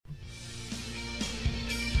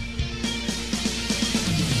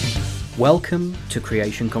Welcome to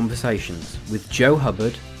Creation Conversations with Joe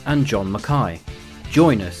Hubbard and John Mackay.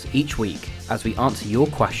 Join us each week as we answer your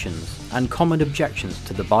questions and common objections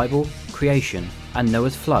to the Bible, creation, and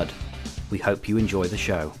Noah's flood. We hope you enjoy the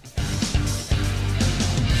show.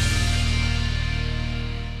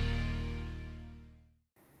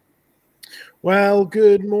 Well,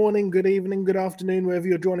 good morning, good evening, good afternoon, wherever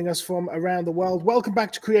you're joining us from around the world. Welcome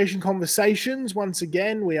back to Creation Conversations. Once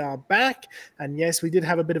again, we are back. And yes, we did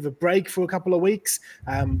have a bit of a break for a couple of weeks.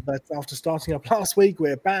 But after starting up last week,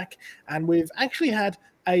 we're back. And we've actually had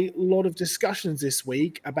a lot of discussions this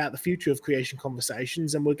week about the future of Creation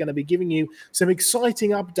Conversations, and we're going to be giving you some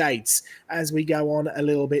exciting updates as we go on a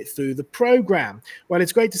little bit through the program. Well,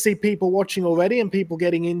 it's great to see people watching already and people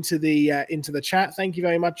getting into the chat. Thank you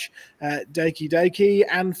very much, Doki,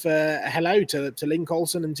 and for hello to Lynn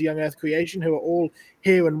Colson and to Young Earth Creation, who are all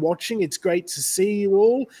here and watching. It's great to see you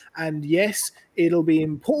all, and yes, it'll be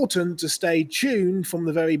important to stay tuned from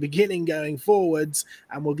the very beginning going forwards,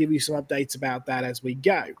 and we'll give you some updates about that as we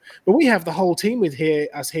go. But we have the whole team with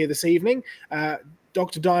us here this evening.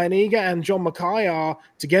 Dr. Diane Eager and John Mackay are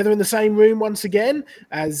together in the same room once again,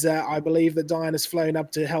 as I believe that Diane has flown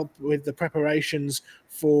up to help with the preparations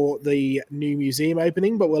for the new museum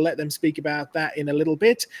opening, but we'll let them speak about that in a little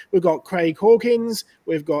bit. We've got Craig Hawkins,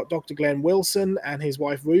 we've got Dr. Glenn Wilson and his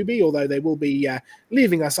wife Ruby, although they will be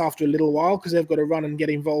leaving us after a little while because they've got to run and get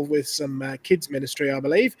involved with some kids ministry, I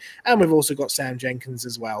believe. And we've also got Sam Jenkins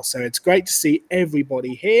as well. So it's great to see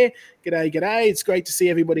everybody here. G'day. It's great to see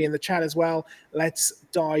everybody in the chat as well. Let's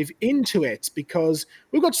dive into it because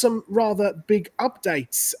we've got some rather big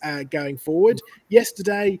updates going forward.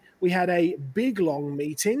 Yesterday, we had a big, long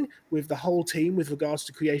meeting with the whole team with regards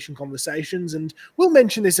to Creation Conversations, and we'll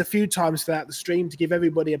mention this a few times throughout the stream to give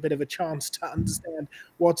everybody a bit of a chance to understand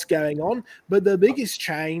what's going on. But the biggest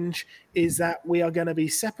change is that we are going to be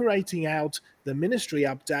separating out the ministry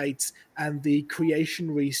updates and the creation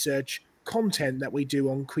research content that we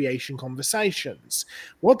do on Creation Conversations.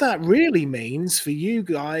 What that really means for you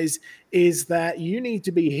guys is that you need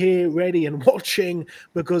to be here, ready and watching,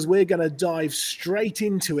 because we're going to dive straight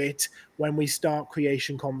into it when we start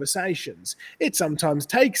Creation Conversations. It sometimes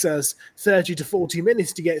takes us 30 to 40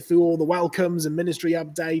 minutes to get through all the welcomes and ministry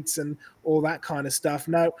updates and all that kind of stuff.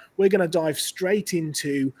 No, we're going to dive straight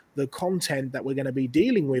into the content that we're going to be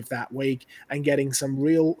dealing with that week and getting some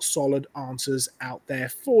real solid answers out there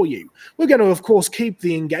for you. We're going to, of course, keep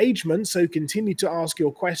the engagement, so continue to ask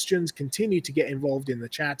your questions, continue to get involved in the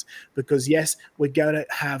chat, because yes, we're going to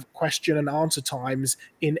have question and answer times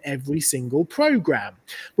in every single program.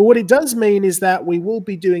 But what it does mean is that we will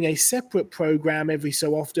be doing a separate program every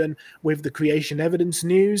so often with the creation evidence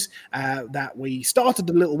news that we started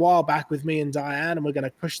a little while back with me and Diane, and we're going to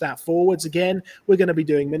push that forwards again. We're going to be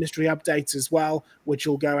doing ministry updates as well, which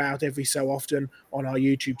will go out every so often on our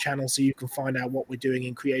YouTube channel, so you can find out what we're doing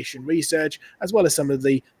in creation research, as well as some of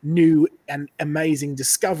the new and amazing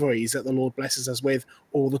discoveries that the Lord blesses us with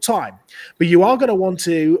all the time. But you are going to want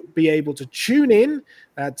to be able to tune in.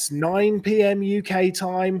 That's 9 p.m. UK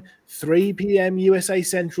time, 3 p.m. USA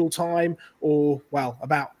Central time, or, well,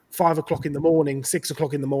 about 5 o'clock in the morning, 6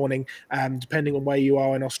 o'clock in the morning, depending on where you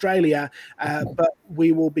are in Australia. But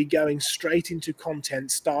we will be going straight into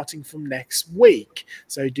content starting from next week.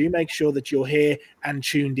 So do make sure that you're here and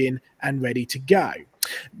tuned in and ready to go.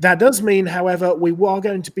 That does mean, however, we are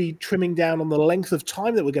going to be trimming down on the length of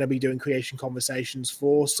time that we're going to be doing Creation Conversations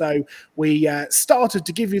for. So we started,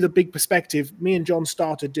 to give you the big perspective, me and John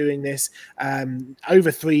started doing this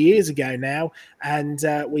over 3 years ago now, and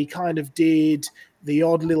we kind of did the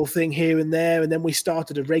odd little thing here and there, and then we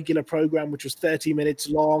started a regular program which was 30 minutes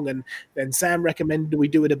long, and then Sam recommended we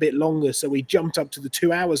do it a bit longer, so we jumped up to the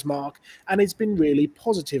 2 hours mark, and it's been really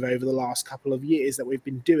positive over the last couple of years that we've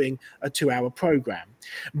been doing a 2-hour program.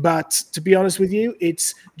 But to be honest with you,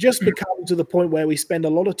 it's just become to the point where we spend a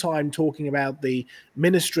lot of time talking about the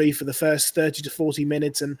ministry for the first 30 to 40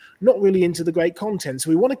 minutes and not really into the great content. So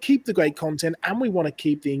we want to keep the great content and we want to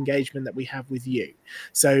keep the engagement that we have with you.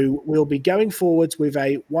 So we'll be going forwards with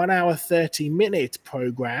a 1 hour 30-minute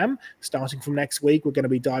program starting from next week. We're going to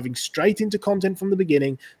be diving straight into content from the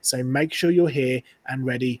beginning, so make sure you're here and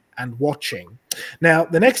ready and watching. Now,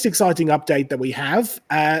 the next exciting update that we have,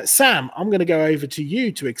 Sam, I'm going to go over to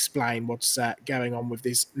you to explain what's going on with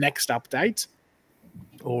this next update.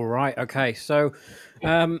 All right. Okay. So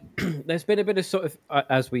there's been a bit of sort of,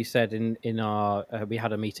 as we said in our, we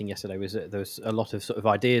had a meeting yesterday. There was a lot of sort of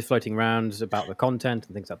ideas floating around about the content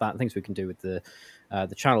and things like that, things we can do with the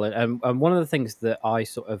channel. And one of the things that I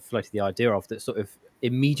sort of floated the idea of that sort of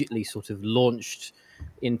immediately sort of launched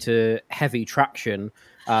into heavy traction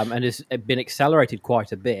and has been accelerated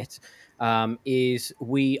quite a bit is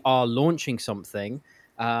we are launching something.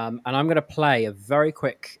 And I'm going to play a very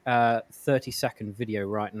quick 30-second video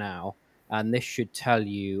right now. And this should tell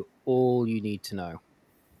you all you need to know.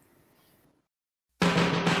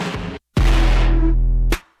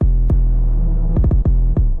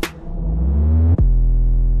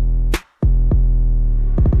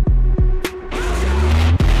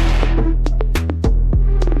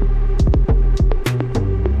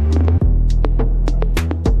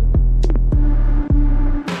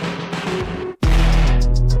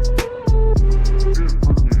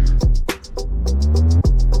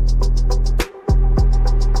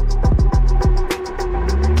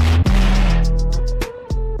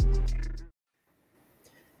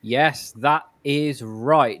 Yes, that is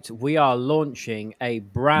right. We are launching a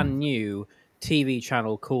brand new TV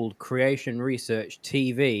channel called Creation Research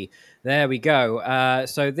TV. There we go.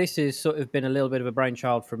 So this has sort of been a little bit of a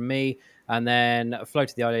brainchild from me, and then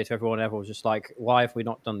floated the idea to everyone. Everyone was just like, "Why have we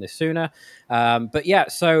not done this sooner?" But yeah,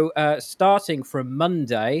 so starting from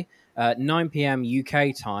Monday, 9 p.m.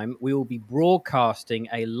 UK time, we will be broadcasting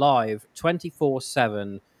a live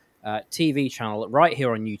 24/7 TV channel right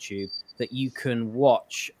here on YouTube that you can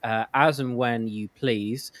watch as and when you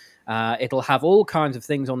please. It'll have all kinds of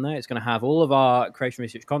things on there. It's going to have all of our creation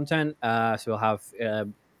research content. So we'll have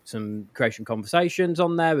some creation conversations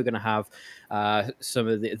on there. We're going to have some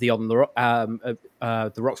of the on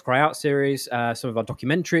the Rocks Cry Out series, some of our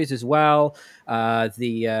documentaries as well,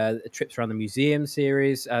 the trips around the museum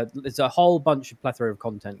series. There's a whole bunch of plethora of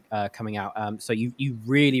content coming out. So you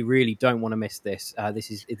really don't want to miss this.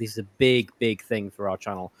 This is a big thing for our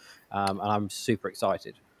channel, and I'm super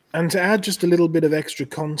excited. And to add just a little bit of extra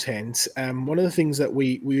content, one of the things that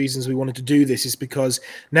reasons we wanted to do this is because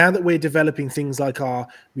now that we're developing things like our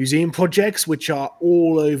museum projects, which are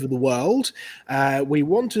all over the world, we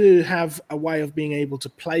want to have a way of being able to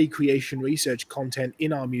play creation research content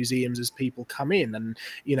in our museums as people come in. And,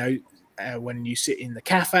 you know, when you sit in the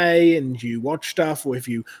cafe and you watch stuff, or if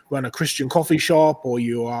you run a Christian coffee shop, or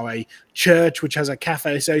you are a church which has a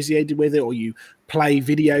cafe associated with it, or you play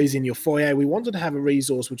videos in your foyer, we wanted to have a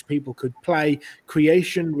resource which people could play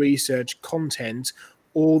creation research content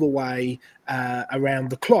all the way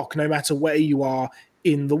around the clock, no matter where you are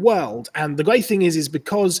in the world. And the great thing is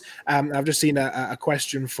because I've just seen a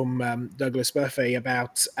question from Douglas Murphy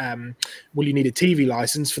about will you need a TV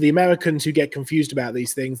license? For the Americans who get confused about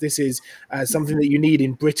these things, this is something that you need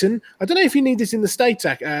in Britain. I don't know if you need this in the States,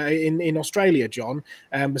 in Australia, John,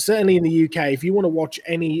 but certainly in the UK, if you want to watch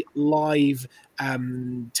any live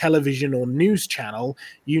television or news channel,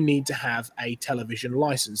 you need to have a television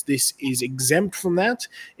license. This is exempt from that.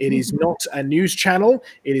 It is not a news channel.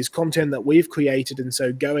 It is content that we've created. And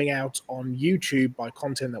so going out on YouTube by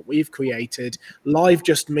content that we've created, live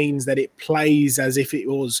just means that it plays as if it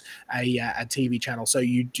was a TV channel. So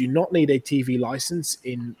you do not need a TV license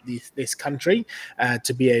in this country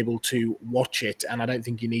to be able to watch it. And I don't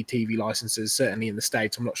think you need TV licenses, certainly in the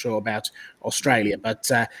States. I'm not sure about Australia, but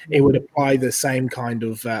it would apply the same kind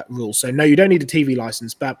of rules. So no, you don't need a TV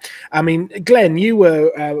license. But I mean, Glenn, we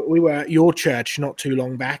were at your church not too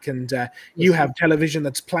long back, and you have television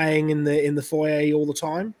that's playing in the foyer all the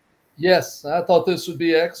time. Yes, I thought this would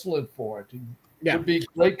be excellent for it. Yeah. It would be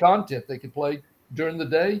great content they could play during the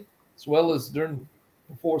day as well as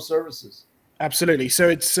before services. Absolutely. So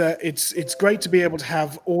it's great to be able to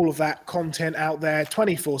have all of that content out there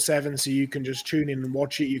 24/7, so you can just tune in and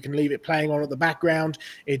watch it. You can leave it playing on at the background.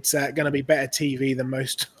 It's going to be better TV than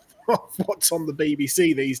most of what's on the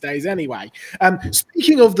BBC these days anyway.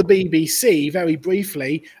 Speaking of the BBC, very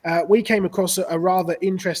briefly, we came across a rather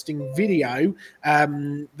interesting video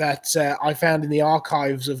that I found in the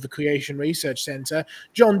archives of the Creation Research Centre.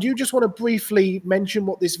 John, do you just want to briefly mention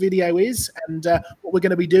what this video is and what we're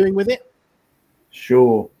going to be doing with it?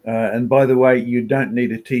 Sure. And by the way, you don't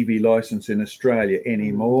need a TV license in Australia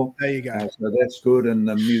anymore. There you go. So that's good. And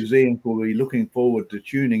the museum will be looking forward to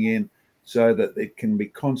tuning in so that it can be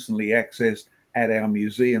constantly accessed at our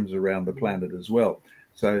museums around the planet as well.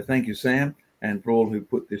 So thank you, Sam, and for all who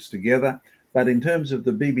put this together. But in terms of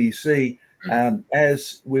the BBC,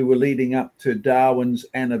 as we were leading up to Darwin's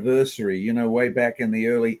anniversary, you know, way back in the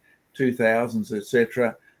early 2000s,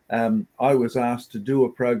 etc., I was asked to do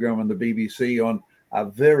a program on the BBC on a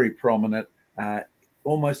very prominent,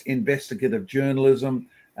 almost investigative journalism,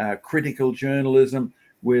 critical journalism,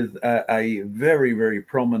 with a very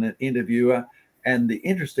prominent interviewer. And the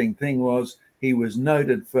interesting thing was he was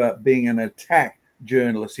noted for being an attack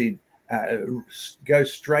journalist. He'd go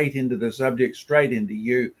straight into the subject, straight into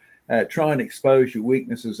you, try and expose your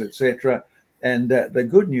weaknesses, etc. And the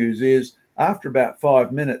good news is, after about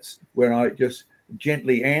 5 minutes, when I just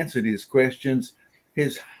gently answered his questions,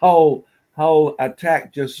 his whole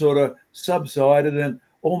attack just sort of subsided and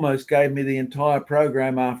almost gave me the entire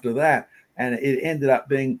program after that. And it ended up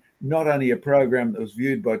being not only a program that was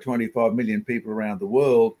viewed by 25 million people around the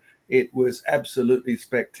world, it was absolutely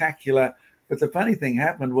spectacular. But the funny thing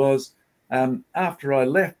happened was, after I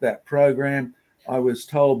left that program, I was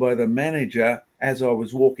told by the manager as I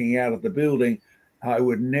was walking out of the building, I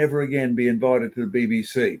would never again be invited to the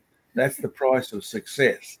BBC. That's the price of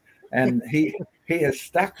success. And he has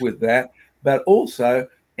stuck with that. But also,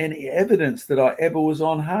 any evidence that I ever was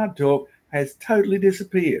on Hard Talk has totally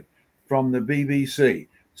disappeared from the BBC.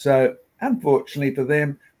 So unfortunately for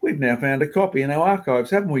them, we've now found a copy in our archives,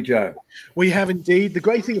 haven't we, Joe? We have indeed. The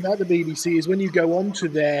great thing about the BBC is when you go onto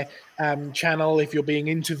their channel, if you're being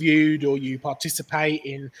interviewed or you participate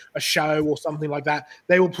in a show or something like that,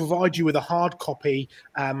 they will provide you with a hard copy,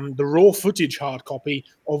 the raw footage hard copy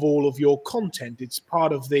of all of your content. It's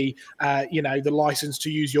part of the, the license to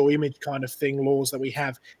use your image kind of thing laws that we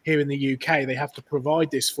have here in the UK. They have to provide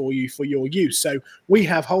this for you for your use. So we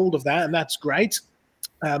have hold of that, and that's great.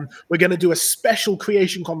 We're going to do a special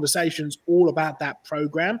Creation Conversations all about that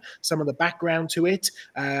program, some of the background to it.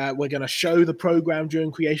 We're going to show the program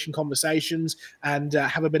during Creation Conversations and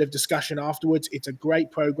have a bit of discussion afterwards. It's a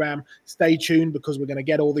great program. Stay tuned because we're going to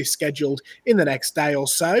get all this scheduled in the next day or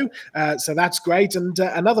so. So that's great. And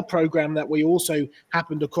another program that we also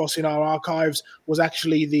happened across in our archives was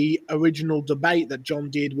actually the original debate that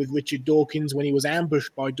John did with Richard Dawkins when he was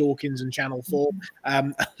ambushed by Dawkins and Channel 4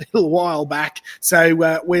 a little while back.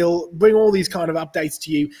 So we'll bring all these kind of updates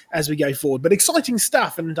to you as we go forward. But exciting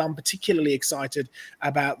stuff, and I'm particularly excited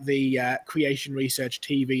about the Creation Research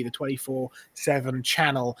TV, the 24/7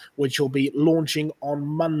 channel, which will be launching on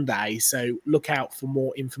Monday. So look out for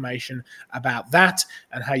more information about that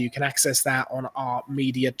and how you can access that on our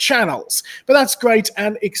media channels. But that's great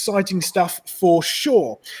and exciting stuff for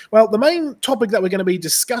sure. Well, the main topic that we're going to be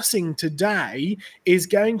discussing today is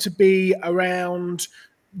going to be around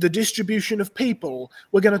the distribution of people.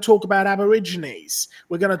 We're going to talk about Aborigines.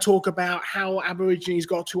 We're going to talk about how Aborigines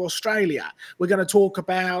got to Australia. We're going to talk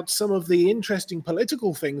about some of the interesting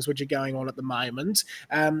political things which are going on at the moment,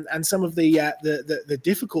 and some of the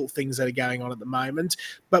difficult things that are going on at the moment.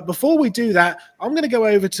 But before we do that, I'm going to go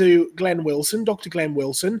over to Glenn Wilson, Dr. Glenn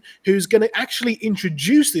Wilson, who's going to actually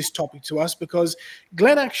introduce this topic to us, because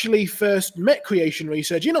Glenn actually first met Creation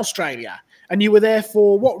Research in Australia. And you were there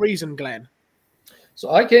for what reason, Glenn? So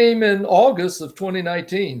I came in August of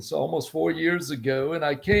 2019, so almost 4 years ago, and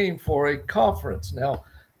I came for a conference. Now,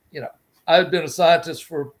 I've been a scientist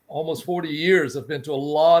for almost 40 years. I've been to a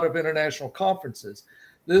lot of international conferences.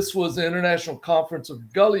 This was the International Conference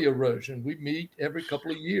of Gully Erosion. We meet every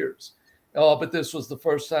couple of years. But this was the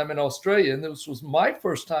first time in Australia, and this was my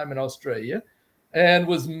first time in Australia, and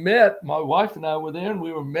my wife and I were there, and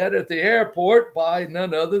we were met at the airport by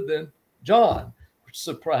none other than John.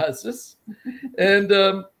 Surprised us,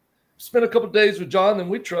 and spent a couple of days with John. Then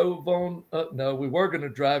we drove on. No, we were going to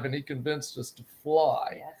drive, and he convinced us to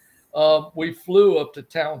fly. Yes. We flew up to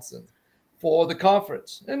Townsend for the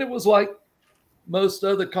conference, and it was like most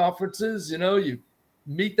other conferences. You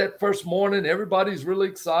meet that first morning, everybody's really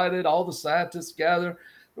excited. All the scientists gather.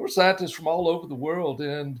 There were scientists from all over the world,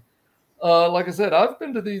 and like I said, I've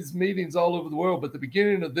been to these meetings all over the world, but the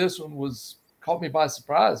beginning of this one caught me by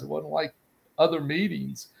surprise. It wasn't like other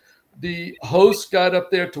meetings. The host got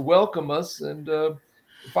up there to welcome us, and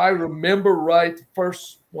if I remember right,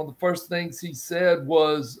 one of the first things he said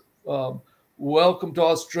was, "Welcome to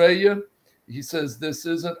Australia." He says, "This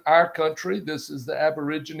isn't our country. This is the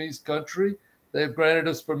Aborigines' country. They've granted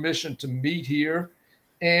us permission to meet here."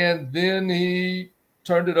 And then he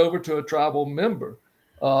turned it over to a tribal member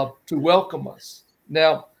to welcome us.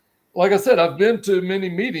 Now, like I said, I've been to many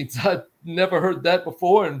meetings. I'd never heard that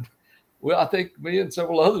before, and I think me and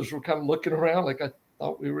several others were kind of looking around like I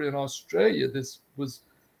thought we were in Australia. This was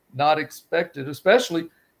not expected, especially,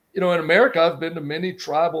 in America. I've been to many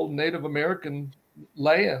tribal Native American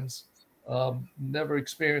lands, never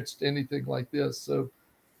experienced anything like this. So,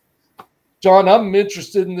 John, I'm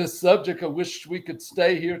interested in this subject. I wish we could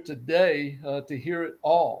stay here today to hear it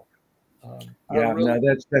all.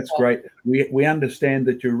 That's great. We understand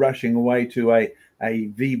that you're rushing away to a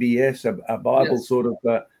VBS, a Bible yes. sort of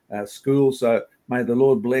school. So may the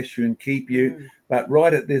Lord bless you and keep you. But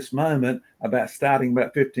right at this moment, starting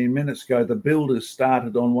about 15 minutes ago, the builders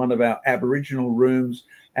started on one of our Aboriginal rooms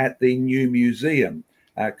at the new museum.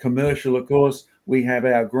 Commercial, of course. We have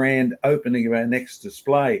our grand opening of our next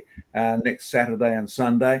display next Saturday and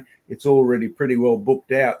Sunday. It's already pretty well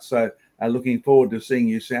booked out. So looking forward to seeing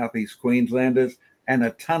you Southeast Queenslanders. and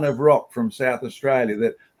a ton of rock from South Australia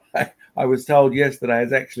that I was told yesterday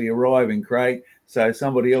is actually arriving, Craig. So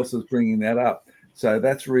somebody else is bringing that up. So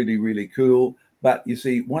that's really, really cool. But you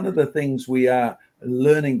see, one of the things we are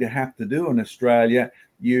learning to have to do in Australia,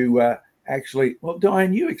 you actually, well,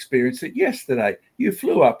 Diane, you experienced it yesterday. You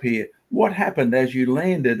flew up here. What happened as you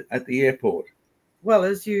landed at the airport? Well,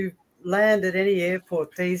 as you land at any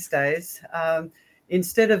airport these days,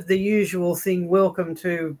 instead of the usual thing, welcome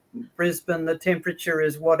to Brisbane, the temperature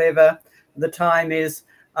is whatever, the time is,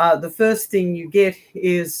 the first thing you get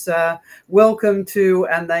is welcome to,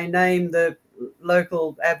 and they name the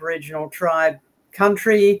local Aboriginal tribe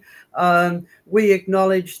country. We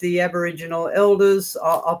acknowledge the Aboriginal elders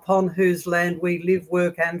upon whose land we live,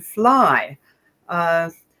 work and fly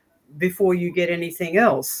before you get anything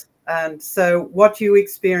else. And so what you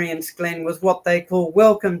experienced, Glenn, was what they call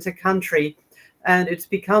welcome to country. And it's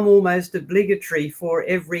become almost obligatory for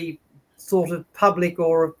every sort of public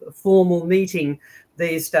or formal meeting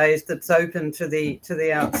these days that's open to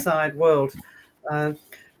the outside world.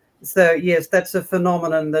 So, yes, that's a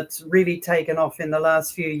phenomenon that's really taken off in the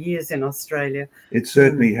last few years in Australia. It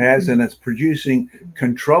certainly has, and it's producing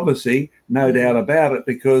controversy, no doubt about it,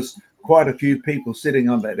 because quite a few people sitting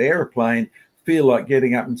on that aeroplane feel like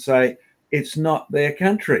getting up and say it's not their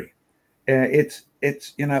country. It's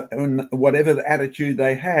whatever the attitude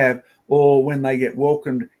they have, or when they get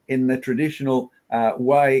welcomed in the traditional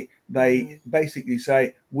way, they basically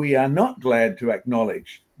say, we are not glad to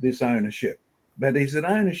acknowledge this ownership. But is it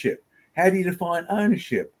ownership? How do you define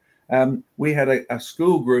ownership? We had a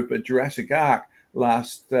school group at Jurassic Ark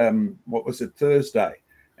last, Thursday?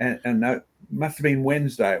 And no, it must have been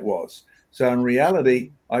Wednesday it was. So in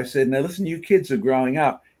reality, I said, now listen, you kids are growing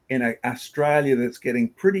up in an Australia that's getting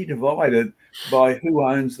pretty divided by who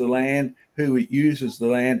owns the land, who uses the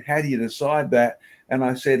land. How do you decide that? And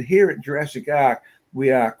I said, here at Jurassic Ark, we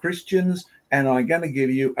are Christians, and I'm going to give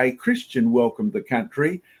you a Christian welcome to the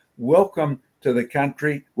country. Welcome to the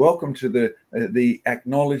country. Welcome to the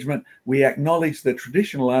acknowledgement. We acknowledge the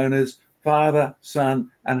traditional owners, Father, Son,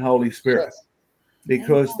 and Holy Spirit, yes.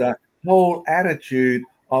 Because the whole attitude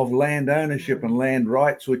of land ownership and land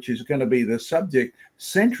rights, which is going to be the subject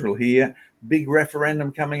central here, big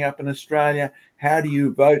referendum coming up in Australia. How do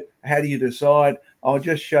you vote? How do you decide? I'll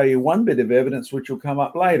just show you one bit of evidence, which will come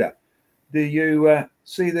up later. Do you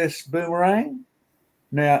see this boomerang?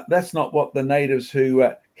 Now, that's not what the natives who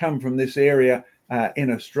come from this area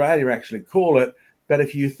in Australia actually call it. But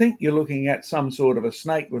if you think you're looking at some sort of a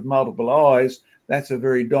snake with multiple eyes, that's a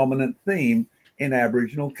very dominant theme in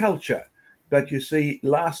Aboriginal culture. But you see,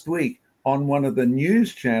 last week on one of the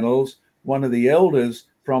news channels, one of the elders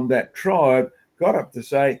from that tribe got up to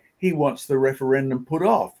say he wants the referendum put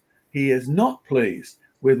off. He is not pleased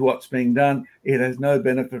with what's being done. It has no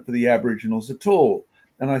benefit for the Aboriginals at all.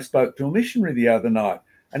 And I spoke to a missionary the other night,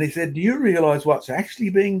 and he said, do you realise what's actually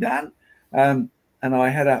being done? And I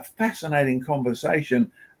had a fascinating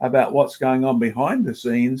conversation about what's going on behind the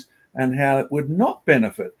scenes and how it would not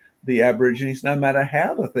benefit the Aborigines, no matter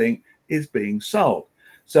how the thing is being sold.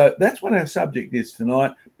 So that's what our subject is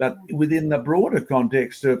tonight, but within the broader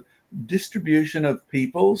context of distribution of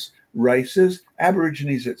peoples, races,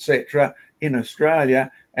 Aborigines, etc. in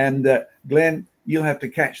Australia. And Glenn, you'll have to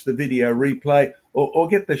catch the video replay or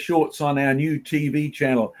get the shorts on our new TV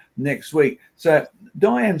channel next week. So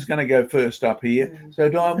Diane's going to go first up here. So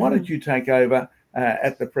Diane, why don't you take over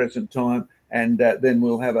at the present time, and then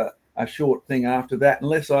we'll have a short thing after that,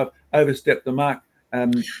 unless I've overstepped the mark.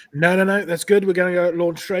 No, that's good. We're going to go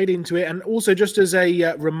launch straight into it. And also, just as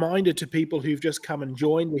a reminder to people who've just come and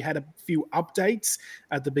joined, we had a few updates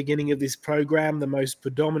at the beginning of this program. The most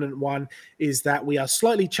predominant one is that we are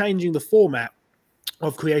slightly changing the format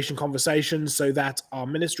of Creation Conversations so that our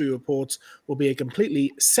ministry reports will be a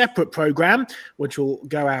completely separate program, which will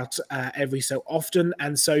go out every so often.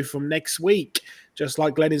 And so from next week, just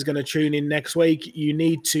like Glenn is going to tune in next week, you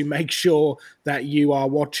need to make sure that you are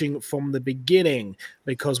watching from the beginning,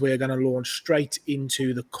 because we are going to launch straight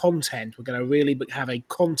into the content. We're going to really have a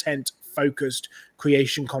content-focused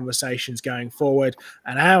Creation Conversations going forward.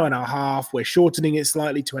 An hour and a half. We're shortening it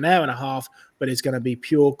slightly to an hour and a half, but it's going to be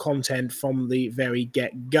pure content from the very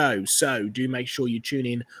get-go. So do make sure you tune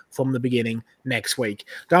in from the beginning next week.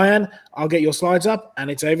 Diane, I'll get your slides up,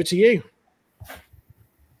 and it's over to you.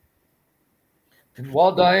 And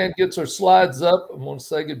while Diane gets her slides up, I want to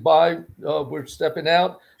say goodbye. We're stepping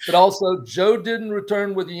out. But also, Joe didn't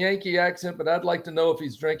return with a Yankee accent, but I'd like to know if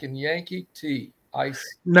he's drinking Yankee tea, ice.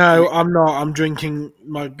 No, I'm not. I'm drinking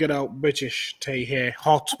my good old British tea here,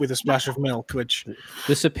 hot with a splash of milk, which...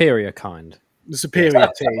 The superior kind. The superior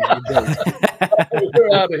tea, indeed.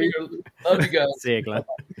 We're out of here. Love you guys. See you, Glenn.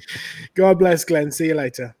 God bless, Glenn. See you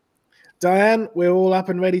later. Diane, we're all up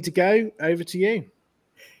and ready to go. Over to you.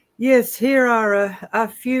 Yes, here are a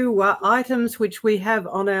few items which we have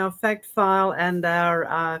on our fact file and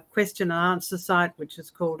our question and answer site, which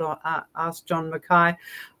is called Ask John Mackay.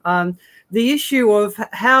 The issue of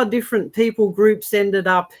how different people groups ended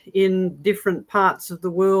up in different parts of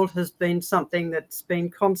the world has been something that's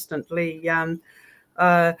been constantly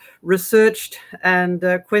researched,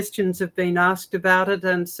 and questions have been asked about it.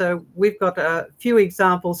 And so we've got a few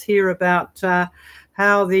examples here about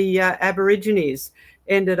how the Aborigines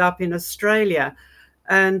ended up in Australia.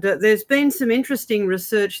 And there's been some interesting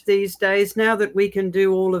research these days now that we can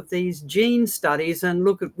do all of these gene studies and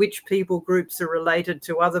look at which people groups are related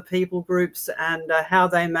to other people groups and how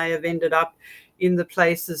they may have ended up in the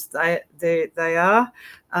places they are.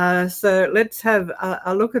 So let's have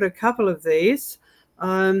a look at a couple of these.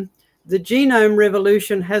 The genome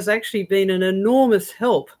revolution has actually been an enormous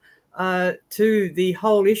help to the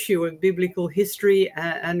whole issue of biblical history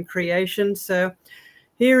and creation. So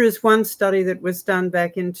here is one study that was done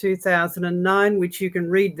back in 2009, which you can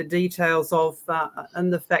read the details of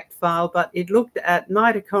in the fact file, but it looked at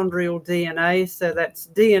mitochondrial DNA. So that's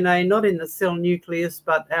DNA not in the cell nucleus,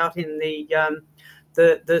 but out in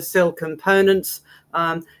the cell components.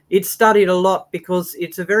 It's studied a lot because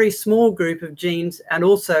it's a very small group of genes, and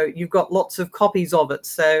also you've got lots of copies of it.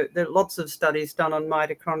 So there are lots of studies done on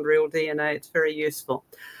mitochondrial DNA. It's very useful.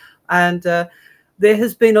 And there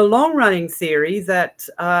has been a long-running theory that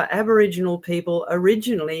Aboriginal people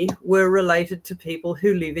originally were related to people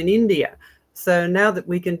who live in India. So now that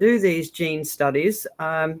we can do these gene studies,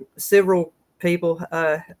 several people,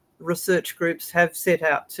 research groups have set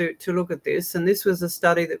out to look at this. And this was a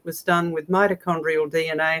study that was done with mitochondrial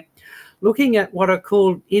DNA, looking at what are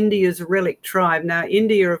called India's relic tribe. Now,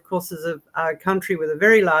 India, of course, is a country with a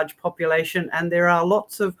very large population, and there are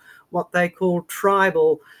lots of what they call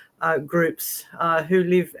tribal groups who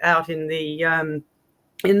live out in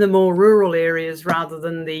the more rural areas rather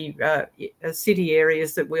than the city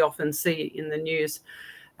areas that we often see in the news.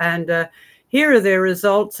 And here are their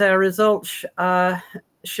results. Our results are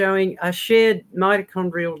showing a shared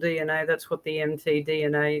mitochondrial DNA. That's what the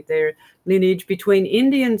mtDNA, their lineage between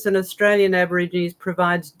Indians and Australian Aborigines,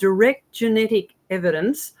 provides direct genetic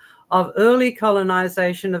evidence of early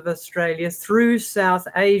colonization of Australia through South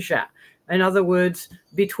Asia. In other words,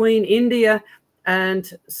 between India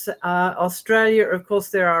and Australia, of course,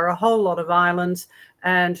 there are a whole lot of islands.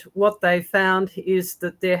 And what they found is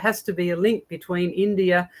that there has to be a link between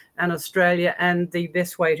India and Australia, and the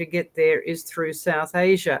best way to get there is through South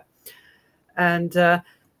Asia. And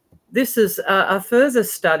this is a further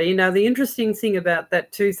study. Now, the interesting thing about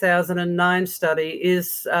that 2009 study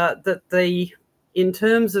is that in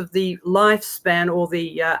terms of the lifespan or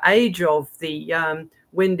the age of the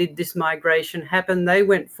when did this migration happen, they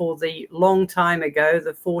went for the long time ago,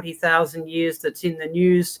 the 40,000 years that's in the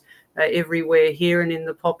news everywhere here and in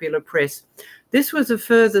the popular press. This was a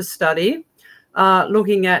further study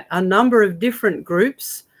looking at a number of different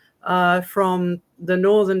groups from the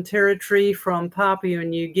Northern Territory, from Papua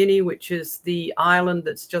New Guinea, which is the island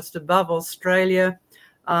that's just above Australia,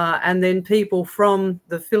 and then people from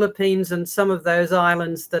the Philippines and some of those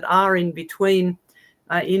islands that are in between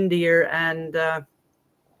India and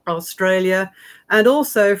Australia, and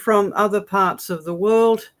also from other parts of the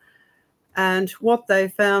world. And what they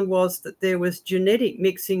found was that there was genetic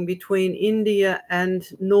mixing between India and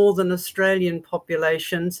Northern Australian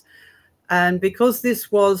populations. And because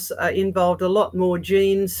this was involved a lot more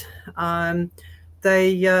genes,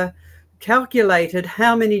 they calculated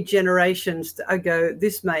how many generations ago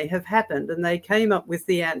this may have happened. And they came up with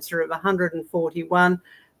the answer of 141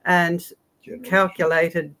 and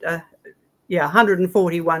calculated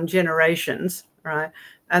 141 generations, right?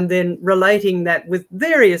 And then relating that with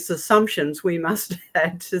various assumptions we must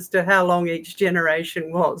add as to how long each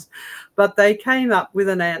generation was. But they came up with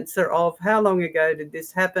an answer of how long ago did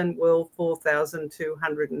this happen? Well,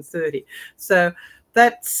 4,230. So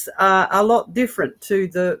that's a lot different to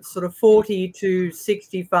the sort of 40 to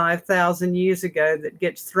 65,000 years ago that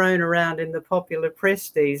gets thrown around in the popular press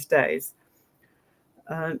these days.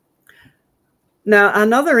 Now,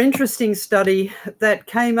 another interesting study that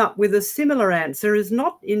came up with a similar answer is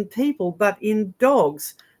not in people, but in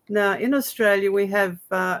dogs. Now, in Australia, we have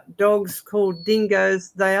dogs called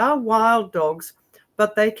dingoes. They are wild dogs,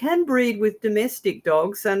 but they can breed with domestic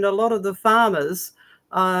dogs. And a lot of the farmers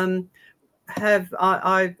have,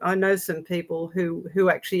 I know some people who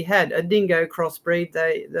actually had a dingo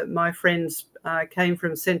crossbreed. My friends came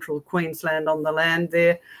from central Queensland on the land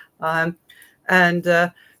there.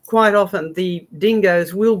 And quite often the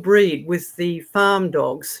dingoes will breed with the farm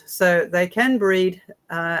dogs. So they can breed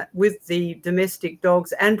with the domestic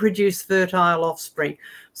dogs and produce fertile offspring.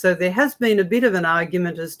 So there has been a bit of an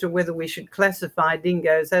argument as to whether we should classify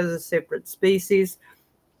dingoes as a separate species.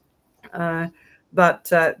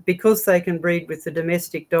 But because they can breed with the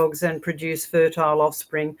domestic dogs and produce fertile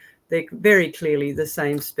offspring, they're very clearly the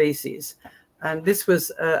same species. And this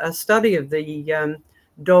was a study of the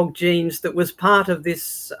dog genes that was part of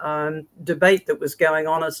this debate that was going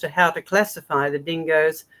on as to how to classify the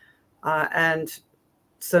dingoes. And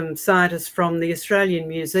some scientists from the Australian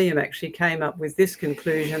Museum actually came up with this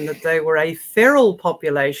conclusion, that they were a feral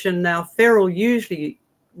population. Now, feral usually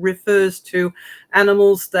refers to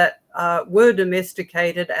animals that were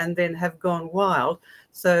domesticated and then have gone wild.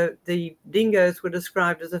 So the dingoes were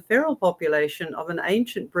described as a feral population of an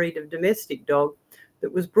ancient breed of domestic dog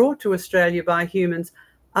that was brought to Australia by humans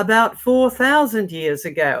about 4,000 years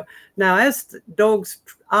ago. Now, as dogs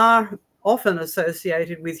are often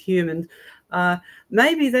associated with humans,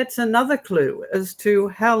 maybe that's another clue as to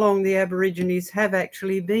how long the Aborigines have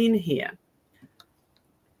actually been here.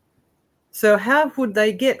 So how would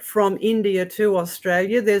they get from India to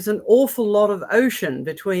Australia? There's an awful lot of ocean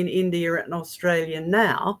between India and Australia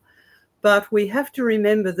now, but we have to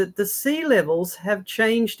remember that the sea levels have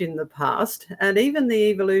changed in the past, and even the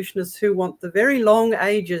evolutionists who want the very long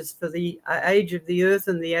ages for the age of the Earth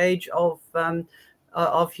and the age of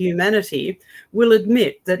humanity will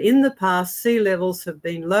admit that in the past sea levels have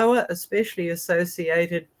been lower, especially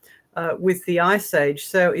associated with the Ice Age.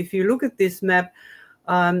 So if you look at this map,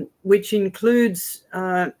 which includes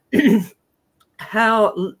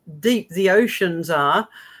how deep the oceans are,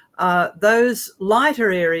 those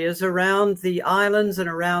lighter areas around the islands and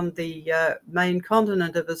around the main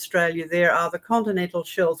continent of Australia, there are the continental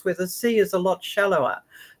shelves where the sea is a lot shallower.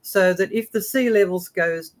 So that if the sea levels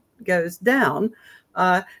goes down,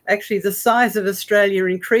 actually the size of Australia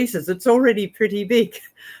increases. It's already pretty big,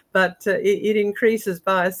 but it increases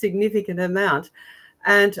by a significant amount.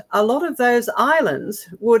 And a lot of those islands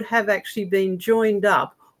would have actually been joined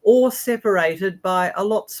up or separated by a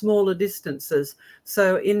lot smaller distances.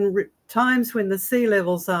 So in times when the sea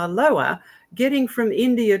levels are lower, getting from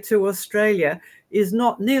India to Australia is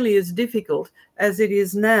not nearly as difficult as it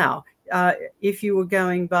is now if you were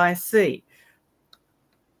going by sea.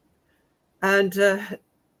 And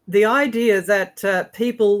the idea that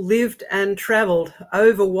people lived and travelled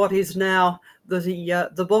over what is now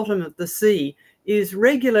the bottom of the sea is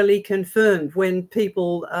regularly confirmed when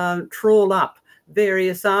people trawl up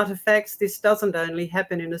various artefacts. This doesn't only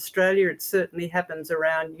happen in Australia, it certainly happens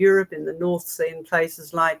around Europe, in the North Sea and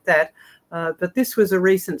places like that. But this was a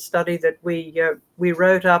recent study that we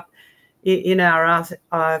wrote up in our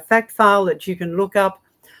fact file that you can look up.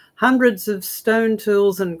 Hundreds of stone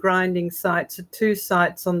tools and grinding sites at 2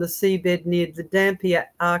 sites on the seabed near the Dampier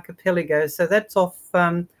Archipelago. So that's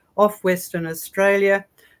off Western Australia.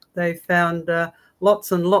 They found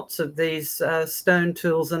lots and lots of these stone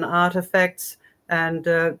tools and artefacts,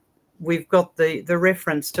 and we've got the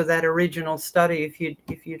reference to that original study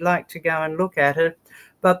if you'd like to go and look at it.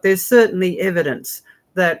 But there's certainly evidence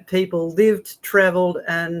that people lived, travelled,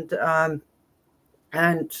 and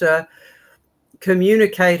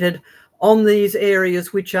communicated on these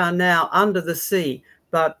areas which are now under the sea,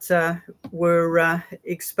 but were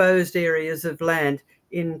exposed areas of land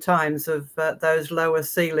in times of those lower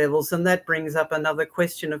sea levels. And that brings up another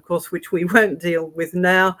question, of course, which we won't deal with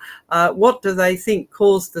now. What do they think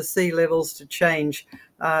caused the sea levels to change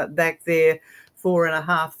back there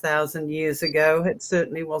 4,500 years ago? It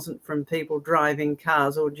certainly wasn't from people driving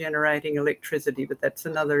cars or generating electricity, but that's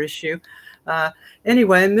another issue.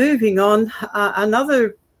 Anyway, moving on,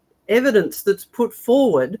 another evidence that's put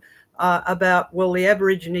forward about, well, the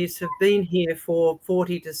Aborigines have been here for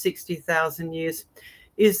 40 to 60,000 years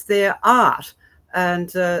is their art. And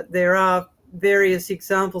there are various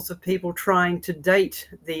examples of people trying to date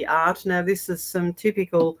the art. Now, this is some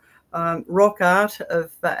typical rock art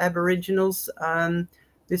of Aboriginals.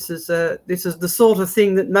 This is the sort of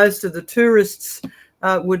thing that most of the tourists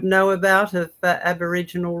would know about of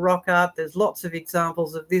Aboriginal rock art. There's lots of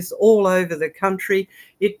examples of this all over the country.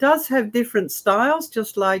 It does have different styles,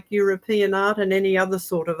 just like European art and any other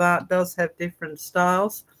sort of art does have different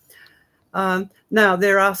styles. Now,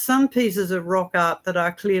 there are some pieces of rock art that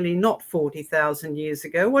are clearly not 40,000 years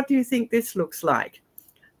ago. What do you think this looks like?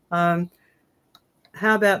 How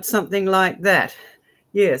about something like that?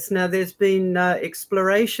 Yes, now there's been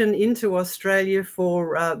exploration into Australia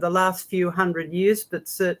for the last few hundred years, but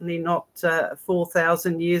certainly not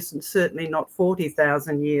 4,000 years and certainly not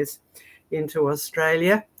 40,000 years into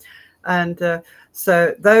Australia. And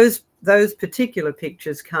so those particular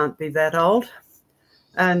pictures can't be that old.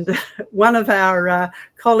 And one of our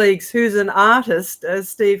colleagues who's an artist,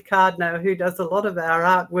 Steve Cardno, who does a lot of our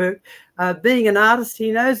artwork, being an artist,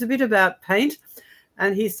 he knows a bit about paint.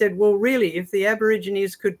 And he said, well, really, if the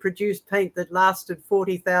Aborigines could produce paint that lasted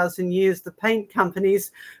 40,000 years, the paint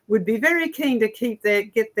companies would be very keen to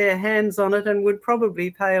get their hands on it and would probably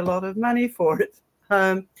pay a lot of money for it.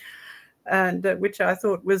 And which I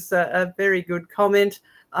thought was a very good comment.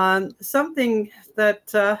 Something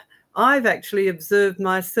that I've actually observed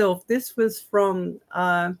myself. This was from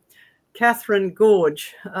Catherine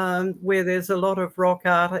Gorge, where there's a lot of rock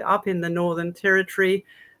art up in the Northern Territory.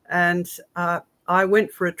 And I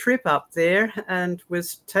went for a trip up there and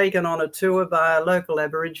was taken on a tour by a local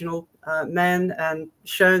Aboriginal man and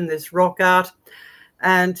shown this rock art.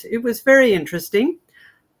 And it was very interesting.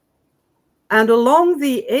 And along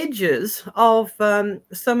the edges of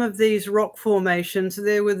some of these rock formations,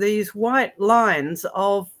 there were these white lines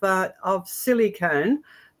of silicone,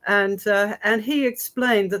 and he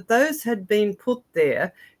explained that those had been put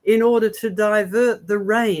there in order to divert the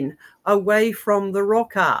rain away from the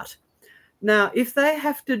rock art. Now, if they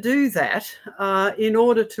have to do that in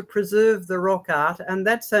order to preserve the rock art, and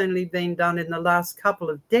that's only been done in the last couple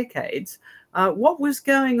of decades, what was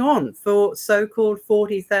going on for so-called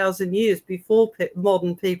 40,000 years before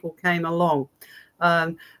modern people came along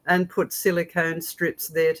and put silicone strips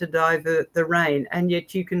there to divert the rain? And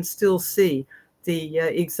yet you can still see the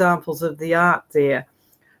examples of the art there.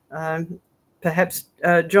 Perhaps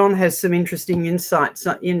John has some interesting insights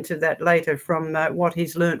into that later from what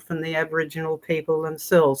he's learnt from the Aboriginal people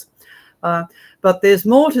themselves. But there's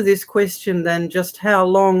more to this question than just how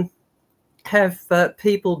long have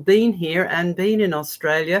people been here and been in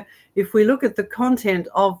Australia. If we look at the content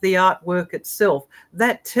of the artwork itself,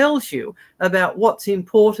 that tells you about what's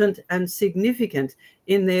important and significant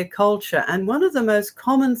in their culture. And one of the most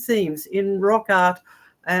common themes in rock art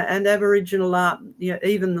and Aboriginal art, you know,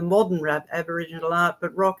 even the modern Aboriginal art,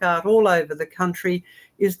 but rock art all over the country,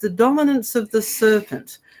 is the dominance of the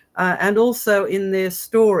serpent, and also in their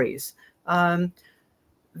stories.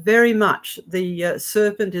 Very much the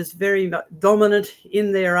serpent is very dominant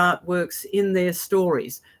in their artworks, in their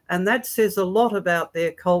stories. And that says a lot about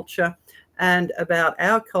their culture and about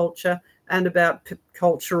our culture and about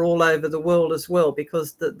culture all over the world as well,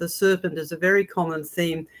 because the serpent is a very common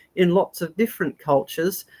theme in lots of different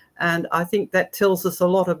cultures. And I think that tells us a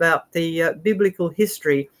lot about the biblical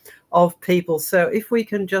history of people. So if we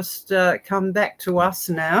can just come back to us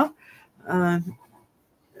now.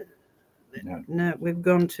 No, we've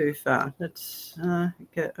gone too far. Let's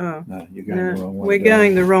go. Oh, no, you're going the wrong way. We're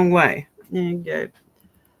going the wrong way. There you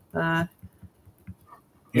go.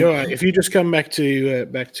 You're right. If you just come back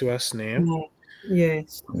to us now.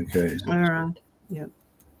 Yes. Okay. All right. Yeah.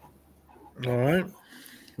 All right.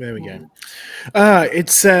 There we go.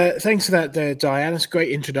 It's thanks for that, Diane. It's a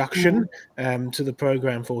great introduction to the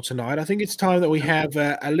program for tonight. I think it's time that we have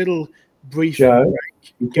a little brief Joe,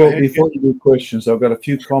 break. Before you do questions, I've got a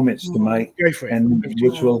few comments to make, Go for it. and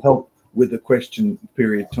which will help with the question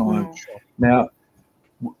period time. Now,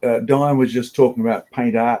 Diane was just talking about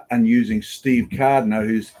paint art and using Steve Cardno,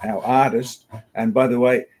 who's our artist. And by the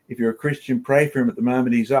way, if you're a Christian, pray for him at the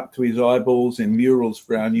moment. He's up to his eyeballs in murals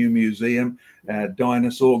for our new museum,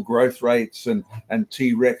 dinosaur growth rates and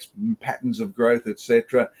T-Rex patterns of growth,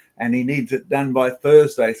 etc. And he needs it done by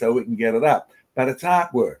Thursday so we can get it up. But it's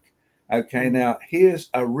artwork. Okay, now here's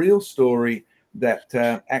a real story that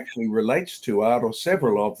actually relates to art, or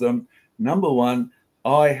several of them. Number one,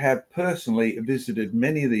 I have personally visited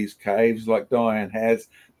many of these caves like Diane has,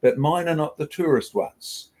 but mine are not the tourist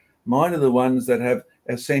ones. Mine are the ones that have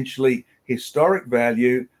essentially historic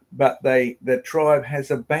value, but the tribe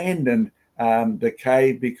has abandoned the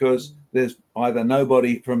cave because there's either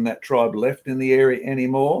nobody from that tribe left in the area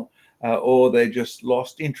anymore, or they just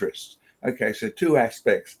lost interest. Okay, so two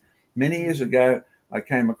aspects. Many years ago, I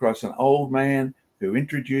came across an old man who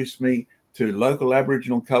introduced me to local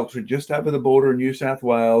Aboriginal culture just over the border in New South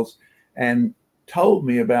Wales and told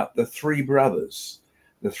me about the Three Brothers.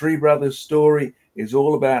 The Three Brothers story is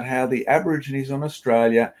all about how the Aborigines on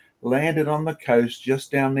Australia landed on the coast just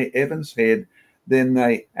down near Evans Head. Then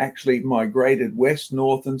they actually migrated west,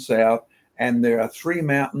 north and south. And there are three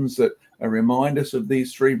mountains that remind us of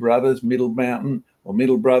these three brothers: Middle Mountain, or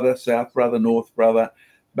Middle Brother, South Brother, North Brother.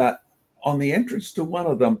 But on the entrance to one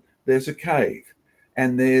of them, there's a cave,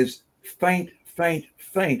 and there's faint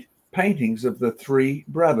paintings of the three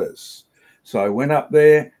brothers. So I went up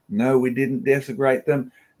there. No, we didn't desecrate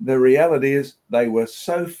them. The reality is they were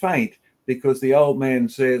so faint because the old man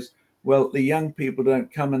says Well, the young people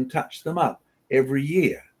don't come and touch them up every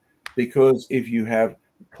year, because if you have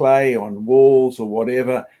clay on walls or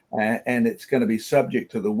whatever, and it's going to be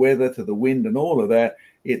subject to the weather, to the wind and all of that,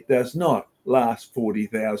 it does not last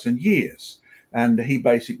 40,000 years. And he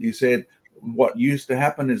basically said what used to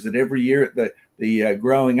happen is that every year at the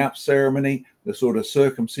growing up ceremony, the sort of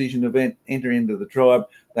circumcision event, enter into the tribe,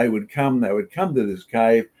 they would come to this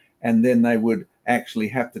cave, and then they would actually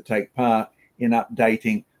have to take part in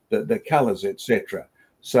updating the colours, etc.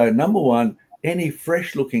 So number one, any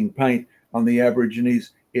fresh looking paint on the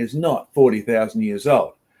Aborigines is not 40,000 years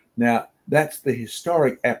old. Now, that's the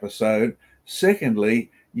historic episode.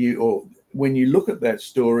 Secondly, when you look at that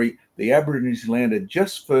story, the Aborigines landed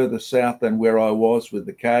just further south than where I was with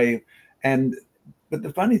the cave. But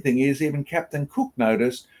the funny thing is, even Captain Cook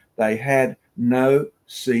noticed they had no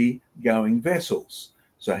sea-going vessels.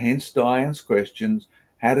 So hence Diane's questions,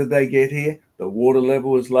 how did they get here? The water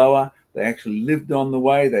level was lower. They actually lived on the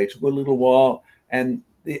way. They took a little while. And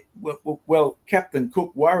Captain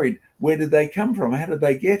Cook worried, where did they come from? How did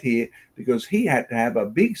they get here? Because he had to have a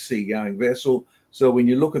big sea-going vessel. So when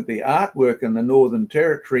you look at the artwork in the Northern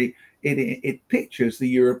Territory, it pictures the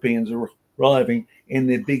Europeans arriving in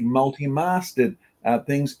their big multi-masted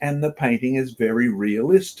things, and the painting is very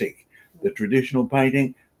realistic. The traditional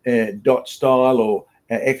painting, dot style or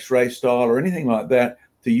X-ray style or anything like that,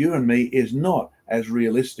 to you and me is not as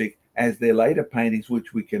realistic as their later paintings,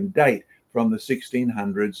 which we can date from the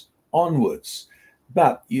 1600s onwards.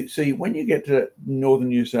 But you see, when you get to northern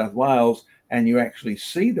New South Wales and you actually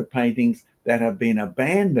see the paintings that have been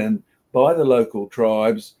abandoned by the local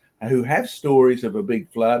tribes who have stories of a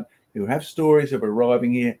big flood, who have stories of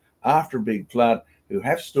arriving here after a big flood, who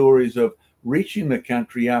have stories of reaching the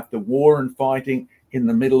country after war and fighting in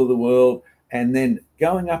the middle of the world, and then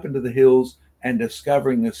going up into the hills and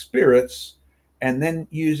discovering the spirits, and then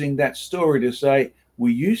using that story to say,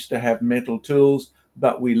 we used to have metal tools,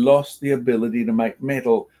 but we lost the ability to make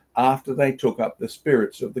metal after they took up the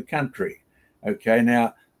spirits of the country. Okay,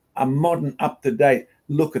 now a modern, up-to-date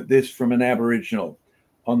look at this from an Aboriginal.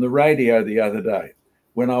 On the radio the other day,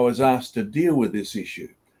 when I was asked to deal with this issue,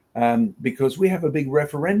 because we have a big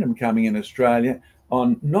referendum coming in Australia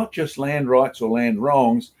on not just land rights or land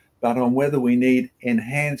wrongs, but on whether we need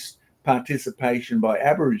enhanced participation by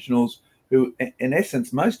Aboriginals who, in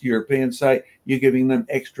essence, most Europeans say you're giving them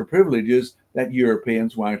extra privileges that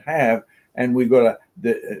Europeans won't have. And we've got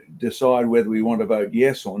to decide whether we want to vote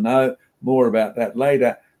yes or no. More about that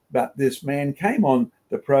later. But this man came on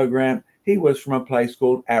the program. He was from a place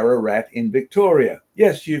called Ararat in Victoria.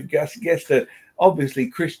 Yes, you've just guessed it. Obviously,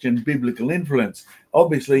 Christian biblical influence.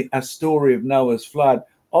 Obviously, a story of Noah's flood.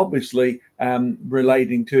 Obviously,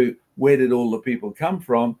 relating to where did all the people come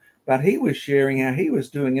from. But he was sharing how he was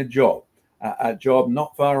doing a job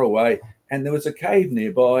not far away. And there was a cave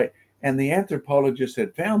nearby. And the anthropologists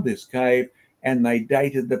had found this cave, and they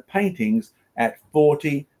dated the paintings at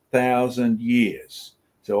 40,000 years.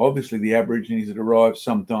 So obviously the Aborigines had arrived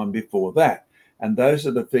sometime before that. And those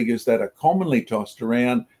are the figures that are commonly tossed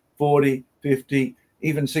around, 40, 50,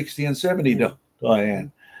 even 60 and 70,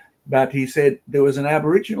 Diane. But he said there was an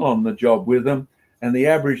Aboriginal on the job with them, and the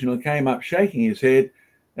Aboriginal came up shaking his head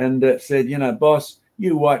and said, you know, boss,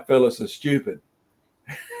 you white fellas are stupid.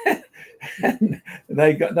 And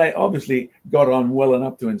they obviously got on well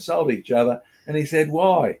enough to insult each other. And he said,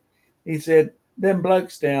 why? He said, them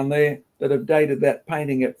blokes down there that have dated that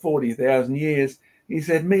painting at 40,000 years, he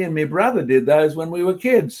said, me and my brother did those when we were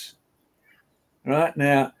kids. Right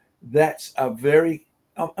now, that's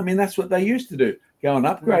that's what they used to do, go and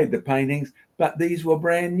upgrade the paintings, but these were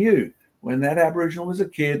brand new. When that Aboriginal was a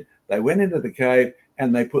kid, they went into the cave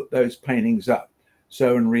and they put those paintings up.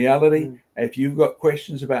 So in reality, if you've got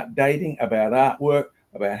questions about dating, about artwork,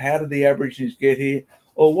 about how did the Aborigines get here,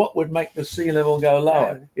 or what would make the sea level go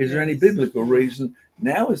lower, is there any biblical reason?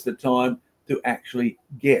 Now is the time to actually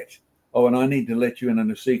get. Oh, and I need to let you in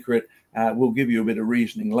on a secret. We'll give you a bit of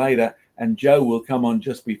reasoning later, and Joe will come on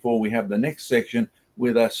just before we have the next section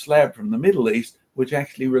with a slab from the Middle East, which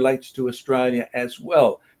actually relates to Australia as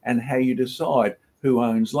well, and how you decide who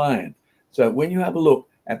owns land. So when you have a look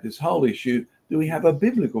at this whole issue, do we have a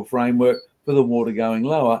biblical framework for the water going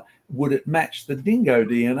lower? Would it match the dingo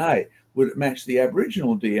DNA? Would it match the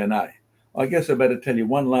Aboriginal DNA? I guess I better tell you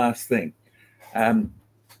one last thing.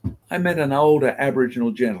 I met an older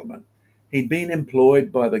Aboriginal gentleman. He'd been employed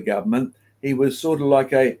by the government. He was sort of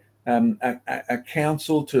like a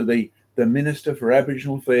counsel to the Minister for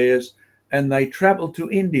Aboriginal Affairs, and they travelled to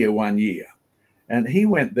India one year. And he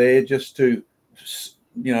went there just to,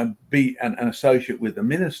 be an associate with the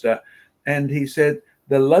minister. And he said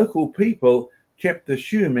the local people kept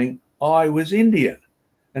assuming I was Indian.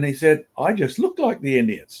 And he said, I just look like the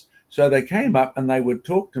Indians. So they came up and they would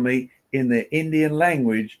talk to me in their Indian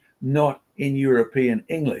language, not in European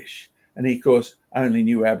English. And he, of course, only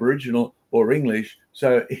knew Aboriginal or English,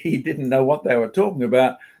 so he didn't know what they were talking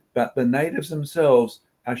about. But the natives themselves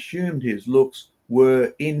assumed his looks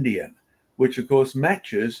were Indian, which, of course,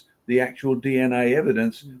 matches the actual DNA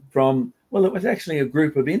evidence from, well, it was actually a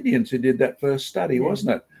group of Indians who did that first study,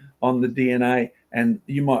 wasn't it, on the DNA? And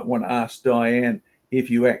you might want to ask Diane if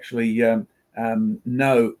you actually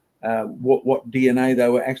know what DNA they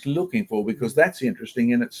were actually looking for, because that's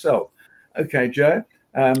interesting in itself. Okay, Joe,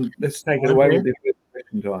 let's take it away with the first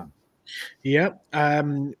question time. Yeah,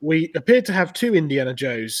 we appear to have two Indiana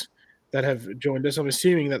Joes that have joined us. I'm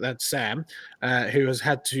assuming that that's Sam, who has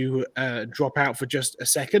had to drop out for just a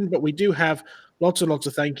second, but we do have lots and lots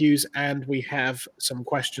of thank yous, and we have some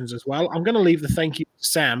questions as well. I'm going to leave the thank you to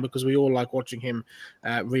Sam because we all like watching him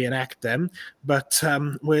reenact them, but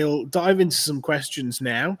we'll dive into some questions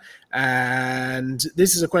now. And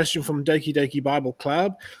this is a question from Doki Doki Bible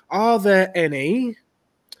Club. Are there any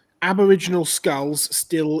Aboriginal skulls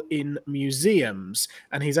still in museums?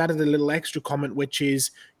 And he's added a little extra comment, which is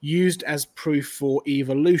used as proof for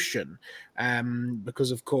evolution, because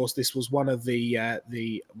of course this was one of the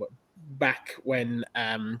back when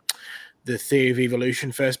the theory of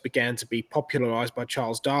evolution first began to be popularized by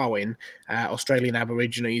Charles Darwin. Australian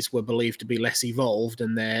Aborigines were believed to be less evolved,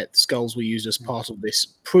 and their skulls were used as part of this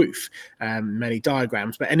proof. Many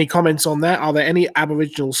diagrams. But any comments on that? Are there any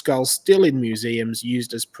Aboriginal skulls still in museums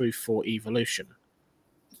used as proof for evolution?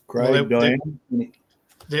 Craig, Diane?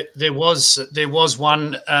 There was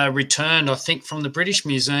one returned, I think, from the British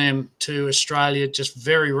Museum to Australia just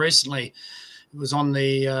very recently. It was on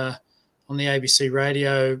the ABC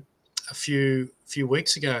radio a few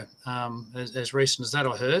weeks ago, as recent as that,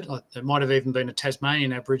 I heard. There might have even been a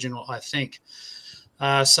Tasmanian Aboriginal, I think.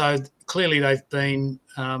 So clearly they've been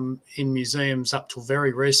in museums up till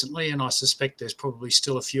very recently, and I suspect there's probably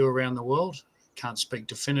still a few around the world. Can't speak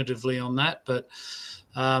definitively on that, but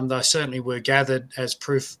they certainly were gathered as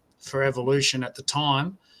proof for evolution at the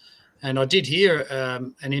time. And I did hear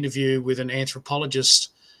an interview with an anthropologist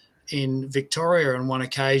in Victoria on one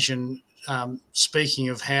occasion, speaking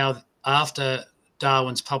of how after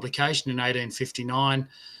Darwin's publication in 1859,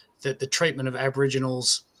 that the treatment of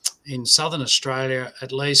Aboriginals in southern Australia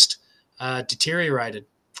at least deteriorated,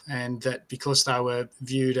 and that because they were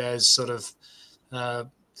viewed as sort of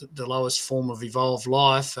the lowest form of evolved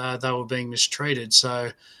life, they were being mistreated.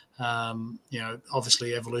 So,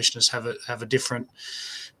 obviously evolutionists have a different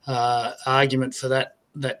argument for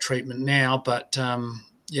that treatment now, but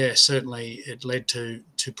certainly it led to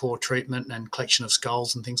poor treatment and collection of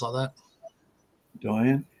skulls and things like that.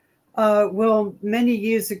 Diane? Well, many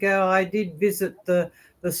years ago, I did visit the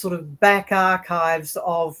sort of back archives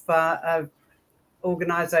of an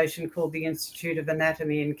organisation called the Institute of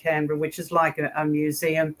Anatomy in Canberra, which is like a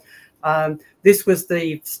museum. This was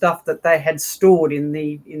the stuff that they had stored in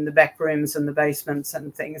the back rooms and the basements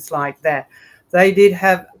and things like that. They did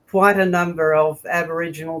have quite a number of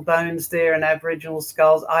Aboriginal bones there and Aboriginal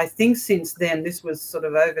skulls. I think since then, this was sort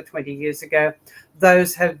of over 20 years ago,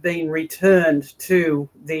 those have been returned to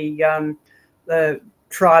the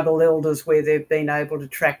tribal elders where they've been able to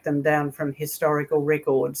track them down from historical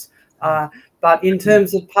records. But in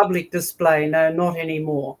terms of public display, no, not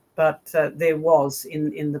anymore. But there was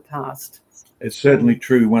in the past. It's certainly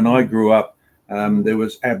true. When I grew up, there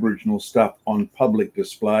was Aboriginal stuff on public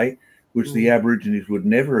display, which the Aborigines would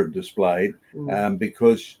never have displayed,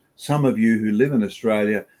 because some of you who live in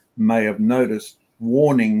Australia may have noticed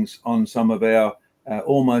warnings on some of our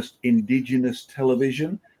almost Indigenous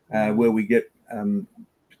television, where we get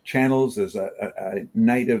channels. There's a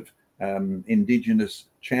native Indigenous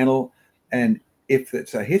channel, and if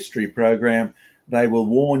it's a history program, they will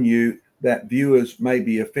warn you that viewers may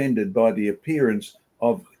be offended by the appearance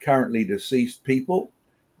of currently deceased people.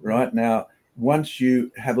 Right now, once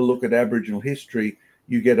you have a look at Aboriginal history,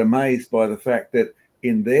 you get amazed by the fact that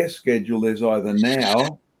in their schedule, there's either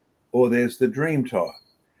now or there's the dream time.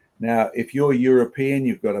 Now, if you're European,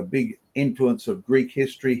 you've got a big influence of Greek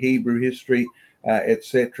history, Hebrew history,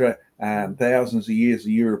 etc. Thousands of years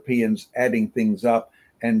of Europeans adding things up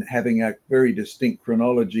and having a very distinct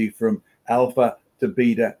chronology from alpha to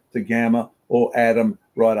beta to gamma, or Adam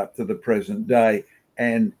right up to the present day.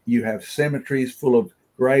 And you have cemeteries full of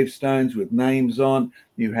gravestones with names on.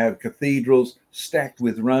 You have cathedrals stacked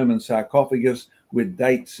with Roman sarcophagus with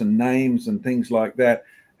dates and names and things like that.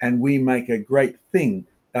 And we make a great thing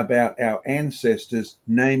about our ancestors,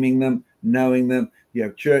 naming them, knowing them. You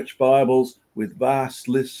have church Bibles with vast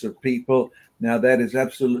lists of people. Now, that is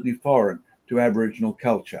absolutely foreign to Aboriginal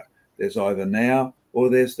culture. There's either now or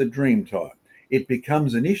there's the dream time. It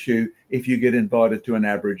becomes an issue if you get invited to an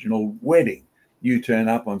Aboriginal wedding. You turn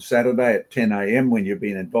up on Saturday at 10 a.m. when you've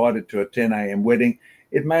been invited to a 10 a.m. wedding.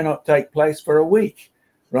 It may not take place for a week,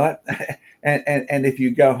 right? and if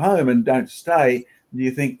you go home and don't stay,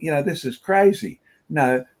 you think, this is crazy.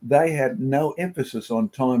 No, they have no emphasis on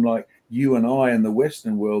time like you and I in the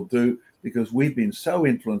Western world do, because we've been so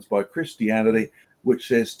influenced by Christianity, which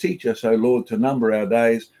says, teach us, O Lord, to number our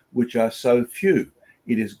days, which are so few.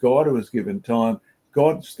 It is God who has given time.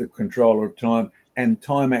 God's the controller of time, and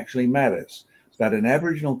time actually matters. But in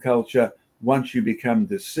Aboriginal culture, once you become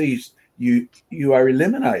deceased, you are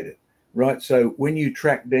eliminated, right? So when you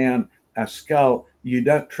track down a skull, you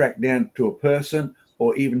don't track down to a person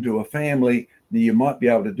or even to a family. You might be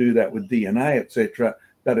able to do that with DNA, etc.,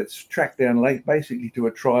 but it's tracked down basically to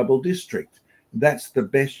a tribal district. That's the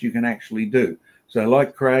best you can actually do. So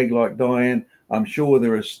like Craig, like Diane, I'm sure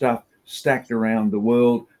there is stuff stacked around the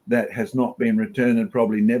world that has not been returned and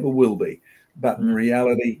probably never will be. But in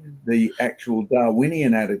reality, the actual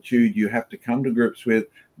Darwinian attitude you have to come to grips with,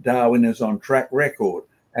 Darwin is on track record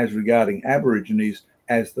as regarding Aborigines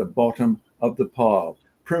as the bottom of the pile,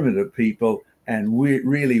 primitive people, and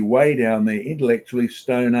really way down there intellectually,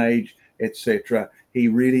 Stone Age, etc. He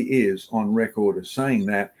really is on record as saying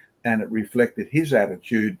that, and it reflected his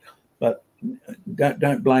attitude. But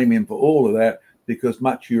don't blame him for all of that, because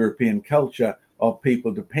much European culture of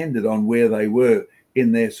people depended on where they were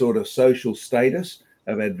in their sort of social status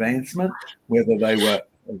of advancement, whether they were,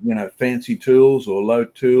 fancy tools or low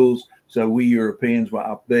tools. So we Europeans were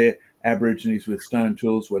up there, Aborigines with stone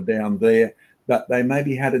tools were down there, but they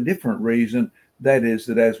maybe had a different reason. That is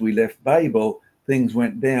that as we left Babel, things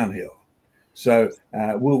went downhill. So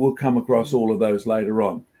we'll come across all of those later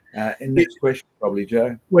on. And next question, probably,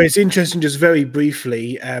 Joe. Well, it's interesting, just very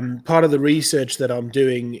briefly, part of the research that I'm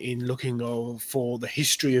doing in looking for the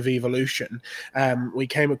history of evolution, we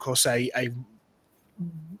came across a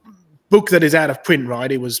book that is out of print,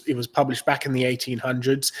 right? It was published back in the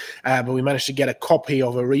 1800s, but we managed to get a copy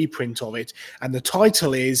of a reprint of it. And the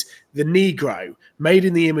title is The Negro, Made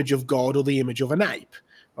in the Image of God or the Image of an Ape,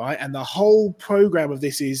 right? And the whole program of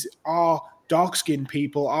this is, are dark-skinned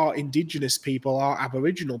people, are indigenous people, are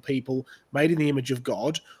Aboriginal people made in the image of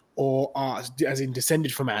God, or are, as in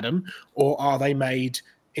descended from Adam, or are they made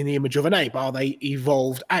in the image of an ape? Are they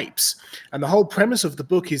evolved apes? And the whole premise of the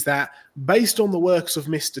book is that, based on the works of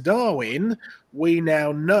Mr. Darwin, we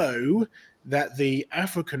now know that the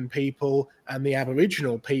African people and the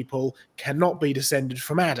Aboriginal people cannot be descended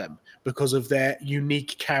from Adam because of their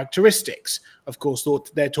unique characteristics. Of course,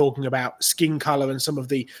 they're talking about skin color and some of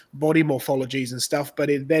the body morphologies and stuff, but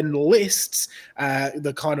it then lists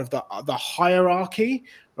the kind of the hierarchy,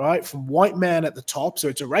 right, from white man at the top. So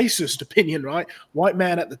it's a racist opinion, right? White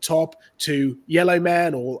man at the top to yellow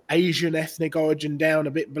man or Asian ethnic origin down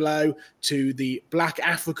a bit below, to the black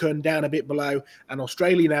African down a bit below, and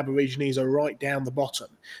Australian Aborigines are right down the bottom.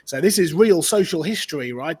 So this is real social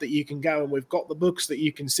history, right, that you can go, and we've got the books that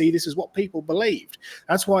you can see. This is what people believed.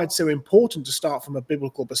 That's why it's so important to start from a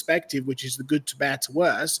biblical perspective, which is the good to bad to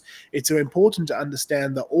worse. It's so important to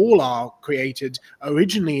understand that all are created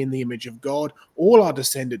originally in the image of God. All are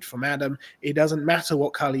descended from Adam. It doesn't matter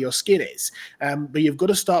what color your skin is. But you've got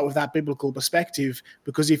to start with that biblical perspective,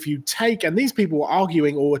 because if you take, and these people were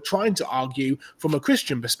arguing or were trying to argue from a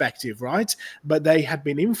Christian perspective, right? But they had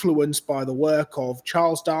been influenced by the work of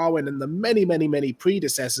Charles Darwin and the many, many, many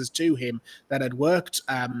predecessors to him that had worked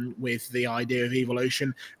with the idea of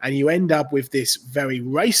evolution. And you end up with this very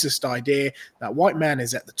racist idea that white man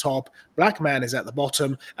is at the top, black man is at the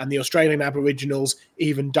bottom, and the Australian Aboriginals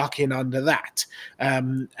even duck in under that.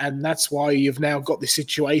 And that's why you've now got this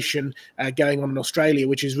situation going on in Australia,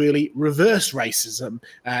 which is really reverse racism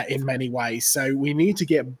in many ways. So we need to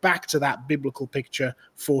get back to that biblical picture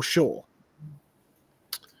for sure.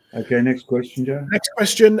 Okay, next question, Joe. Next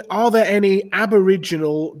question. Are there any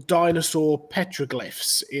Aboriginal dinosaur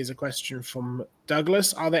petroglyphs? Is a question from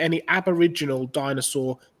Douglas. Are there any Aboriginal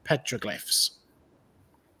dinosaur petroglyphs?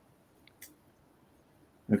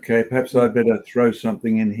 Okay, perhaps I'd better throw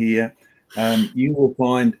something in here. You will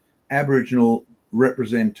find Aboriginal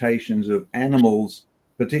representations of animals,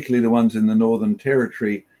 particularly the ones in the Northern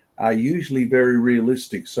Territory, are usually very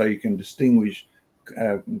realistic. So you can distinguish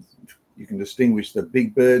the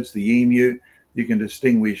big birds, the emu. You can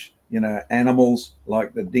distinguish, animals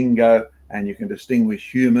like the dingo, and you can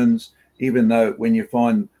distinguish humans. Even though when you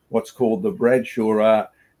find what's called the Bradshaw art,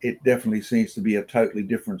 it definitely seems to be a totally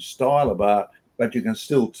different style of art. But you can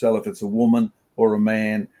still tell if it's a woman or a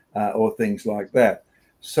man. or things like that.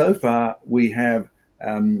 So far, we have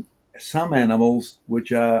some animals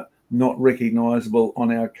which are not recognisable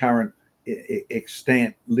on our current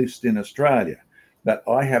extant list in Australia. But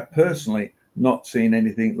I have personally not seen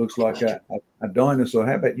anything that looks like a dinosaur.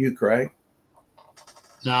 How about you, Craig?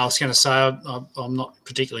 No, I was going to say I'm not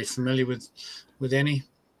particularly familiar with any.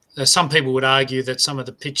 Some people would argue that some of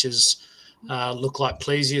the pictures look like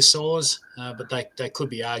plesiosaurs, but they could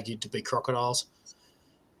be argued to be crocodiles.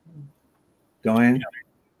 Diane?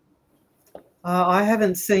 I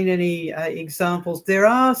haven't seen any examples. There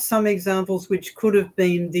are some examples which could have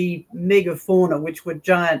been the megafauna, which were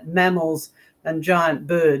giant mammals and giant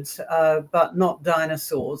birds, but not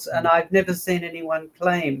dinosaurs. And I've never seen anyone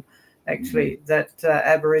claim, actually, that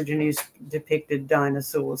Aborigines depicted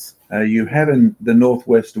dinosaurs. You have in the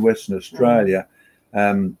northwest of Western Australia,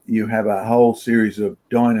 you have a whole series of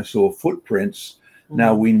dinosaur footprints.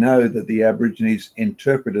 Now, we know that the Aborigines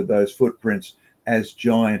interpreted those footprints as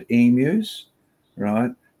giant emus,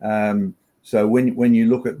 right? So when you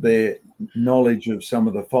look at their knowledge of some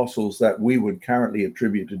of the fossils that we would currently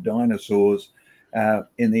attribute to dinosaurs,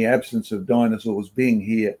 in the absence of dinosaurs being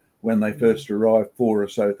here when they first arrived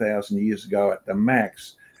 4,000 or so years ago at the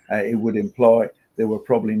max, it would imply there were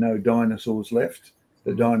probably no dinosaurs left.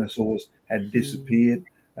 The dinosaurs had disappeared.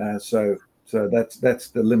 So that's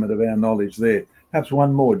the limit of our knowledge there. Perhaps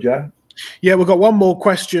one more, Joe. Yeah, we've got one more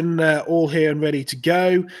question all here and ready to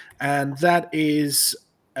go. And that is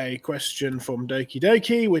a question from Doki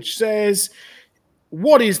Doki, which says,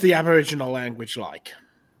 what is the Aboriginal language like?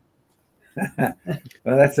 Well,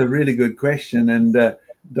 that's a really good question. And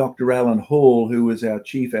Dr. Alan Hall, who was our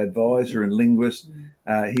chief advisor and linguist,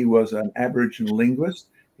 he was an Aboriginal linguist.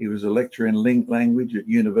 He was a lecturer in language at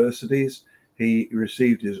universities. He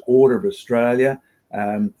received his Order of Australia,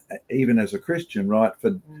 even as a Christian, right,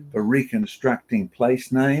 for reconstructing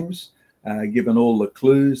place names, given all the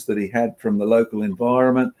clues that he had from the local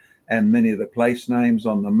environment, and many of the place names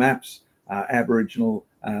on the maps are Aboriginal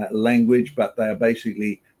language, but they are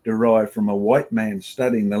basically derived from a white man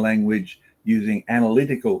studying the language using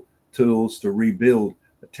analytical tools to rebuild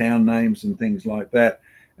the town names and things like that.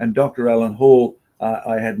 And Dr. Alan Hall,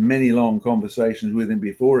 I had many long conversations with him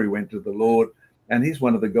before he went to the Lord, and he's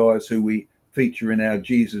one of the guys who we feature in our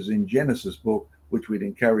Jesus in Genesis book, which we'd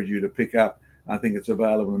encourage you to pick up. I think it's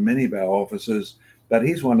available in many of our offices. But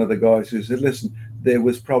he's one of the guys who said, listen, there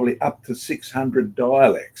was probably up to 600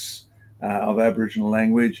 dialects of Aboriginal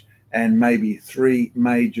language and maybe 3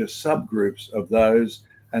 major subgroups of those.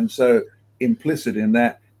 And so implicit in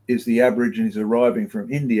that is the Aborigines arriving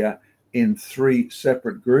from India in 3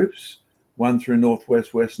 separate groups, one through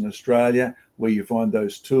northwest Western Australia, where you find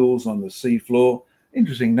those tools on the seafloor.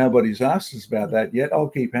 Interesting, nobody's asked us about that yet. I'll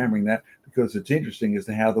keep hammering that because it's interesting as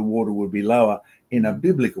to how the water would be lower in a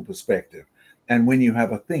biblical perspective. And when you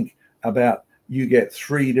have a think about, you get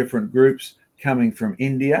 3 different groups coming from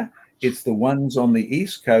India. It's the ones on the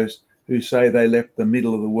east coast who say they left the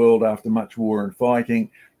middle of the world after much war and fighting.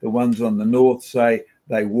 The ones on the north say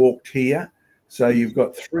they walked here. So you've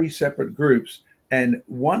got 3 separate groups, and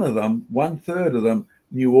one of them, 1/3 of them,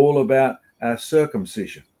 knew all about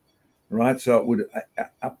circumcision, right? So it would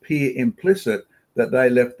appear implicit that they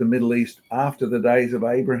left the Middle East after the days of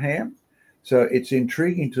Abraham. So it's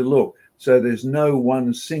intriguing to look. So there's no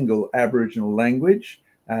one single Aboriginal language.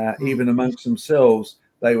 Even amongst themselves,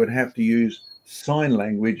 they would have to use sign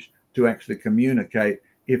language to actually communicate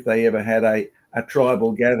if they ever had a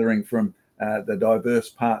tribal gathering from the diverse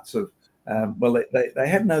parts of, they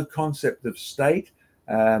had no concept of state,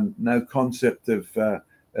 no concept of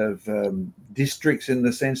districts in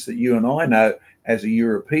the sense that you and I know as a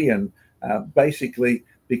European, basically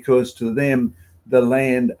because to them, the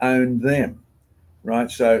land owned them, right?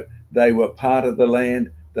 So they were part of the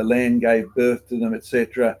land gave birth to them,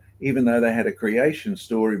 etc. Even though they had a creation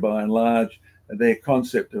story by and large, their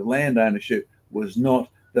concept of land ownership was not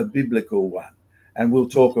the biblical one. And we'll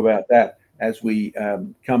talk about that as we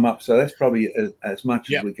come up. So that's probably as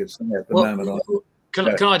much as we can say at the moment. Can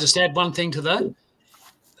I just add one thing to that?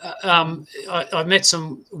 I met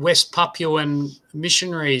some West Papuan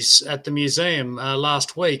missionaries at the museum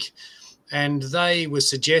last week, and they were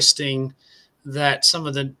suggesting that some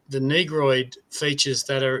of the Negroid features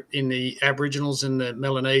that are in the Aboriginals and the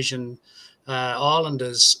Melanesian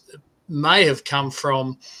Islanders may have come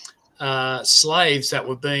from slaves that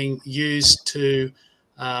were being used to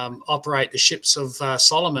operate the ships of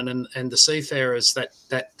Solomon and the seafarers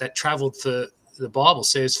that travelled for, the Bible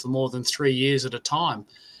says, for more than 3 years at a time,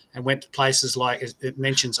 and went to places like, it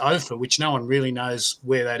mentions Ophir, which no one really knows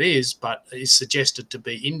where that is, but is suggested to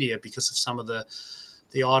be India because of some of the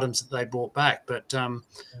the items that they brought back. But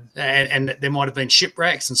and there might have been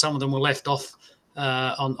shipwrecks, and some of them were left off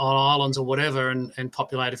on islands or whatever, and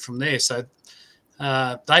populated from there. So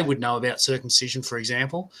they would know about circumcision, for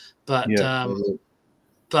example. But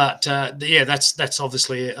that's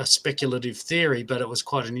obviously a speculative theory, but it was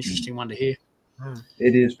quite an interesting one to hear.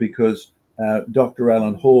 It is, because Dr.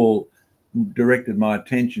 Alan Hall directed my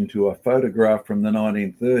attention to a photograph from the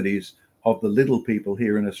 1930s of the little people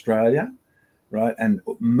here in Australia, right? And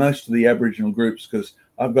most of the Aboriginal groups, because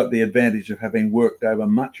I've got the advantage of having worked over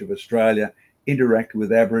much of Australia, interacted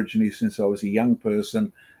with Aborigines since I was a young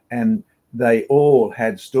person, and they all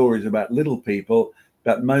had stories about little people,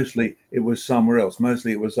 but mostly it was somewhere else.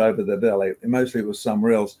 Mostly it was over the valley. Mostly it was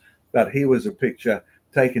somewhere else. But here was a picture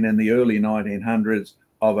taken in the early 1900s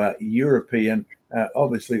of a European,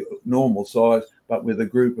 obviously normal size, but with a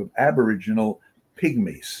group of Aboriginal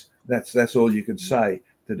pygmies. That's all you could say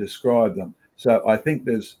to describe them. So I think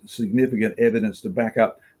there's significant evidence to back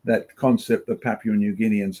up that concept that Papua New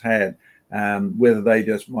Guineans had, whether they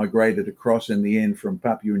just migrated across in the end from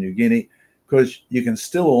Papua New Guinea, because you can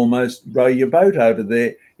still almost row your boat over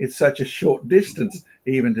there. It's such a short distance,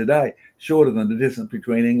 even today, shorter than the distance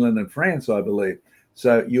between England and France, I believe.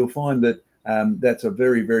 So you'll find that that's a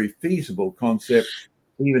very, very feasible concept.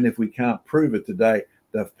 Even if we can't prove it today,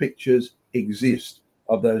 the pictures exist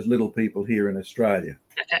of those little people here in Australia.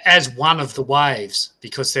 As one of the waves,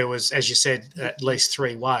 because there was, as you said, at least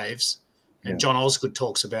 3 waves. And John Osgood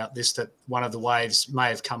talks about this, that one of the waves may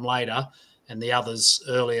have come later and the others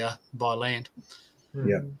earlier by land.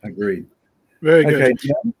 Yeah, agreed. Very good. Okay,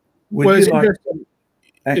 would you like to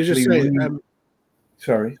actually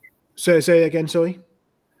sorry? Say again, sorry?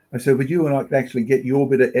 I said, would you like to actually get your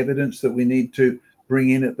bit of evidence that we need to bring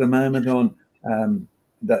in at the moment on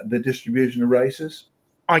the distribution of races?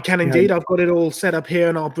 I can indeed. I've got it all set up here,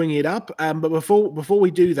 and I'll bring it up. But before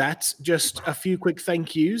we do that, just a few quick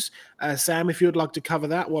thank yous. Sam, if you'd like to cover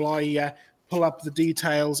that while I pull up the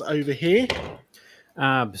details over here.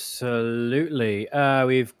 Absolutely.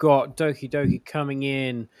 We've got Doki Doki coming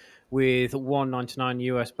in with $1.99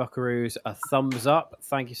 US buckaroos, a thumbs up.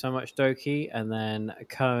 Thank you so much, Doki. And then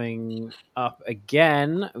coming up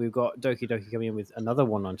again, we've got Doki Doki coming in with another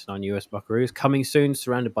 $1.99 US buckaroos, coming soon,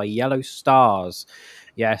 surrounded by yellow stars.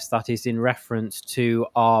 Yes, that is in reference to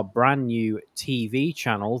our brand new TV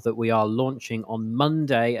channel that we are launching on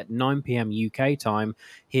Monday at 9 p.m. UK time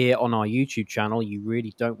here on our YouTube channel. You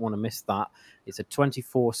really don't want to miss that. It's a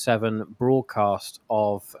 24/7 broadcast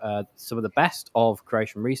of some of the best of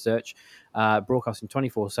creation research, broadcasting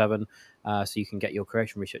 24/7, so you can get your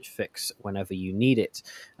creation research fix whenever you need it.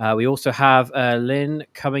 We also have Lynn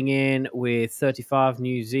coming in with 35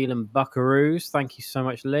 New Zealand buckaroos. Thank you so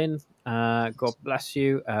much, Lynn. God bless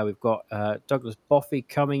you. We've got Douglas Boffey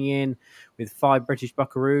coming in with 5 British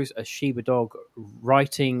buckaroos, a Shiba dog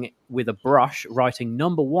writing with a brush, writing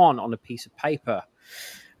number 1 on a piece of paper.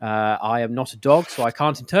 I am not a dog, so I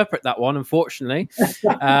can't interpret that one, unfortunately.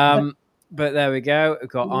 But there we go. We've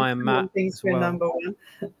got Iron Matt as well. Number 1.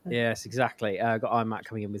 Yes, exactly. Got Iron Matt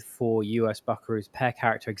coming in with 4 US buckaroos, pair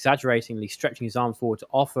character, exaggeratingly stretching his arm forward to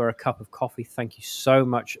offer a cup of coffee. Thank you so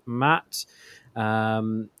much, Matt.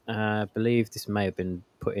 I believe this may have been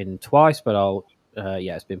put in twice, but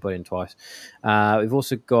it's been put in twice. We've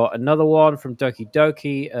also got another one from Doki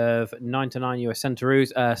Doki of 99 US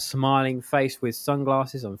centaroos, a smiling face with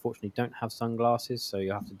sunglasses. Unfortunately, don't have sunglasses, so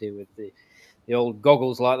you have to deal with the old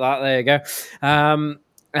goggles like that. There you go.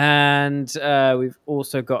 And we've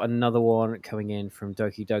also got another one coming in from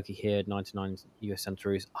Doki Doki here, 99 US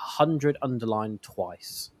centaroos, 100 underlined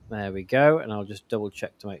twice. There we go. And I'll just double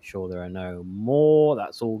check to make sure there are no more.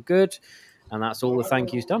 That's all good. And that's all the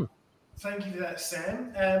thank yous done. Thank you for that,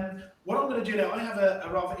 Sam. What I'm going to do now, I have a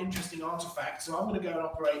rather interesting artifact, so I'm going to go and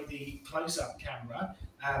operate the close-up camera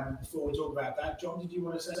before we talk about that. John, did you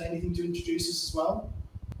want to say anything to introduce us as well?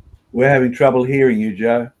 We're having trouble hearing you,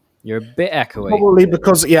 Joe. You're a bit echoey. Probably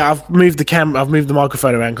because, I've moved the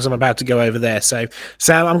microphone around because I'm about to go over there. So,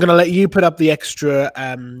 Sam, I'm going to let you put up the extra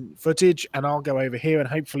footage, and I'll go over here, and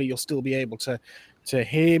hopefully you'll still be able to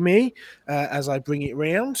hear me as I bring it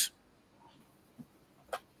round.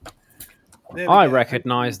 I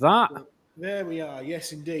recognise that. There we are.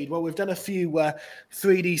 Yes, indeed. Well, we've done a few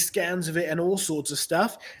 3D scans of it and all sorts of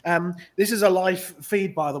stuff. This is a live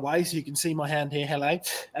feed, by the way, so you can see my hand here. Hello.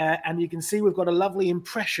 And you can see we've got a lovely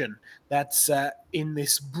impression that's in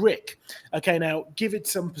this brick. Okay, now give it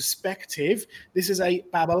some perspective. This is a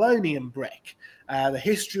Babylonian brick. The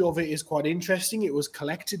history of it is quite interesting. It was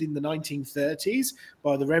collected in the 1930s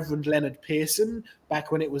by the Reverend Leonard Pearson,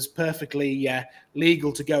 back when it was perfectly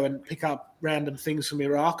legal to go and pick up random things from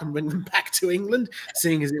Iraq and bring them back to England,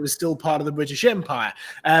 seeing as it was still part of the British Empire.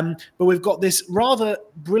 But we've got this rather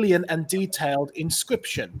brilliant and detailed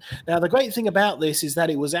inscription. Now, the great thing about this is that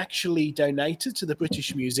it was actually donated to the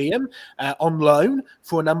British Museum on loan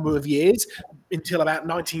for a number of years until about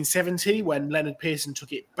 1970, when Leonard Pearson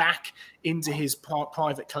took it back into his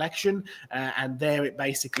private collection, and there it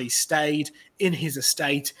basically stayed in his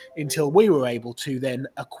estate until we were able to then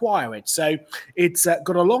acquire it. So it's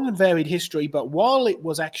got a long and varied history, but while it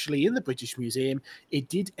was actually in the British Museum, it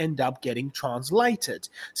did end up getting translated.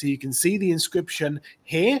 So you can see the inscription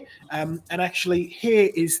here, and actually here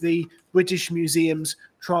is the British Museum's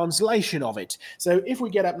translation of it. So if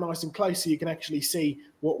we get up nice and close so you can actually see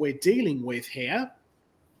what we're dealing with here.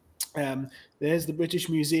 There's the British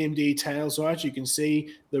Museum details, right? You can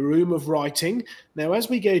see the room of writing. Now, as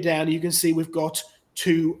we go down, you can see we've got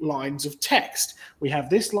two lines of text. We have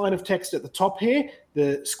this line of text at the top here,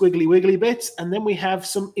 the squiggly wiggly bits, and then we have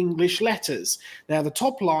some English letters. Now, the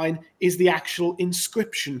top line is the actual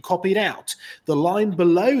inscription copied out. The line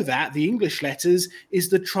below that, the English letters, is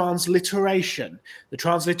the transliteration. The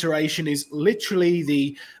transliteration is literally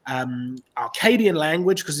the Arcadian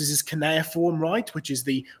language, because this is cuneiform, right, which is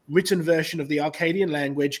the written version of the Arcadian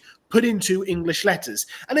language put into English letters.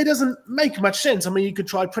 And it doesn't make much sense. I mean, you could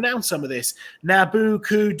try to pronounce some of this. Nabu,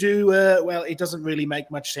 Kudu, well, it doesn't really make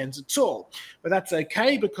much sense at all. But that's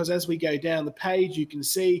okay, because as we go down the page, you can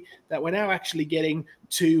see that we're now actually getting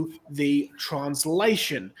to the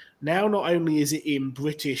translation. Now, not only is it in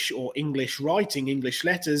British or English writing, English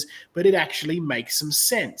letters, but it actually makes some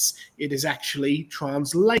sense. It is actually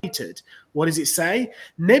translated. What does it say?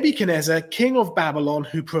 Nebuchadnezzar, king of Babylon,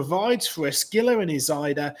 who provides for Esquila and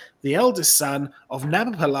Izida, the eldest son of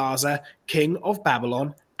Nabopolassar, king of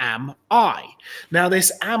Babylon, am I. Now,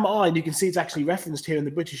 this am I, and you can see it's actually referenced here in the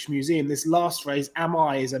British Museum. This last phrase, am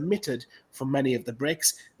I, is omitted from many of the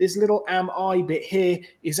bricks. This little am I bit here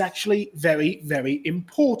is actually very, very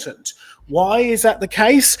important. Why is that the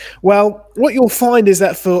case? Well, what you'll find is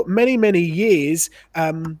that for many, many years,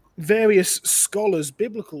 various scholars,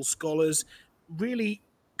 biblical scholars, really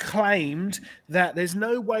claimed that there's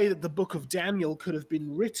no way that the book of Daniel could have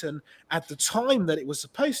been written at the time that it was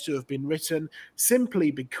supposed to have been written, simply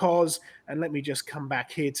because, and let me just come back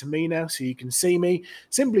here to me now so you can see me,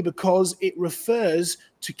 simply because it refers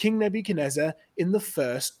to King Nebuchadnezzar in the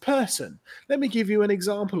first person. Let me give you an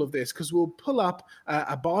example of this, because we'll pull up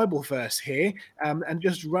a Bible verse here and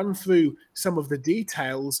just run through some of the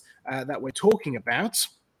details that we're talking about.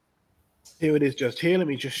 Here it is just here. Let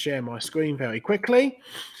me just share my screen very quickly.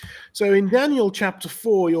 So in Daniel chapter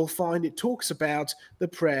 4, you'll find it talks about the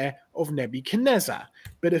prayer of Nebuchadnezzar.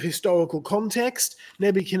 Bit of historical context.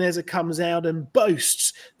 Nebuchadnezzar comes out and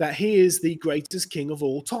boasts that he is the greatest king of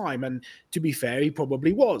all time. And to be fair, he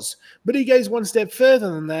probably was. But he goes one step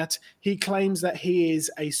further than that. He claims that he is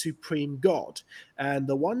a supreme God. And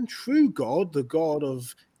the one true God, the God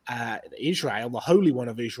of Israel, the Holy One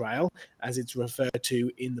of Israel, as it's referred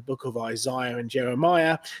to in the book of Isaiah and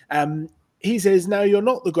Jeremiah, he says, no, you're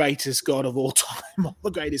not the greatest God of all time, or the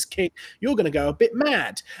greatest king. You're going to go a bit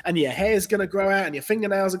mad, and your hair's going to grow out, and your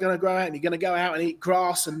fingernails are going to grow out, and you're going to go out and eat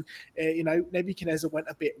grass. And, Nebuchadnezzar went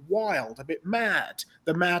a bit wild, a bit mad.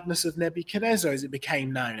 The madness of Nebuchadnezzar, as it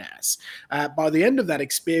became known as. By the end of that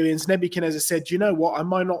experience, Nebuchadnezzar said, you know what, I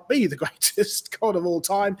might not be the greatest God of all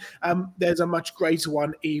time. There's a much greater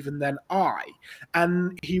one even than I.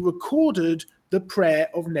 And he recorded the prayer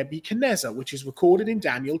of Nebuchadnezzar, which is recorded in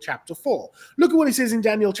Daniel chapter 4. Look at what it says in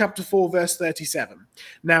Daniel chapter 4, verse 37.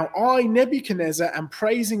 Now I, Nebuchadnezzar, am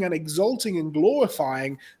praising and exalting and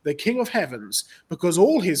glorifying the King of heavens, because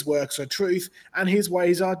all his works are truth and his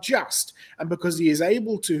ways are just, and because he is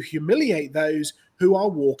able to humiliate those who are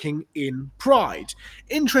walking in pride.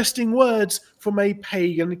 Interesting words from a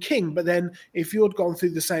pagan king. But then if you had gone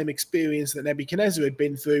through the same experience that Nebuchadnezzar had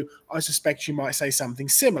been through, I suspect you might say something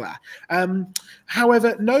similar.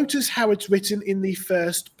 However, notice how it's written in the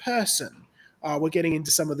first person. We're getting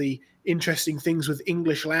into some of the interesting things with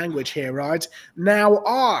English language here, right? Now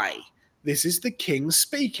this is the king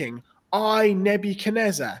speaking. I,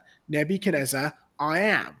 Nebuchadnezzar, I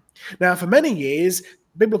am. Now, for many years,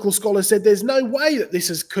 biblical scholars said there's no way that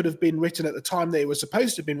this could have been written at the time that it was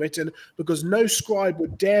supposed to have been written, because no scribe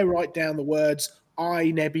would dare write down the words,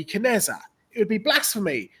 I, Nebuchadnezzar. It would be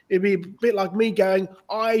blasphemy. It'd be a bit like me going,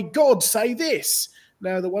 I, God, say this.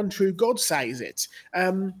 No, the one true God says it.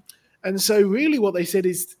 And so really what they said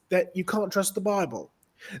is that you can't trust the Bible.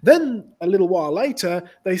 Then a little while later,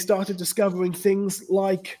 they started discovering things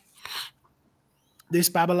like this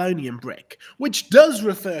Babylonian brick, which does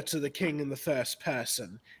refer to the king in the first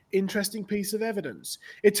person. Interesting piece of evidence.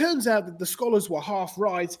 It turns out that the scholars were half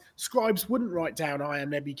right. Scribes wouldn't write down I am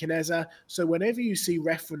Nebuchadnezzar. So whenever you see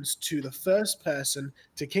reference to the first person,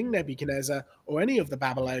 to King Nebuchadnezzar or any of the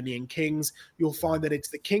Babylonian kings, you'll find that it's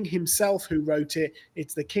the king himself who wrote it.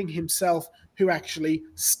 It's the king himself who actually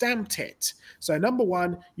stamped it. So number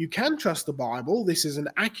one, you can trust the Bible. This is an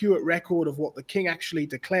accurate record of what the king actually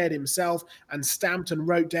declared himself and stamped and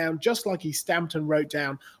wrote down, just like he stamped and wrote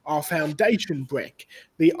down our foundation brick.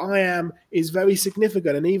 The I am is very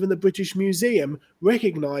significant, and even the British Museum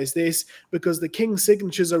recognize this because the king's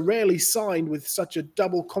signatures are rarely signed with such a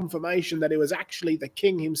double confirmation that it was actually the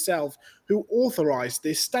king himself who authorized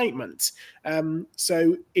this statement.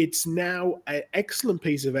 So it's now an excellent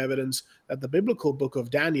piece of evidence that the biblical book of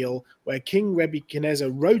Daniel, where King Nebuchadnezzar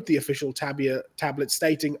wrote the official tablet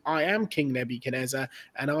stating, I am King Nebuchadnezzar,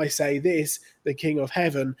 and I say this, the King of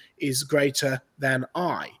heaven is greater than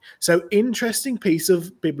I. So interesting piece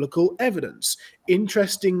of biblical evidence.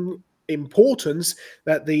 Interesting importance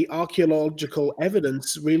that the archaeological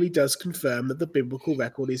evidence really does confirm that the biblical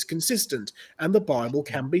record is consistent and the Bible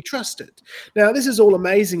can be trusted. Now, this is all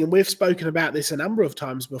amazing, and we've spoken about this a number of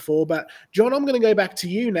times before, but John, I'm going to go back to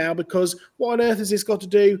you now, because what on earth has this got to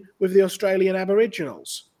do with the Australian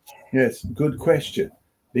Aboriginals? Yes, good question,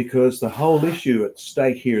 because the whole issue at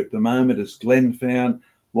stake here at the moment, as Glenn found,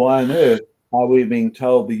 why on earth are we being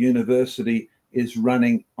told the university is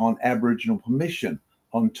running on Aboriginal permission,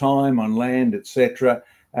 on time, on land, etc.?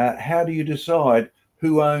 How do you decide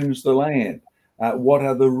who owns the land? What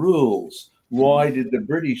are the rules? Why did the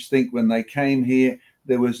British think when they came here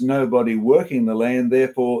there was nobody working the land,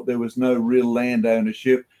 therefore there was no real land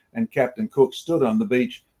ownership, and Captain Cook stood on the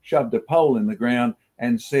beach, shoved a pole in the ground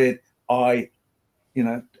and said, I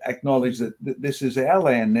acknowledge that this is our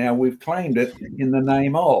land now, we've claimed it in the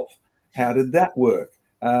name of. How did that work?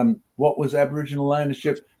 What was Aboriginal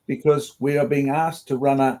ownership? Because we are being asked to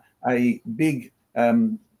run a big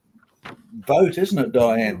vote, isn't it,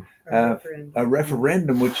 Diane? A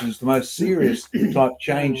referendum, which is the most serious type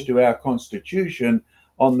change to our constitution,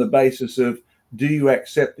 on the basis of, do you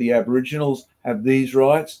accept the Aboriginals have these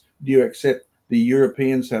rights? Do you accept the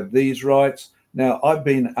Europeans have these rights? Now, I've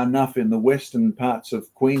been enough in the western parts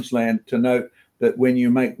of Queensland to note that when you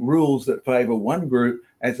make rules that favour one group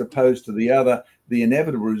as opposed to the other, the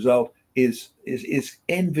inevitable result is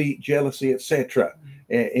envy, jealousy, etc.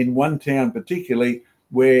 In one town particularly,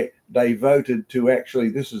 where they voted to actually,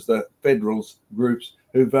 this is the Federals groups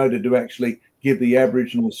who voted to actually give the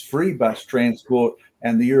Aboriginals free bus transport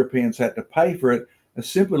and the Europeans had to pay for it. A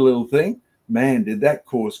simple little thing, man, did that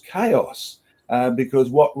cause chaos, because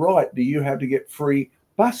what right do you have to get free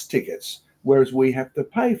bus tickets, whereas we have to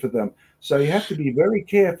pay for them? So you have to be very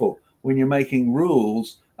careful when you're making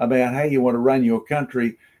rules about how you want to run your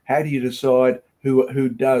country. How do you decide who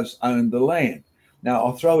does own the land? Now,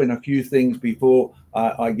 I'll throw in a few things before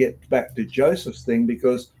I get back to Joseph's thing,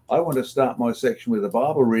 because I want to start my section with a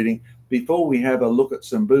Bible reading before we have a look at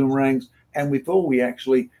some boomerangs and before we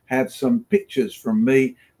actually have some pictures from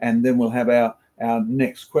me, and then we'll have our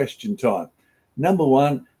next question time. Number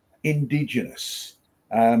one, Indigenous.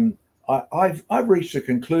 I've reached a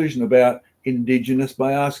conclusion about Indigenous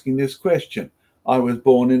by asking this question. I was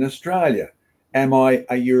born in Australia. Am I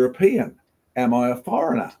a European? Am I a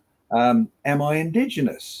foreigner? Am I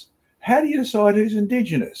Indigenous? How do you decide who's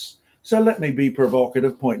Indigenous? So let me be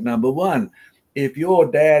provocative. Point number one, if your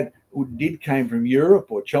dad came from Europe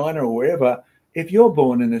or China or wherever, if you're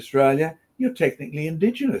born in Australia, you're technically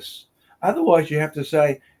Indigenous. Otherwise, you have to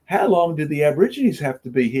say, how long did the Aborigines have to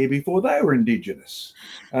be here before they were Indigenous?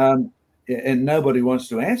 And nobody wants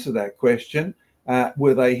to answer that question.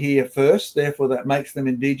 Were they here first, therefore that makes them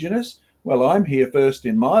Indigenous? Well, I'm here first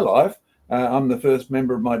in my life. I'm the first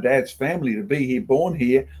member of my dad's family to be here, born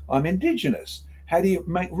here. I'm Indigenous. How do you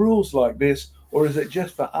make rules like this? Or is it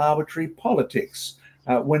just for arbitrary politics?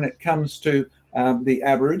 When it comes to the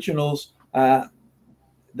Aboriginals, that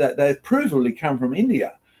they've provably come from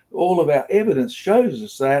India. All of our evidence shows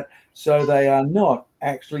us that, so they are not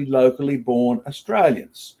actually locally born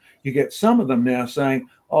Australians. You get some of them now saying,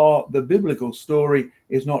 oh, the biblical story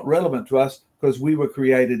is not relevant to us because we were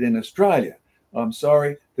created in Australia. I'm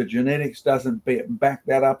sorry, the genetics doesn't back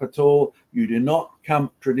that up at all. You do not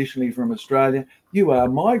come traditionally from Australia. You are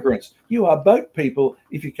migrants. You are boat people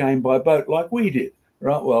if you came by boat like we did,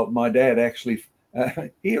 right? Well, my dad actually,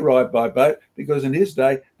 he arrived by boat because in his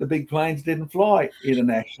day, the big planes didn't fly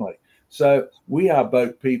internationally. So we are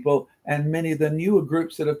boat people. and many of the newer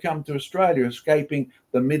groups that have come to Australia, escaping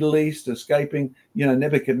the Middle East, escaping,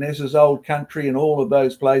 Nebuchadnezzar's old country and all of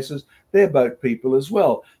those places, they're boat people as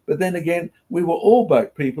well. But then again, we were all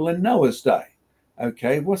boat people in Noah's day.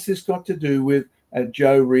 Okay, what's this got to do with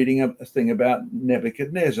Joe reading a thing about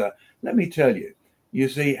Nebuchadnezzar? Let me tell you. You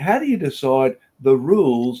see, how do you decide the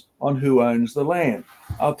rules on who owns the land?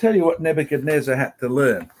 I'll tell you what Nebuchadnezzar had to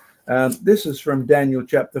learn. This is from Daniel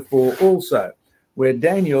chapter 4 also, where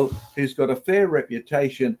Daniel, who's got a fair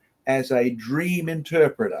reputation as a dream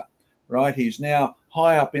interpreter, right? He's now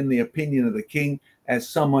high up in the opinion of the king as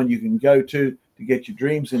someone you can go to get your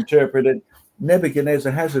dreams interpreted.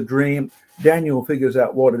 Nebuchadnezzar has a dream. Daniel figures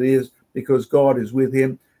out what it is because God is with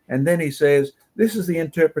him. And then he says, this is the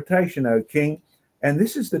interpretation, O king, and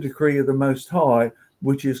this is the decree of the Most High,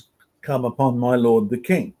 which is come upon my Lord the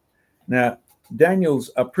king. Now,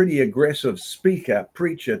 Daniel's a pretty aggressive speaker,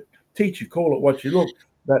 preacher, teacher, call it what you look.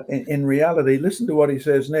 But in reality, listen to what he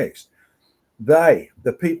says next. They,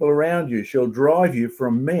 the people around you, shall drive you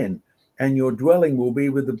from men, and your dwelling will be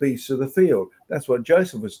with the beasts of the field. That's what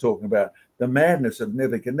Joseph was talking about, the madness of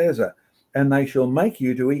Nebuchadnezzar. And they shall make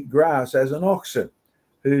you to eat grass as an oxen.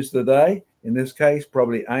 Who's the they? In this case,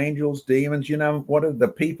 probably angels, demons, what are the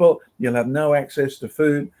people? You'll have no access to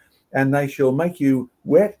food. And they shall make you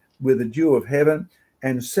wet with the dew of heaven.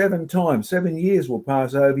 And 7 years will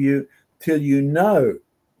pass over you till you know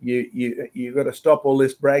you've got to stop all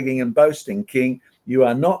this bragging and boasting, king. You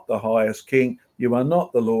are not the highest king. You are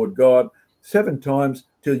not the Lord God. 7 times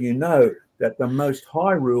till you know that the Most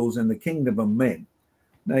High rules in the kingdom of men.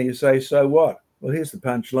 Now you say, so what? Well, here's the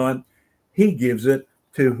punchline. He gives it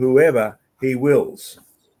to whoever he wills.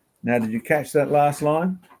 Now, did you catch that last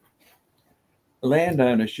line? Land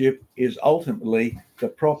ownership is ultimately the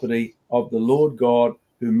property of the Lord God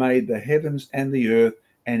who made the heavens and the earth,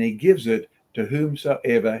 and he gives it to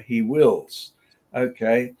whomsoever he wills.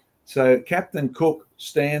 Okay, so Captain Cook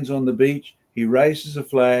stands on the beach, he raises a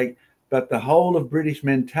flag, but the whole of British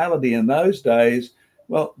mentality in those days,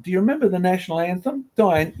 well, do you remember the national anthem?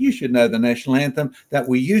 Diane, you should know the national anthem that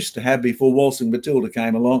we used to have before Waltzing Matilda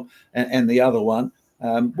came along and the other one.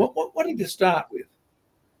 What did you start with?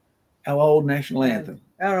 Our old national anthem.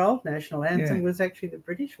 Our old national anthem was actually the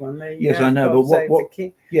British one. Yes, I know, God but Save what? The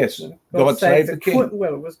King. Yes, God Save the King.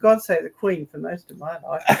 Well, it was God Save the Queen for most of my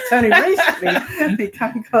life. It's only recently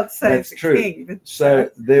become God Save the King. But,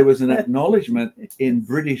 so there was an acknowledgement in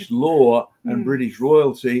British law and British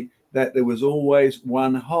royalty that there was always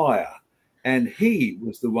one higher, and he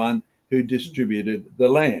was the one who distributed the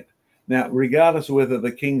land. Now, regardless of whether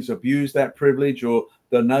the kings abused that privilege or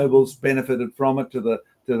the nobles benefited from it to the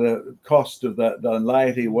cost of the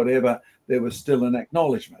laity, whatever, there was still an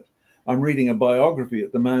acknowledgement. I'm reading a biography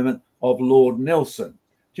at the moment of Lord Nelson.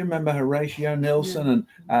 Do you remember Horatio Nelson? And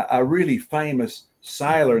a really famous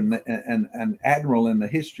sailor and admiral in the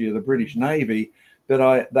history of the British Navy,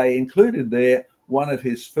 that they included there one of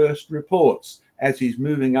his first reports as he's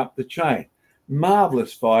moving up the chain.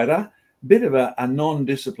 Marvelous fighter, bit of a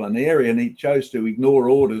non-disciplinarian. He chose to ignore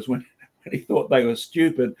orders when he thought they were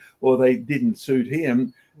stupid or they didn't suit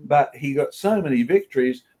him. But he got so many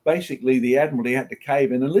victories, basically the Admiralty had to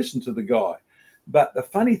cave in and listen to the guy. But the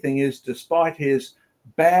funny thing is, despite his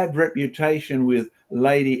bad reputation with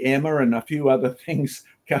Lady Emma and a few other things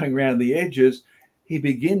going around the edges, he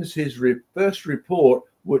begins his first report,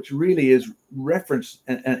 which really is referenced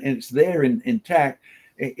and it's there intact.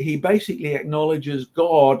 He basically acknowledges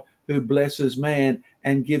God who blesses man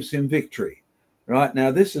and gives him victory. Right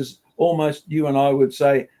now, this is almost, you and I would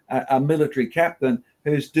say, a military captain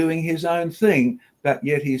who's doing his own thing, but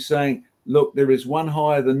yet he's saying, look, there is one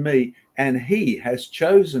higher than me, and he has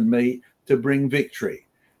chosen me to bring victory.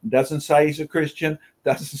 Doesn't say he's a Christian,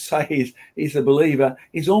 doesn't say he's a believer.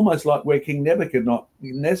 He's almost like where King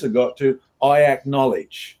Nebuchadnezzar got to, I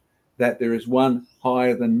acknowledge that there is one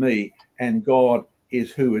higher than me, and God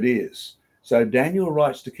is who it is. So Daniel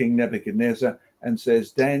writes to King Nebuchadnezzar and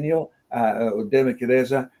says,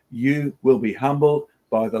 Nebuchadnezzar, you will be humbled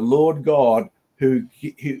by the Lord God who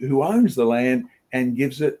owns the land and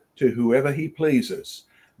gives it to whoever he pleases.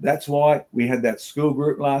 That's why we had that school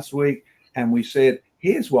group last week, and we said,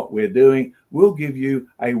 here's what we're doing. We'll give you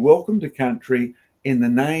a welcome to country in the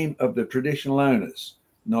name of the traditional owners,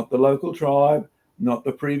 not the local tribe, not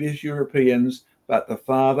the previous Europeans, but the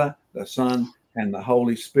Father, the Son, and the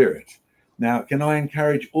Holy Spirit. Now, can I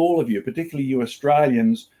encourage all of you, particularly you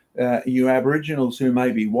Australians, you Aboriginals who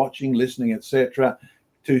may be watching, listening, etc.,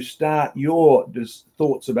 to start your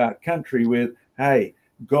thoughts about country with, hey,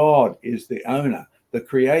 God is the owner. The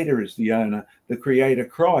Creator is the owner. The Creator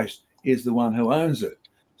Christ is the one who owns it.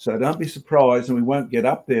 So don't be surprised, and we won't get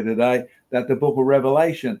up there today, that the book of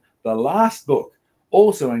Revelation, the last book,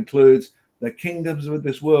 also includes the kingdoms of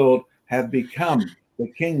this world have become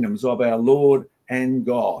the kingdoms of our Lord and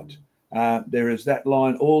God. There is that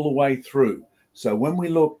line all the way through. So when we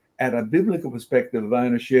look at a biblical perspective of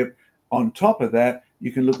ownership, on top of that,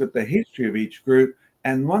 you can look at the history of each group.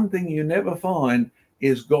 And one thing you never find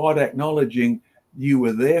is God acknowledging you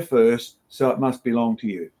were there first, so it must belong to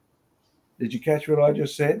you. Did you catch what I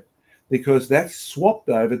just said? Because that's swapped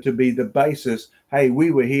over to be the basis. Hey, we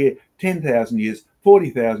were here 10,000 years,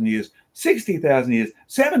 40,000 years, 60,000 years,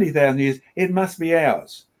 70,000 years. It must be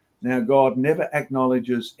ours. Now, God never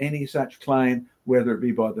acknowledges any such claim, whether it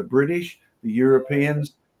be by the British, the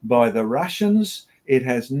Europeans, by the Russians. It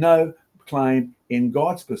has no claim in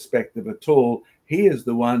God's perspective at all. He is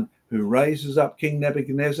the one who raises up King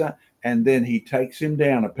Nebuchadnezzar, and then he takes him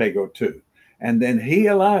down a peg or two. And then he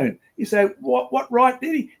alone, you say, what right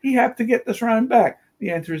did he have to get the throne back?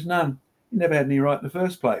 The answer is none. He never had any right in the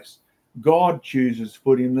first place. God chooses to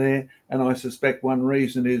put him there. And I suspect one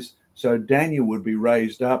reason is so Daniel would be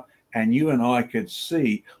raised up and you and I could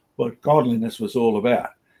see what godliness was all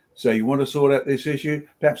about. So you want to sort out this issue?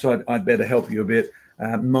 Perhaps I'd better help you a bit.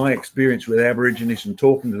 My experience with Aborigines and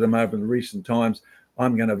talking to them over the recent times,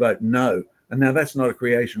 I'm going to vote no. And now that's not a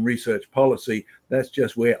creation research policy. That's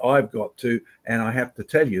just where I've got to. And I have to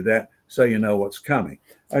tell you that so you know what's coming.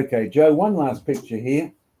 Okay, Joe, one last picture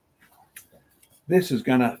here. This is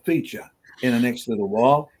going to feature in the next little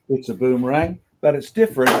while. It's a boomerang, but it's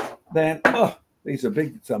different than, these are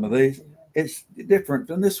big, some of these. It's different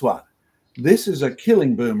than this one. This is a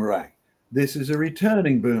killing boomerang. This is a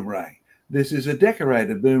returning boomerang. This is a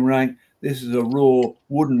decorated boomerang. This is a raw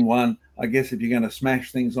wooden one. I guess if you're going to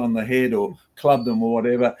smash things on the head or club them or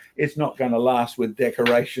whatever, it's not going to last with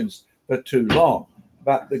decorations for too long.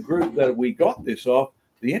 But the group that we got this off,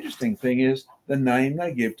 the interesting thing is the name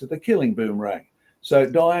they give to the killing boomerang. So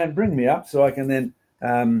Diane, bring me up so I can then,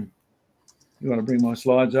 you want to bring my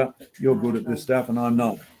slides up? You're good at this stuff and I'm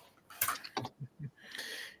not.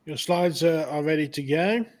 Your slides are ready to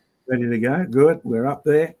go. Ready to go? Good. We're up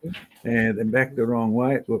there. And then back the wrong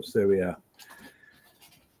way. Whoops, there we are.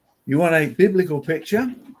 You want a biblical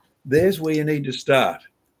picture? There's where you need to start.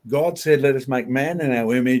 God said, let us make man in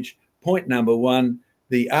our image. Point number one,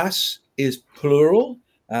 the us is plural.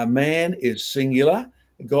 Man is singular.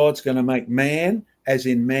 God's going to make man, as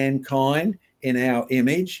in mankind, in our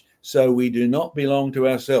image. So we do not belong to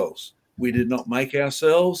ourselves. We did not make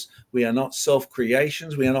ourselves. We are not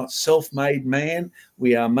self-creations. We are not self-made man.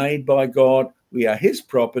 We are made by God. We are his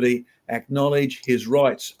property. Acknowledge his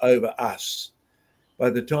rights over us. By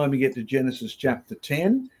the time you get to Genesis chapter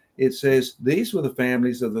 10, it says, these were the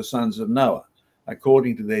families of the sons of Noah,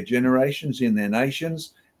 according to their generations in their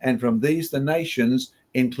nations, and from these the nations,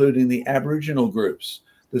 including the Aboriginal groups,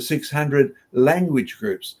 the 600 language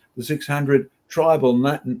groups, the 600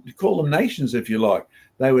 tribal, call them nations if you like.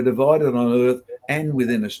 They were divided on earth and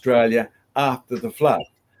within Australia after the flood.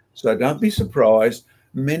 So don't be surprised.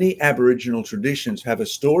 Many Aboriginal traditions have a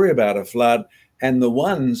story about a flood, and the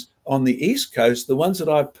ones on the East Coast, the ones that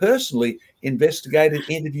I've personally investigated,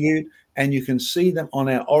 interviewed, and you can see them on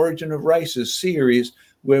our Origin of Races series,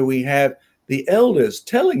 where we have the elders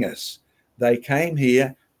telling us they came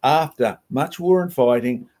here after much war and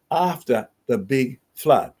fighting, after the big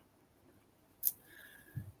flood.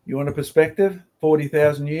 You want a perspective?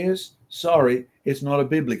 40,000 years? Sorry, it's not a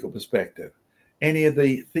biblical perspective. Any of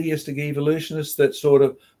the theistic evolutionists that sort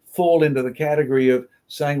of fall into the category of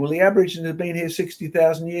saying, well, the Aborigines have been here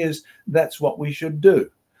 60,000 years, that's what we should do.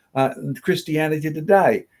 Christianity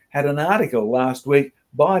Today had an article last week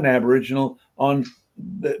by an Aboriginal on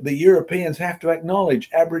the Europeans have to acknowledge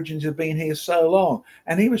Aborigines have been here so long.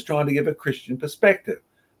 And he was trying to give a Christian perspective.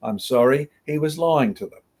 I'm sorry, he was lying to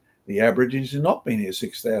them. The Aborigines have not been here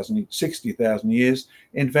 60,000 years.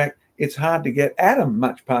 In fact, it's hard to get Adam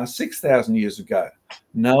much past 6,000 years ago.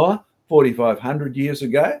 Noah, 4,500 years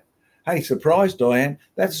ago. Hey, surprise, Diane,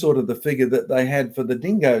 that's sort of the figure that they had for the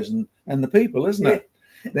dingoes and the people, isn't it?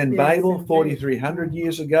 Then Yes, Babel, 4,300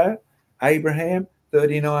 years ago. Abraham,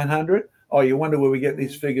 3,900. Oh, you wonder where we get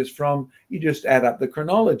these figures from? You just add up the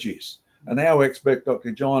chronologies. And our expert,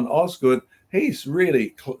 Dr. John Osgood, he's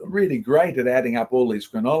really great at adding up all these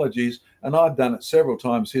chronologies, and I've done it several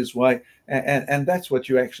times his way, and that's what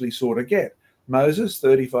you actually sort of get. Moses,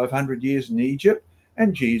 3,500 years in Egypt,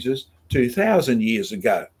 and Jesus, 2,000 years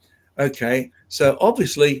ago. Okay, so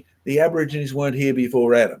obviously the Aborigines weren't here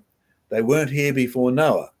before Adam. They weren't here before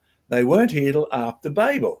Noah. They weren't here till after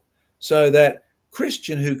Babel. So that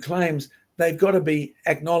Christian who claims they've got to be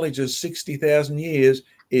acknowledged as 60,000 years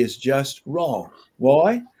is just wrong.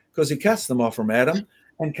 Why? because he cuts them off from Adam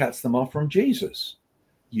and cuts them off from Jesus.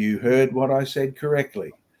 You heard what I said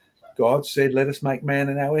correctly. God said, let us make man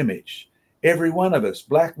in our image. Every one of us,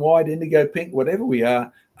 black, white, indigo, pink, whatever we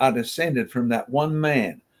are descended from that one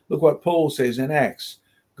man. Look what Paul says in Acts.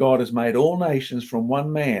 God has made all nations from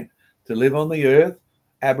one man to live on the earth,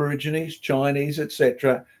 Aborigines, Chinese,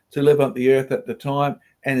 etc., to live on the earth at the time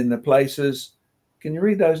and in the places. Can you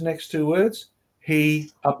read those next two words?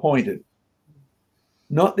 He appointed.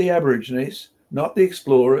 Not the Aborigines, not the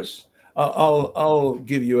explorers. I'll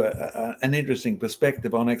give you an interesting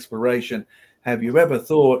perspective on exploration. Have you ever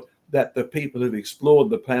thought that the people who've explored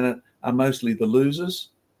the planet are mostly the losers?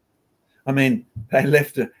 I mean, they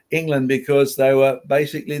left England because they were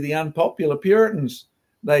basically the unpopular Puritans.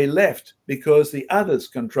 They left because the others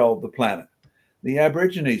controlled the planet. The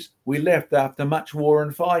Aborigines, we left after much war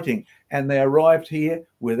and fighting, and they arrived here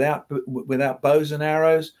without bows and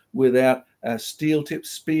arrows, without steel-tipped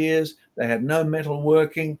spears. They had no metal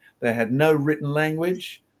working. They had no written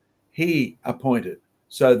language. He appointed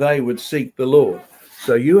so they would seek the Lord.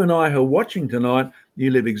 So you and I who are watching tonight, you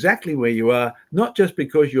live exactly where you are, not just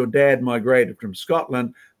because your dad migrated from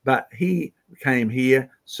Scotland, but he came here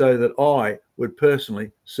so that I would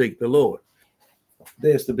personally seek the Lord.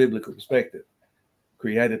 There's the biblical perspective.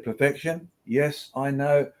 Created perfection. Yes, I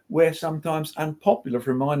know we're sometimes unpopular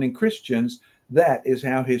for reminding Christians that is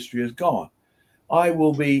how history has gone. I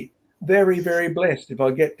will be very, very blessed if I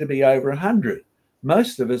get to be over 100.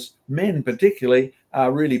 Most of us, men particularly,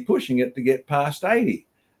 are really pushing it to get past 80.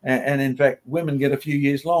 And in fact, women get a few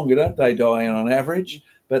years longer, don't they, Diane, on average?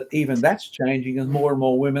 But even that's changing as more and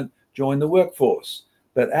more women join the workforce.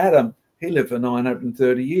 But Adam, he lived for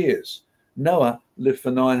 930 years. Noah lived for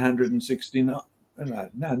 969.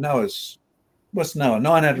 No, Noah's, what's Noah?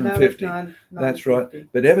 950. That's right.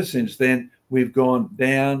 But ever since then, we've gone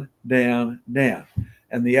down, down, down.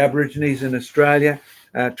 And the Aborigines in Australia,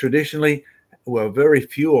 traditionally, well, very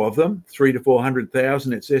few of them, 300,000 to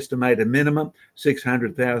 400,000, it's estimated minimum,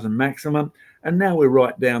 600,000 maximum. And now we're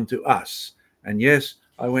right down to us. And yes,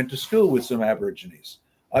 I went to school with some Aborigines.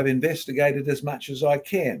 I've investigated as much as I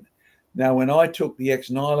can. Now, when I took the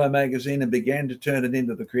Ex Nihilo magazine and began to turn it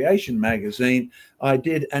into the Creation magazine, I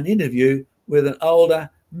did an interview with an older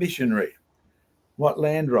missionary. What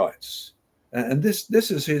land rights? And this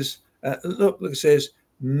is his, look, it says,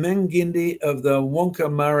 Mengindi of the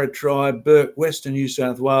Wonkamara tribe, Burke, Western New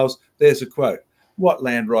South Wales. There's a quote. What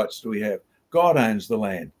land rights do we have? God owns the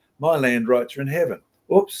land. My land rights are in heaven.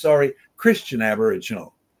 Oops, sorry, Christian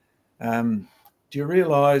Aboriginal. Do you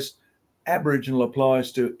realise Aboriginal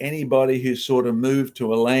applies to anybody who's sort of moved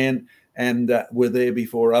to a land and were there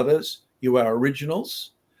before others? You are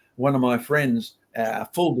originals. One of my friends, a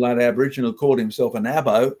full-blood Aboriginal, called himself an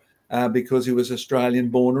Abo because he was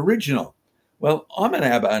Australian-born original. Well, I'm an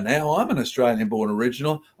Abo now. I'm an Australian-born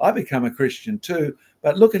original. I become a Christian too.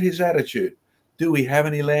 But look at his attitude. Do we have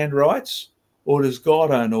any land rights? Or does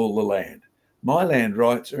God own all the land? My land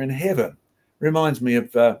rights are in heaven. Reminds me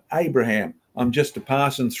of Abraham. I'm just a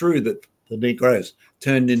passing through that the Negroes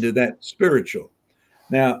turned into that spiritual.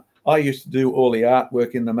 Now, I used to do all the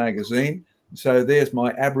artwork in the magazine. So there's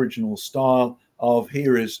my Aboriginal style of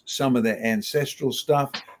here is some of their ancestral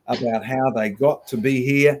stuff about how they got to be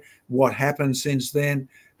here, what happened since then.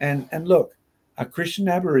 And look, a Christian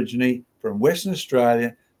Aborigine from Western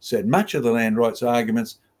Australia said much of the land rights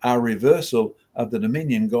arguments are reversal of the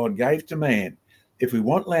dominion God gave to man. If we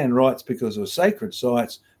want land rights because of sacred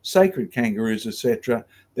sites, sacred kangaroos, etc.,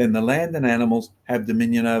 then the land and animals have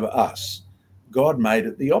dominion over us. God made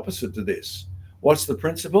it the opposite to this. What's the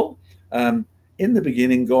principle? In the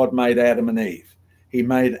beginning, God made Adam and Eve. He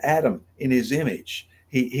made Adam in his image.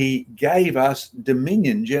 He gave us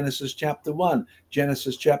dominion, Genesis chapter 1,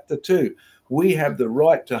 Genesis chapter 2. We have the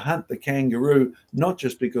right to hunt the kangaroo, not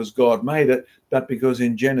just because God made it, but because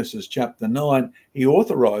in Genesis chapter 9, he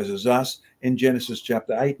authorizes us, in Genesis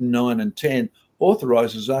chapter 8 and 9 and 10,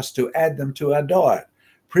 authorizes us to add them to our diet.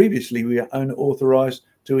 Previously, we were only authorized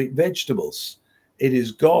to eat vegetables. It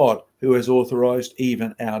is God who has authorized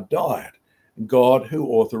even our diet, God who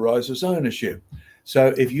authorizes ownership. So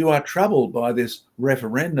if you are troubled by this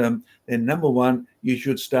referendum, then number one, you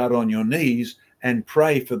should start on your knees and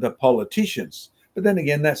pray for the politicians. But then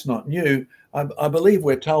again, that's not new. I believe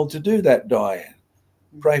we're told to do that, Diane.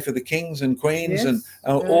 Pray for the kings and queens, yes, and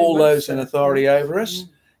all those in authority over us.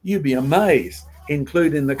 You'd be amazed,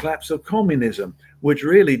 including the collapse of communism, which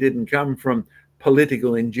really didn't come from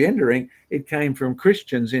political engendering. It came from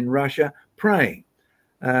Christians in Russia praying.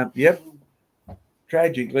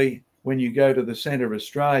 Tragically, when you go to the centre of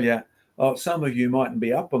Australia, some of you mightn't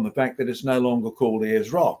be up on the fact that it's no longer called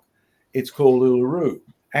Ayers Rock. It's called Uluru.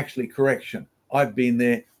 Actually, correction. I've been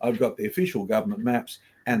there. I've got the official government maps,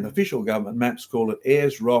 and the official government maps call it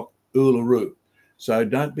Ayers Rock, Uluru. So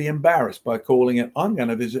don't be embarrassed by calling it, I'm going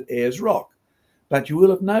to visit Ayers Rock. But you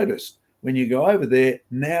will have noticed when you go over there,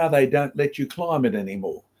 now they don't let you climb it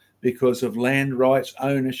anymore because of land rights,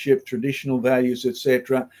 ownership, traditional values,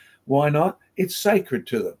 etc. Why not? It's sacred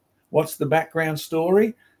to them. What's the background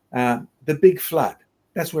story? The big flood.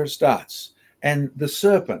 That's where it starts. And the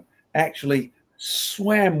serpent actually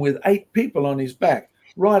swam with 8 people on his back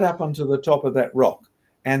right up onto the top of that rock,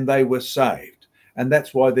 and they were saved. And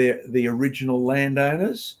that's why they're the original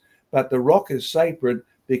landowners. But the rock is sacred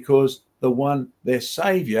because their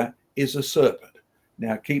savior is a serpent.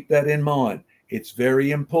 Now keep that in mind. It's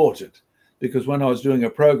very important, because when I was doing a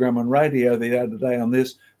program on radio the other day on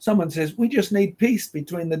this, someone says, we just need peace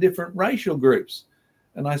between the different racial groups.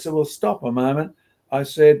 And I said, well, stop a moment. I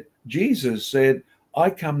said, Jesus said, I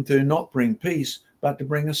come to not bring peace, but to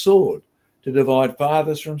bring a sword, to divide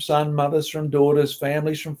fathers from sons, mothers from daughters,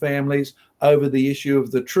 families from families over the issue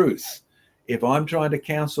of the truth. If I'm trying to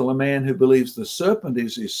counsel a man who believes the serpent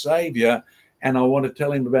is his savior, and I want to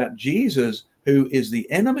tell him about Jesus, who is the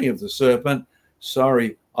enemy of the serpent,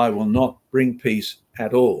 sorry, I will not bring peace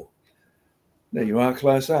at all. There you are,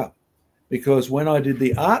 close up. Because when I did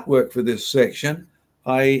the artwork for this section,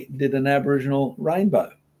 I did an Aboriginal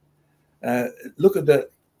rainbow. Look at the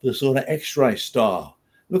sort of X-ray style.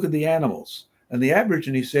 Look at the animals. And the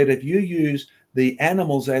Aborigine said, if you use the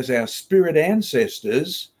animals as our spirit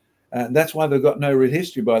ancestors, that's why they've got no real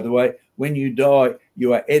history, by the way. When you die,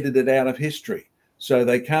 you are edited out of history. So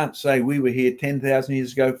they can't say we were here 10,000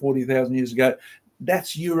 years ago, 40,000 years ago.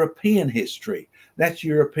 That's European history. That's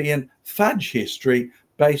European fudge history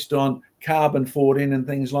based on carbon-14 and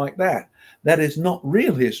things like that. That is not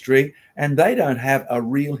real history, and they don't have a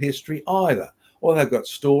real history either. Or they've got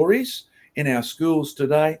stories. In our schools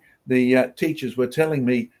today, the teachers were telling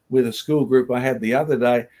me with a school group I had the other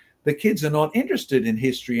day, the kids are not interested in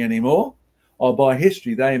history anymore. Or by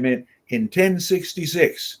history, they meant in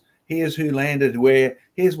 1066, here's who landed where,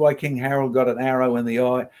 here's why King Harold got an arrow in the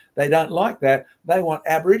eye. They don't like that. They want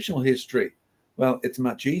Aboriginal history. Well, it's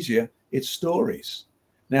much easier. It's stories.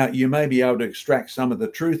 Now, you may be able to extract some of the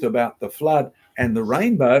truth about the flood and the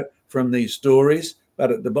rainbow from these stories,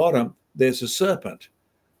 but at the bottom, there's a serpent.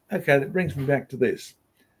 Okay, that brings me back to this.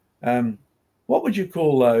 What would you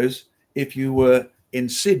call those if you were in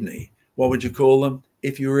Sydney? What would you call them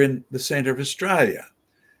if you were in the centre of Australia?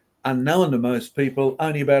 Unknown to most people,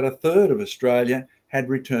 only about a third of Australia had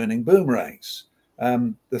returning boomerangs.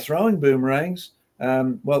 The throwing boomerangs,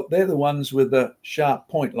 well, they're the ones with the sharp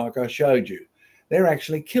point like I showed you. They're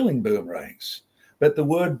actually killing boomerangs. But the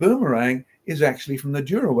word boomerang is actually from the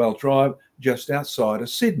Durawell tribe just outside of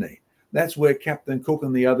Sydney. That's where Captain Cook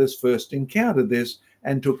and the others first encountered this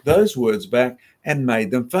and took those words back and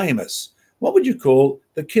made them famous. What would you call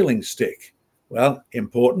the killing stick? Well,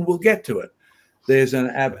 important, we'll get to it. There's an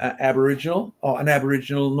Aboriginal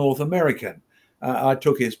North American. I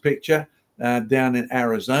took his picture down in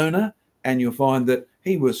Arizona, and you'll find that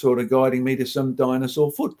he was sort of guiding me to some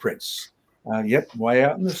dinosaur footprints. Yep, way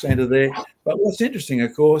out in the center there. But what's interesting,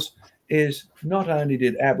 of course, is not only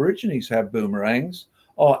did Aborigines have boomerangs,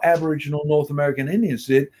 or Aboriginal North American Indians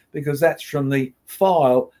did, because that's from the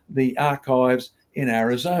file, the archives in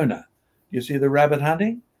Arizona. You see the rabbit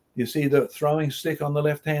hunting? You see the throwing stick on the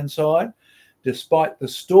left-hand side? Despite the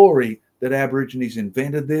story that Aborigines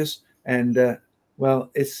invented this, and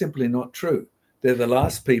well, it's simply not true. They're the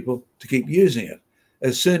last people to keep using it.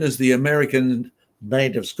 As soon as the American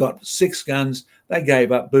natives got 6 guns, they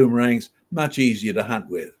gave up boomerangs, much easier to hunt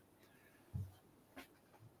with.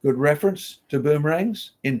 Good reference to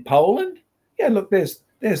boomerangs in Poland. Yeah, look, there's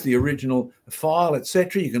the original file,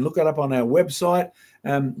 etc. You can look it up on our website.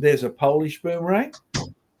 There's a Polish boomerang.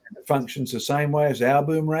 It functions the same way as our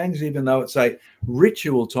boomerangs, even though it's a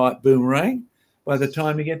ritual type boomerang by the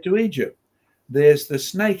time you get to Egypt. There's the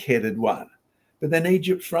snake-headed one. But then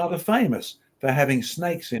Egypt's rather famous for having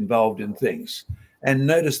snakes involved in things. And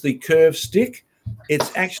notice the curved stick.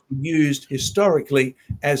 It's actually used historically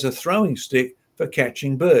as a throwing stick for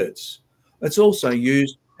catching birds. It's also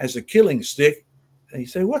used as a killing stick. And you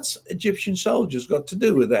say, what's Egyptian soldiers got to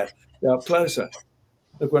do with that? Go up closer.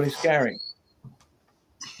 Look what he's carrying.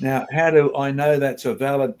 Now, how do I know that's a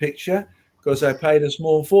valid picture? Because I paid a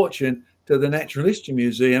small fortune to the Natural History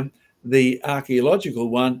Museum, the archaeological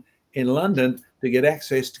one in London, to get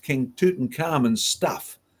access to King Tutankhamun's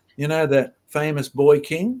stuff. You know, the famous boy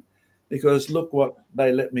king? Because look what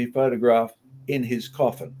they let me photograph in his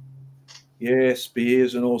coffin. Yeah,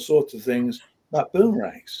 spears and all sorts of things, but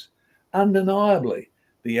boomerangs. Undeniably,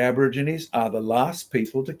 the Aborigines are the last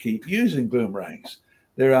people to keep using boomerangs.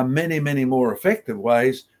 There are many, many more effective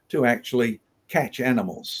ways to actually catch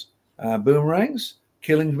animals. Boomerangs,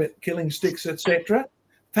 killing sticks, etc.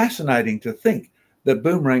 Fascinating to think that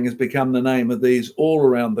boomerang has become the name of these all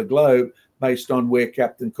around the globe based on where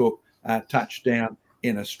Captain Cook touched down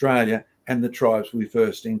in Australia and the tribes we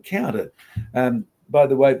first encountered. By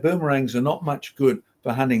the way, boomerangs are not much good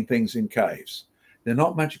for hunting things in caves. They're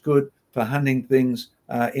not much good for hunting things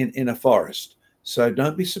in a forest. So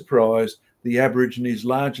don't be surprised the Aborigines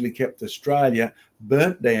largely kept Australia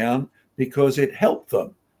burnt down because it helped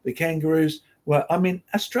them. The kangaroos, well, I mean,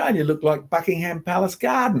 Australia looked like Buckingham Palace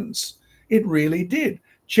Gardens. It really did.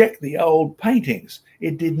 Check the old paintings.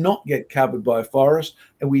 It did not get covered by forest,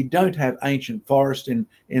 and we don't have ancient forest in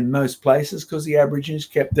most places because the Aborigines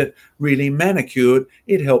kept it really manicured.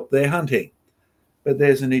 It helped their hunting. But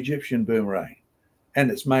there's an Egyptian boomerang, and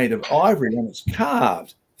it's made of ivory and it's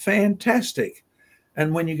carved. Fantastic.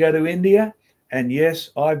 And when you go to India, and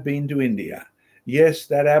yes, I've been to India. Yes,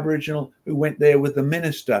 that Aboriginal who went there with the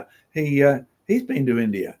minister, he's been to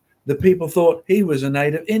India. The people thought he was a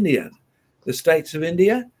native Indian. The states of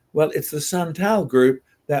India, well, it's the Santal group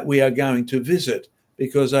that we are going to visit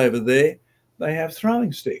because over there they have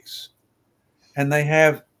throwing sticks. And they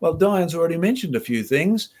have, well, Diane's already mentioned a few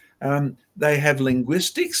things. They have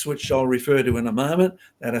linguistics, which I'll refer to in a moment,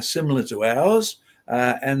 that are similar to ours.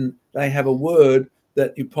 And they have a word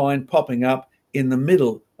that you find popping up in the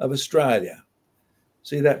middle of Australia.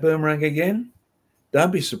 See that boomerang again?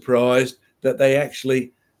 Don't be surprised that they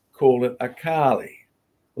actually call it a Kali,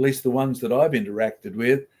 at least the ones that I've interacted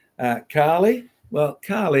with. Kali, well,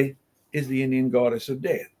 Kali is the Indian goddess of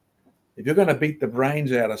death. If you're going to beat the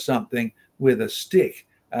brains out of something with a stick,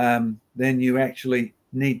 then you actually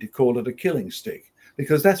need to call it a killing stick,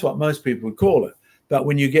 because that's what most people would call it. But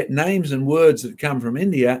when you get names and words that come from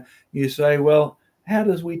India, you say, well, how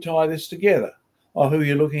does we tie this together? Oh, who are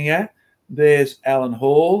you looking at? There's Alan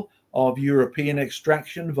Hall of European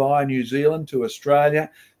extraction via New Zealand to Australia,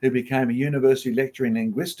 who became a university lecturer in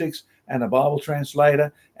linguistics and a Bible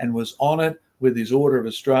translator and was honoured with his Order of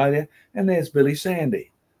Australia. And there's Billy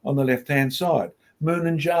Sandy on the left-hand side,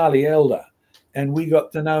 Moonanjali Elder. And we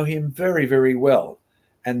got to know him very, very well.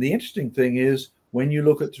 And the interesting thing is, when you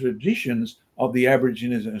look at the traditions of the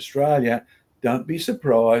Aborigines in Australia, don't be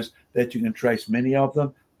surprised that you can trace many of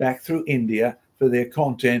them back through India for their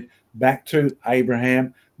content, back to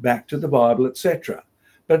Abraham, back to the Bible, etc.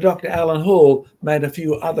 But Dr. Alan Hall made a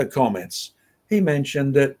few other comments. He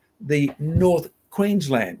mentioned that the North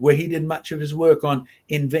Queensland, where he did much of his work on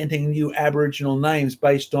inventing new Aboriginal names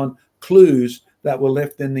based on clues that were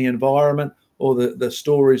left in the environment or the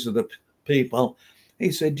stories of the people,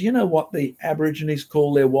 he said, do you know what the Aborigines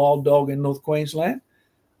call their wild dog in North Queensland?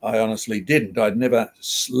 I honestly didn't. I'd never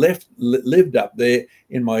lived up there.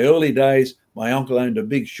 In my early days, my uncle owned a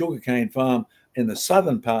big sugarcane farm in the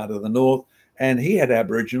southern part of the north, and he had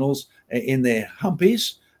Aboriginals in their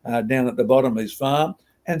humpies down at the bottom of his farm.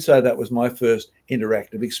 And so that was my first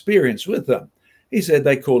interactive experience with them. He said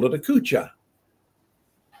they called it a kucha.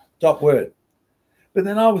 Top word. But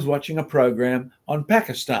then I was watching a program on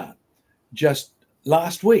Pakistan just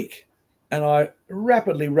last week, and I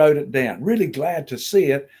rapidly wrote it down. Really glad to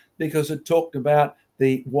see it because it talked about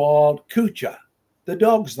the wild kucha, the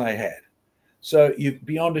dogs they had. So you,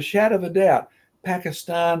 beyond a shadow of a doubt,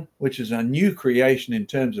 Pakistan, which is a new creation in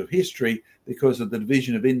terms of history because of the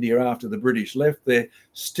division of India after the British left there,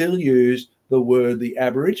 still use the word the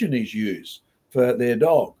Aborigines use for their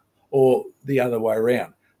dog, or the other way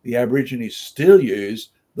around. The Aborigines still use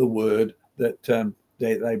the word that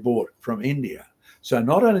they bought from India. So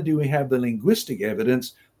not only do we have the linguistic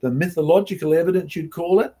evidence, the mythological evidence, you'd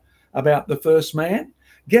call it, about the first man.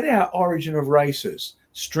 Get our Origin of Races,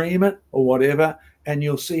 stream it or whatever, and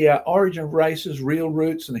you'll see our Origin of Races, Real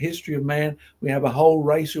Roots and History of Man. We have a whole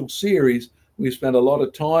racial series. We've spent a lot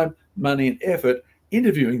of time, money and effort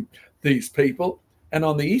interviewing these people. And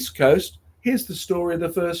on the East Coast, here's the story of the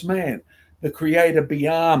first man. The creator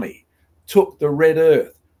Biami took the red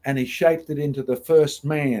earth and he shaped it into the first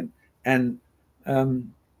man. And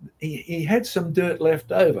he had some dirt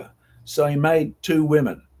left over. So he made two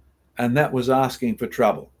women, and that was asking for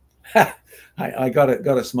trouble. I got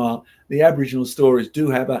a smile. The Aboriginal stories do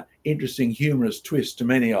have an interesting humorous twist to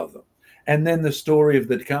many of them. And then the story of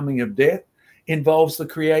the coming of death involves the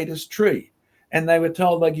creator's tree. And they were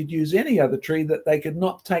told they could use any other tree, that they could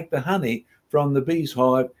not take the honey from the bee's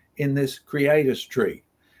hive in this creator's tree.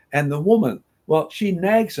 And the woman, well, she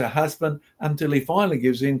nags her husband until he finally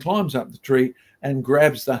gives in, climbs up the tree and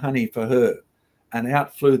grabs the honey for her. And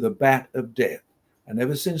out flew the bat of death. And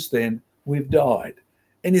ever since then, we've died.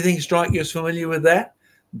 Anything strike you as familiar with that?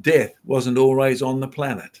 Death wasn't always on the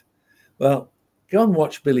planet. Well, go and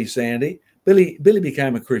watch Billy Sandy. Billy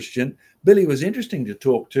became a Christian. Billy was interesting to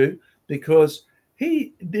talk to because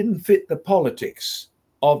he didn't fit the politics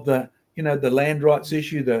of the land rights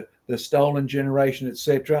issue, the stolen generation,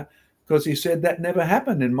 etc. Because he said that never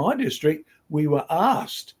happened in my district. We were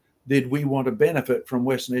asked, did we want to benefit from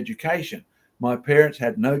Western education? My parents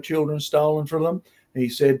had no children stolen from them. He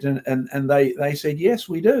said, and they said, yes,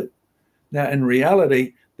 we do. Now, in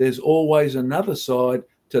reality, there's always another side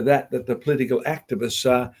to that the political activists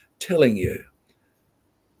are telling you.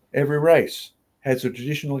 Every race has a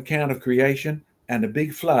traditional account of creation and a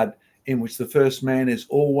big flood in which the first man is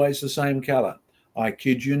always the same color. I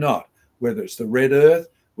kid you not, whether it's the red earth,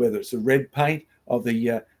 whether it's the red paint of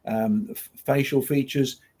the facial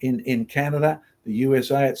features in Canada, the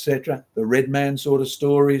USA, etc., the red man sort of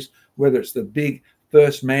stories, whether it's the big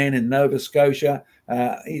first man in Nova Scotia.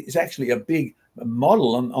 It's actually a big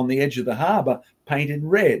model on the edge of the harbour, painted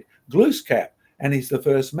red, Glooscap, and he's the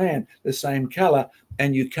first man, the same colour.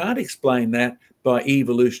 And you can't explain that by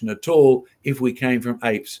evolution at all if we came from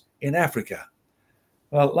apes in Africa.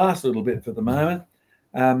 Well, last little bit for the moment.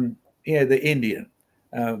 The Indian.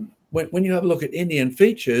 When you have a look at Indian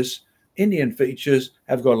features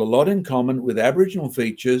have got a lot in common with Aboriginal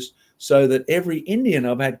features, so that every Indian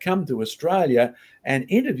I've had come to Australia and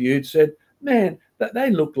interviewed said, man, that they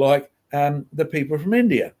look like the people from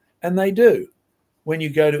India. And they do. When you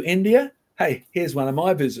go to India, hey, here's one of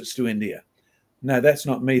my visits to India. No, that's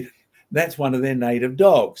not me. That's one of their native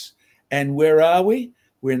dogs. And where are we?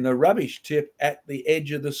 We're in the rubbish tip at the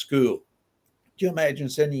edge of the school. Do you imagine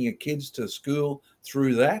sending your kids to school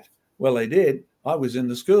through that? Well, they did. I was in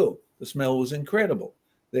the school. The smell was incredible.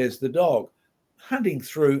 There's the dog hunting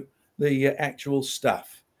through the actual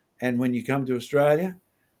stuff. And when you come to Australia,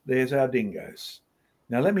 there's our dingoes.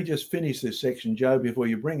 Now, let me just finish this section, Joe, before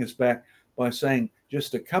you bring us back, by saying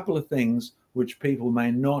just a couple of things which people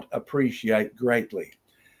may not appreciate greatly.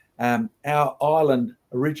 Our island,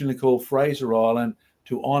 originally called Fraser Island,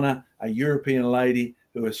 to honour a European lady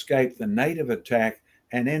who escaped the native attack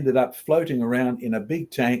and ended up floating around in a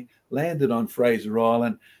big tank, landed on Fraser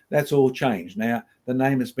Island. That's all changed now. The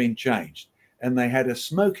name has been changed. And they had a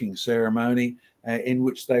smoking ceremony in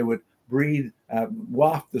which they would breathe,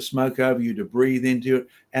 waft the smoke over you to breathe into it.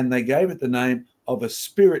 And they gave it the name of a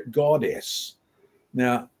spirit goddess.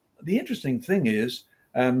 Now, the interesting thing is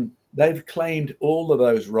they've claimed all of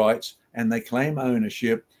those rights and they claim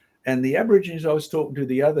ownership. And the Aborigines I was talking to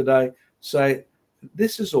the other day say,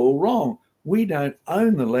 this is all wrong. We don't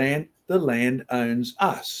own the land owns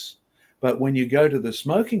us. But when you go to the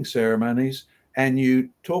smoking ceremonies and you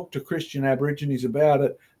talk to Christian Aborigines about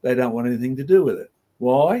it, they don't want anything to do with it.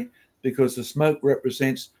 Why? Because the smoke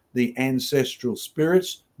represents the ancestral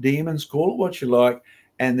spirits, demons, call it what you like,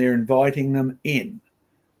 and they're inviting them in.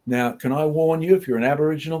 Now, can I warn you, if you're an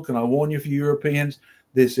Aboriginal, can I warn you for Europeans,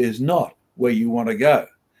 this is not where you want to go.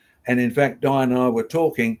 And in fact, Di and I were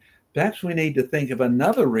talking, perhaps we need to think of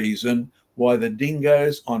another reason why the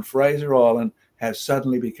dingoes on Fraser Island have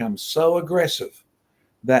suddenly become so aggressive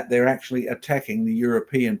that they're actually attacking the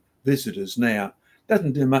European visitors now.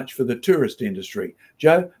 Doesn't do much for the tourist industry.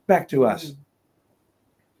 Joe, back to us.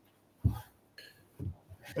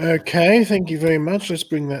 Okay, thank you very much. Let's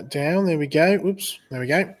bring that down. There we go. Oops, there we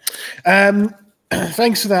go.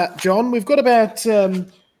 Thanks for that, John. We've got about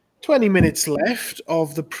 20 minutes left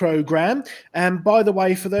of the program. And by the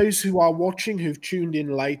way, for those who are watching, who've tuned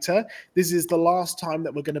in later, this is the last time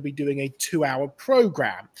that we're going to be doing a 2-hour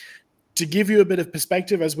program. To give you a bit of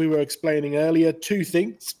perspective, as we were explaining earlier, 2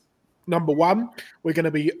 things. Number 1, we're going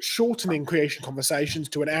to be shortening Creation Conversations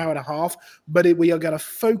to an hour and a half, but we are going to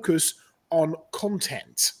focus on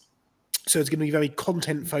content. So it's going to be a very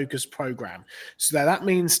content-focused program. So that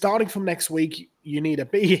means starting from next week, you need to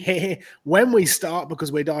be here when we start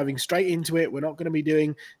because we're diving straight into it. We're not going to be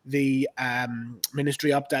doing the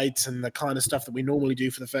ministry updates and the kind of stuff that we normally do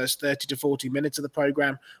for the first 30 to 40 minutes of the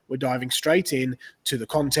program. We're diving straight in to the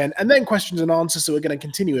content and then questions and answers. So we're going to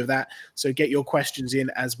continue with that. So get your questions in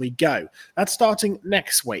as we go. That's starting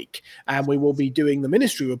next week. And we will be doing the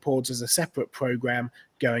ministry reports as a separate program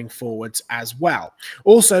going forwards as well.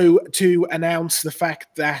 Also, to announce the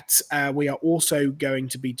fact that we are also going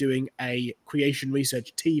to be doing a Creation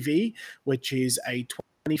Research TV, which is a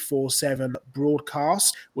 24/7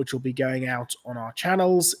 broadcast, which will be going out on our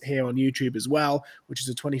channels here on YouTube as well, which is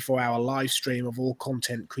a 24-hour live stream of all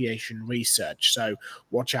content creation research. So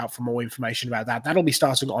watch out for more information about that. That'll be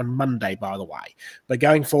starting on Monday, by the way. But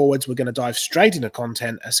going forwards, we're going to dive straight into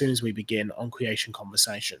content as soon as we begin on Creation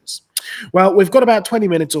Conversations. Well, we've got about 20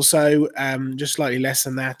 minutes or so, just slightly less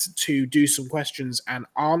than that, to do some questions and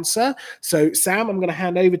answer. So, Sam, I'm going to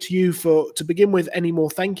hand over to you to begin with any more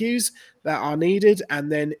thank yous that are needed,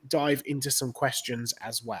 and then dive into some questions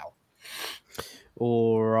as well.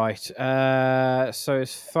 All right. So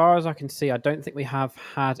as far as I can see, I don't think we have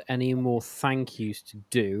had any more thank yous to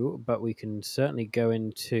do, but we can certainly go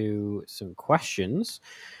into some questions.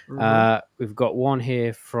 We've got one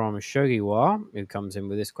here from Shogiwa, who comes in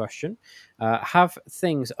with this question. Have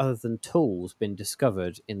things other than tools been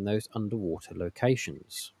discovered in those underwater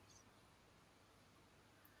locations?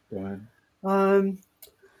 Brian?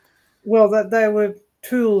 Well, that there were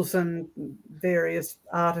tools and various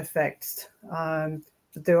artifacts, but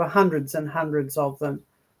there were hundreds and hundreds of them.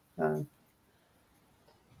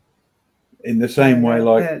 In the same way,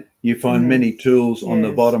 like you find many tools on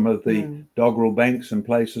the bottom of the Doggerel banks and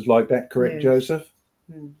places like that, correct, Joseph?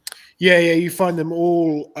 Yeah, you find them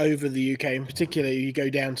all over the UK. In particular, you go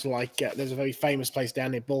down to there's a very famous place down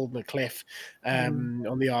near Baldner Cliff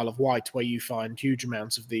on the Isle of Wight where you find huge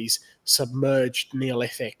amounts of these submerged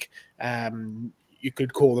Neolithic, you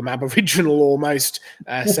could call them Aboriginal almost,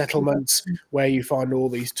 settlements where you find all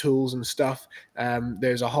these tools and stuff.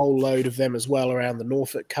 There's a whole load of them as well around the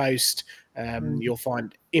Norfolk coast. You'll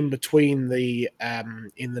find in between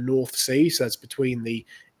in the North Sea, so that's between the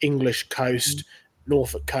English coast,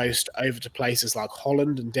 Norfolk coast, over to places like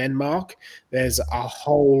Holland and Denmark. There's a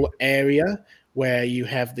whole area where you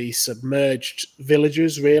have these submerged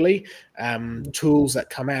villages, really, tools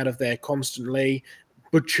that come out of there constantly,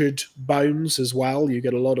 butchered bones as well. You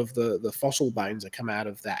get a lot of the fossil bones that come out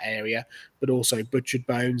of that area, but also butchered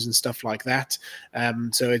bones and stuff like that.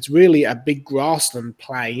 So it's really a big grassland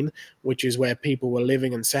plain, which is where people were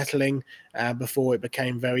living and settling before it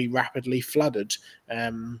became very rapidly flooded.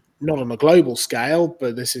 Not on a global scale,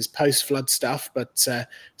 but this is post-flood stuff, but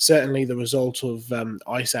certainly the result of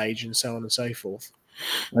Ice Age and so on and so forth.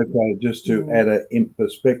 Okay, just to add in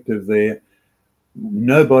perspective there,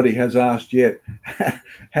 nobody has asked yet,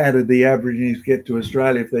 how did the Aborigines get to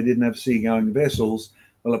Australia if they didn't have seagoing vessels?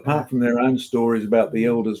 Well, apart from their own stories about the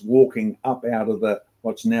elders walking up out of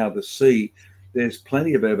what's now the sea, there's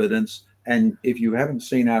plenty of evidence. And if you haven't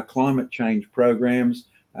seen our climate change programs,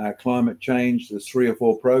 there's 3 or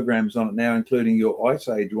 4 programs on it now, including your Ice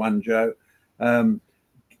Age one, Joe. Can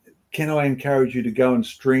I encourage you to go and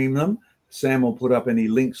stream them? Sam will put up any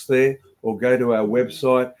links there, or go to our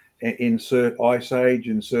website, insert Ice Age,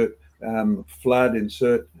 insert flood,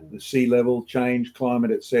 insert the sea level change,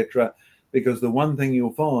 climate, etc. Because the one thing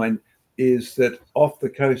you'll find is that off the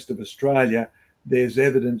coast of Australia, there's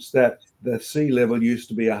evidence that the sea level used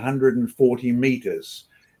to be 140 meters.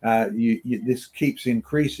 This keeps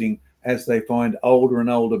increasing as they find older and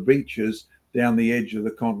older beaches down the edge of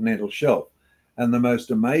the continental shelf. And the most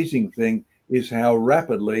amazing thing is how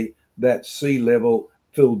rapidly that sea level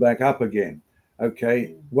filled back up again.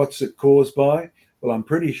 Okay, what's it caused by? Well, I'm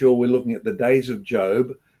pretty sure we're looking at the days of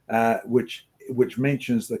Job, which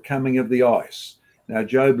mentions the coming of the ice. Now,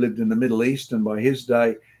 Job lived in the Middle East, and by his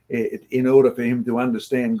day, in order for him to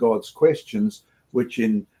understand God's questions, which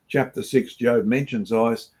in chapter 6, Job mentions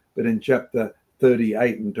ice, but in chapter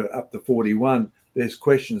 38 and up to 41, there's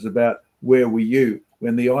questions about where were you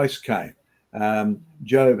when the ice came.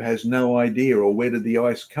 Job has no idea, or where did the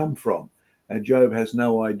ice come from? Job has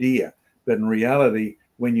no idea. But in reality,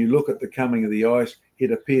 when you look at the coming of the ice,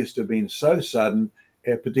 it appears to have been so sudden,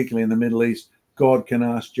 particularly in the Middle East, God can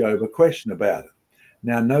ask Job a question about it.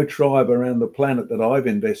 Now, no tribe around the planet that I've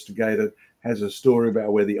investigated has a story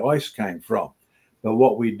about where the ice came from. But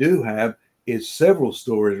what we do have is several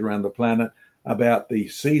stories around the planet about the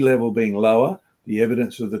sea level being lower, the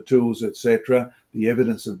evidence of the tools, etc., the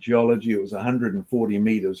evidence of geology. It was 140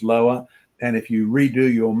 meters lower. And if you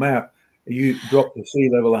redo your map, you drop the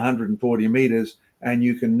sea level 140 meters and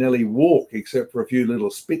you can nearly walk, except for a few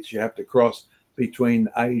little spits you have to cross between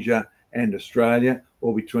Asia and Australia,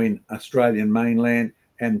 or between Australian mainland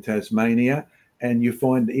and Tasmania. And you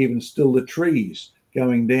find even still the trees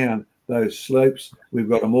going down those slopes. We've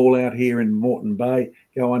got them all out here in Moreton Bay.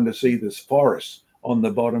 Go under, see this forest on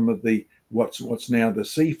the bottom of what's now the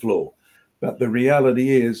seafloor. But the reality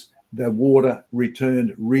is the water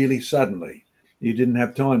returned really suddenly. You didn't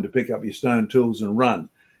have time to pick up your stone tools and run.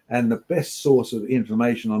 And the best source of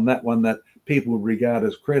information on that one that people would regard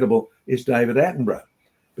as credible is David Attenborough,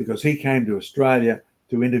 because he came to Australia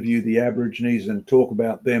to interview the Aborigines and talk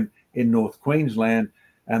about them in North Queensland.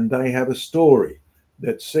 And they have a story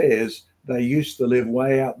that says they used to live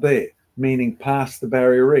way out there, meaning past the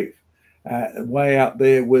Barrier Reef. Way out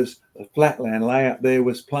there was a flatland, way out there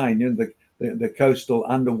was plain. You know, the coastal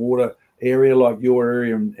underwater area like your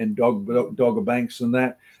area and Dogger Banks and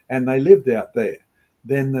that, and they lived out there.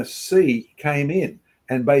 Then the sea came in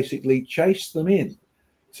and basically chased them in.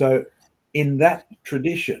 So in that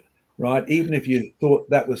tradition, right, even if you thought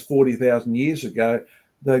that was 40,000 years ago,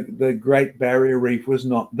 the Great Barrier Reef was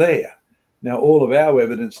not there. Now, all of our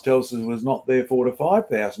evidence tells us it was not there 4,000 to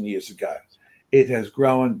 5,000 years ago. It has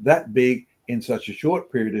grown that big in such a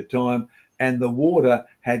short period of time, and the water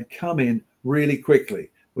had come in really quickly,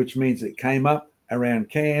 which means it came up around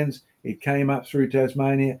Cairns, it came up through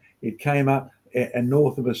Tasmania, it came up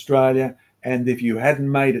north of Australia, and if you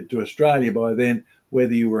hadn't made it to Australia by then,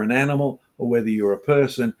 whether you were an animal or whether you were a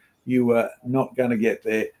person, you were not going to get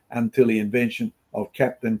there until the invention of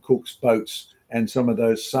Captain Cook's boats and some of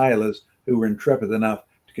those sailors who were intrepid enough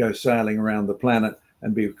to go sailing around the planet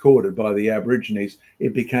and be recorded by the Aborigines.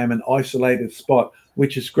 It became an isolated spot,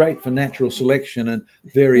 which is great for natural selection and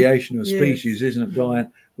variation of species, isn't it,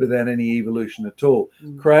 Diane, without any evolution at all.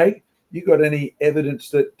 Craig, you got any evidence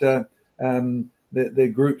that the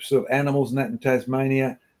groups of animals and that in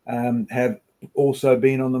Tasmania have also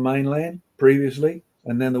been on the mainland previously,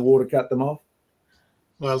 and then the water cut them off?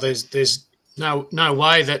 Well, there's no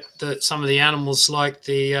way that some of the animals like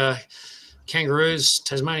the kangaroos,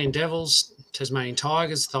 Tasmanian devils, Tasmanian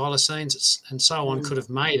tigers, thylacines, and so on could have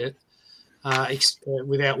made it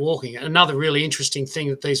without walking. Another really interesting thing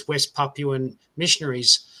that these West Papuan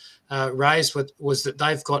missionaries raised was that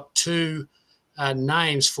they've got two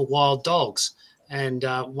names for wild dogs, and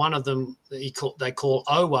one of them they call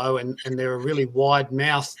Owo, and they're a really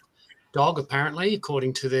wide-mouthed dog, apparently,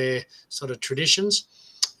 according to their sort of traditions.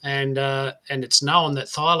 And it's known that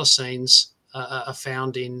thylacines are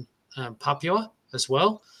found in Papua as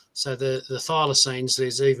well. So the thylacines,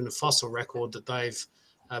 there's even a fossil record that they've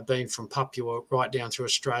been from Papua right down through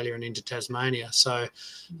Australia and into Tasmania. So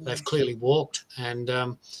they've clearly walked. And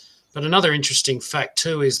but another interesting fact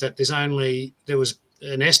too is that there was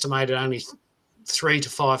an estimated only 3,000 to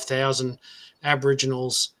 5,000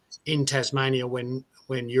 Aboriginals in Tasmania when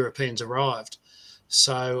Europeans arrived.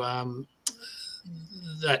 So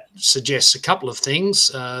that suggests a couple of things,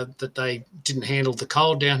 that they didn't handle the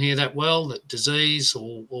cold down here that well, that disease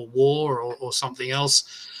or war or something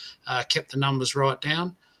else kept the numbers right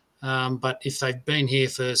down. But if they've been here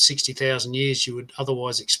for 60,000 years, you would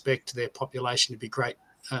otherwise expect their population to be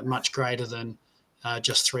much greater than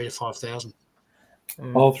just 3,000 to 5,000.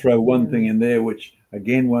 I'll throw one thing in there, which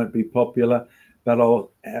again won't be popular, but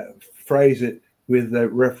I'll phrase it with a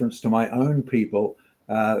reference to my own people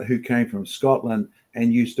who came from Scotland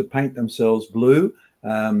and used to paint themselves blue.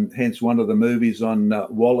 Hence, one of the movies on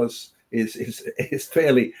Wallace is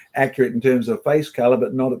fairly accurate in terms of face color,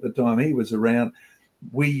 but not at the time he was around.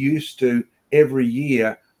 We used to, every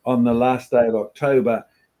year on the last day of October,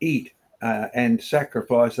 eat and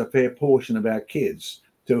sacrifice a fair portion of our kids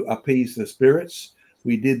to appease the spirits.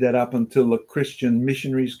 We did that up until the Christian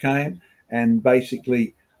missionaries came and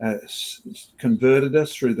basically converted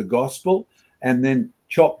us through the gospel, and then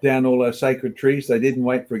chopped down all those sacred trees. They didn't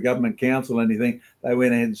wait for a government council or anything. They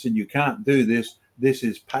went ahead and said, you can't do this. This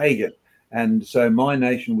is pagan. And so my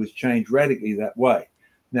nation was changed radically that way.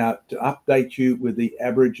 Now, to update you with the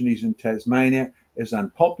Aborigines in Tasmania, as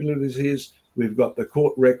unpopular as it is, we've got the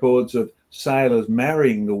court records of sailors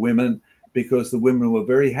marrying the women because the women were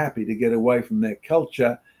very happy to get away from their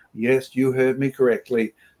culture. Yes, you heard me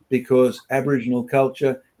correctly, because Aboriginal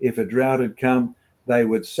culture, if a drought had come, they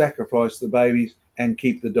would sacrifice the babies and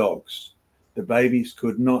keep the dogs. The babies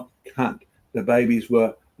could not hunt. The babies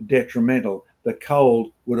were detrimental. The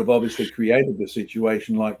cold would have obviously created the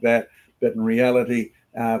situation like that. But in reality,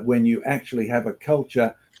 when you actually have a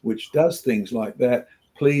culture which does things like that,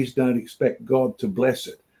 please don't expect God to bless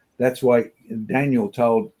it. That's why Daniel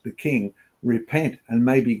told the king, repent and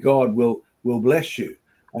maybe God will bless you.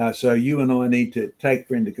 So you and I need to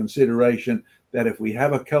take into consideration that if we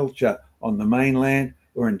have a culture on the mainland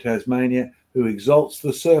or in Tasmania who exalts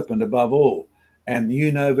the serpent above all, and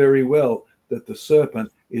you know very well that the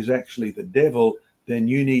serpent is actually the devil, then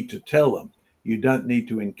you need to tell them. You don't need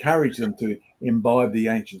to encourage them to imbibe the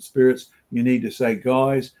ancient spirits. You need to say,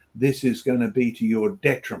 guys, this is going to be to your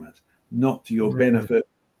detriment, not to your benefit.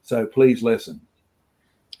 So please listen.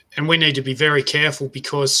 And we need to be very careful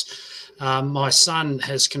because my son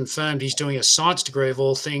has confirmed he's doing a science degree of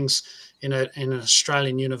all things in an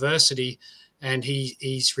Australian university, and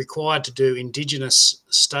he's required to do Indigenous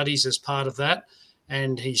studies as part of that.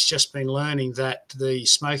 And he's just been learning that the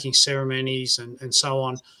smoking ceremonies and so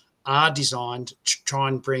on are designed to try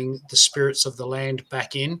and bring the spirits of the land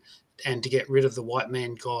back in and to get rid of the white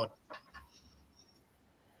man god.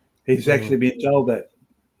 He's actually been told that?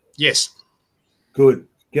 Yes. Good.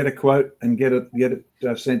 get a quote and get it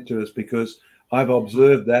sent to us, because I've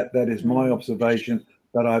observed that. That is my observation,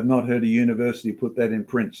 but I've not heard a university put that in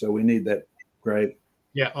print. So we need that, Greg.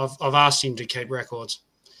 Yeah, I've asked him to keep records.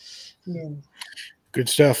 Yeah. Good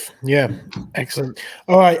stuff. Yeah, excellent.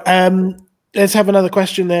 All right, let's have another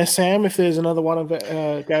question there, Sam. If there's another one of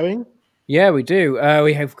it going. Yeah, we do.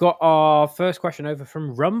 We have got our first question over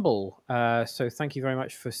from Rumble. So thank you very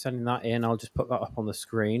much for sending that in. I'll just put that up on the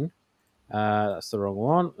screen. That's the wrong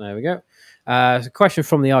one. There we go. It's a question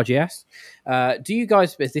from the RGS. Do you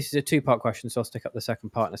guys? This is a two-part question, so I'll stick up the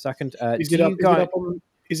second part in a second. Is it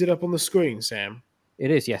up on the screen, Sam?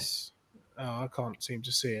 It is, yes. Oh, I can't seem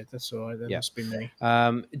to see it. That's all right. That must be me.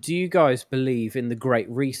 Do you guys believe in the Great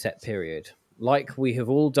Reset period? Like we have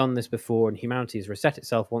all done this before, and humanity has reset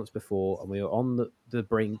itself once before, and we are on the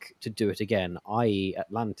brink to do it again, i.e.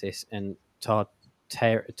 Atlantis and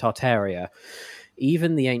Tartaria.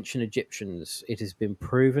 Even the ancient Egyptians, it has been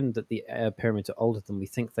proven that the pyramids are older than we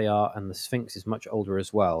think they are, and the Sphinx is much older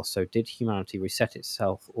as well. So did humanity reset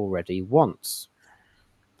itself already once?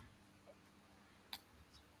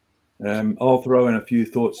 I'll throw in a few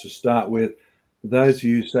thoughts to start with. For those of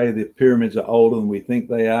you who say the pyramids are older than we think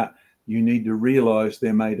they are, you need to realize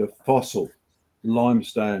they're made of fossil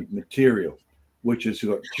limestone material, which has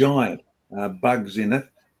got giant bugs in it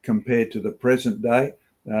compared to the present day.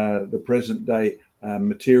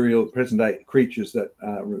 Material, present day creatures that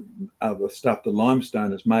are the stuff the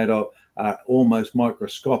limestone is made of are almost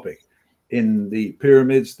microscopic. In the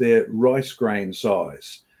pyramids, they're rice grain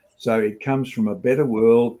size. So it comes from a better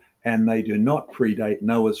world, and they do not predate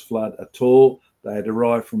Noah's flood at all. They are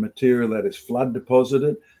derived from material that is flood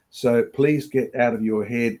deposited. So please get out of your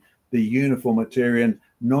head the uniformitarian,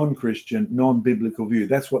 non-Christian, non-biblical view.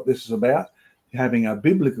 That's what this is about, having a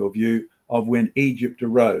biblical view of when Egypt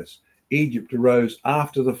arose. Egypt arose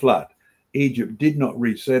after the flood. Egypt did not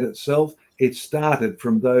reset itself. It started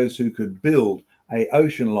from those who could build an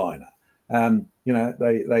ocean liner.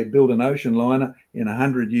 They built an ocean liner in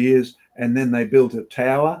 100 years, and then they built a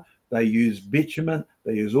tower. They used bitumen.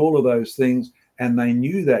 They used all of those things, and they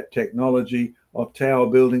knew that technology of tower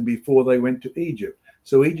building before they went to Egypt.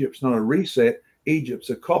 So Egypt's not a reset. Egypt's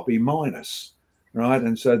a copy minus, right?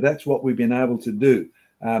 And so that's what we've been able to do.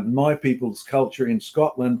 My people's culture in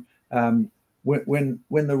Scotland, when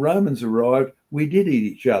the Romans arrived, we did eat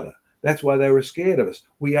each other. That's why they were scared of us.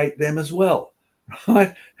 We ate them as well,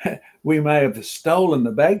 right? We may have stolen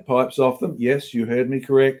the bagpipes off them. Yes, you heard me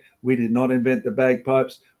correct. We did not invent the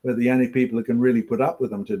bagpipes. We're the only people who can really put up with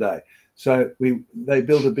them today. So they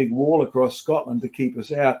built a big wall across Scotland to keep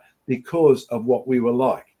us out because of what we were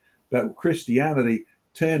like. But Christianity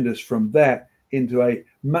turned us from that into a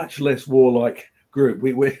much less warlike group.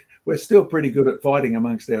 We're still pretty good at fighting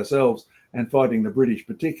amongst ourselves and fighting the British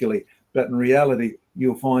particularly. But in reality,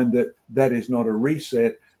 you'll find that that is not a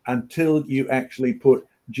reset until you actually put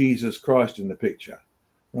Jesus Christ in the picture,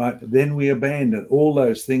 right? Then we abandon all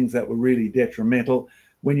those things that were really detrimental.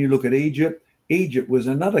 When you look at Egypt, Egypt was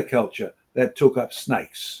another culture that took up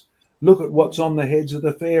snakes. Look at what's on the heads of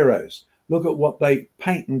the pharaohs. Look at what they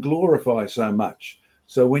paint and glorify so much.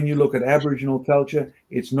 So when you look at Aboriginal culture,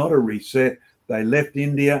 it's not a reset. They left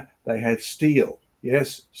India. They had steel.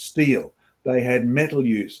 Yes, steel. They had metal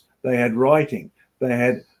use. They had writing. They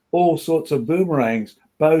had all sorts of boomerangs,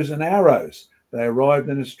 bows and arrows. They arrived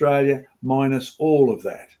in Australia minus all of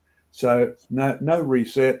that. So no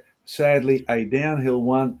reset. Sadly, a downhill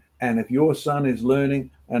one. And if your son is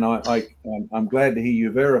learning, and I'm glad to hear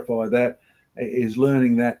you verify that, is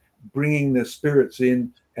learning that bringing the spirits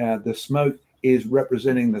in, the smoke is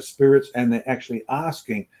representing the spirits, and they're actually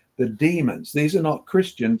asking the demons. These are not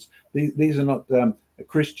Christians. These are not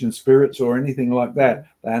Christian spirits or anything like that.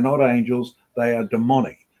 They are not angels. They are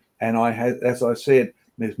demonic. And as I said,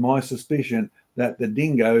 there's my suspicion that the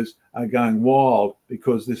dingoes are going wild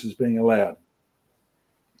because this is being allowed.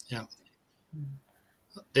 Yeah.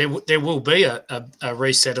 There will be a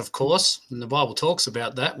reset, of course, and the Bible talks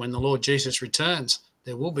about that. When the Lord Jesus returns,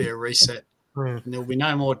 there will be a reset. And there will be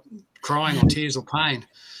no more crying or tears or pain.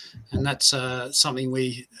 And that's something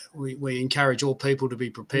we encourage all people to be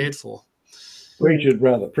prepared for. Preach it,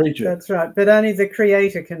 brother. Preach it. That's right. But only the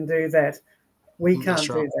Creator can do that. We can't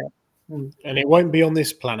do that. And it won't be on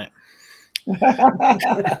this planet.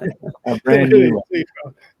 A brand new one.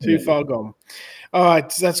 Too far gone. All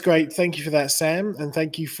right, that's great. Thank you for that, Sam, and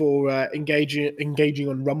thank you for engaging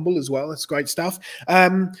on Rumble as well. That's great stuff.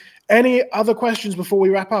 Any other questions before we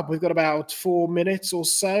wrap up? We've got about 4 minutes or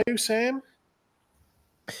so, Sam.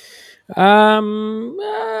 We've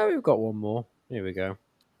got one more. Here we go.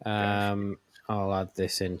 I'll add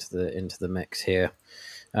this into the mix here.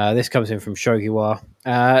 This comes in from Shogiwa.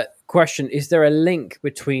 Question: is there a link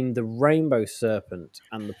between the rainbow serpent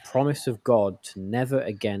and the promise of God to never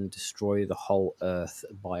again destroy the whole earth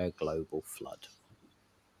by a global flood?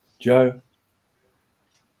 Joe?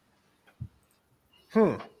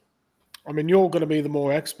 I mean, you're going to be the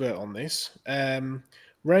more expert on this.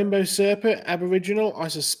 Rainbow serpent, Aboriginal. I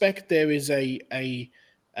suspect there is a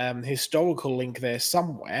historical link there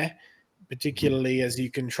somewhere, particularly as you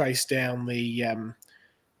can trace down the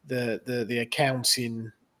accounts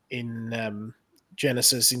in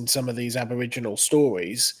Genesis in some of these Aboriginal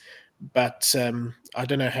stories. But I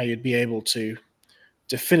don't know how you'd be able to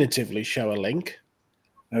definitively show a link.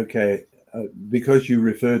 Okay. Because you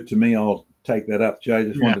referred to me, I'll take that up. Joe,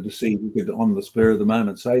 just wanted to see if you could, on the spur of the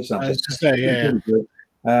moment, say something. I was to say, yeah.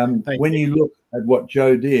 When you look at what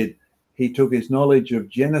Joe did, he took his knowledge of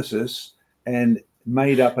Genesis and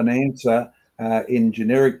made up an answer in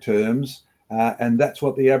generic terms, and that's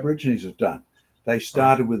what the Aborigines have done. They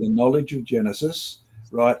started with a knowledge of Genesis,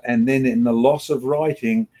 right, and then in the loss of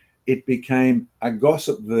writing, it became a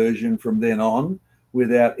gossip version from then on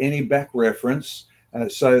without any back reference.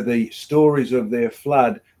 So the stories of their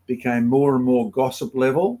flood became more and more gossip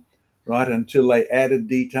level, right, until they added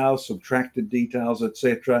details, subtracted details,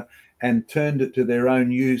 etc., and turned it to their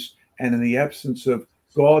own use. And in the absence of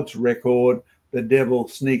God's record, the devil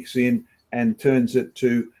sneaks in and turns it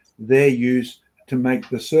to their use to make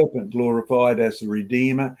the serpent glorified as the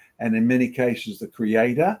redeemer, and in many cases the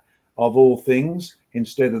creator of all things,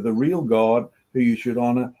 instead of the real God who you should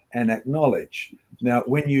honor and acknowledge. Now,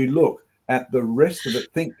 when you look at the rest of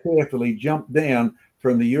it, think carefully, jump down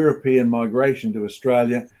from the European migration to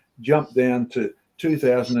Australia, jump down to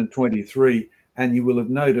 2023, and you will have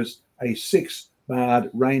noticed a 6-barred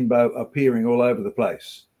rainbow appearing all over the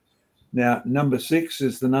place. Now, number 6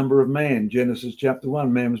 is the number of man. Genesis chapter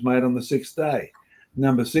 1, man was made on the 6th day.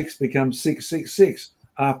 Number 6 becomes 666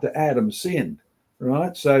 after Adam sinned,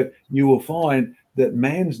 right? So you will find that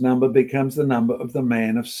man's number becomes the number of the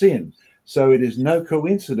man of sin. So it is no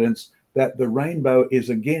coincidence that the rainbow is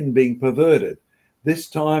again being perverted. This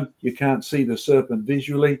time you can't see the serpent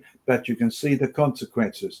visually, but you can see the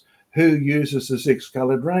consequences. Who uses the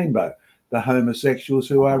 6-colored rainbow? The homosexuals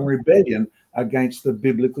who are in rebellion against the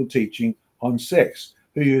biblical teaching on sex.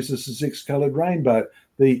 Who uses the 6-colored rainbow?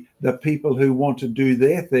 The people who want to do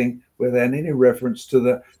their thing without any reference to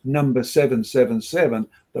the number 777,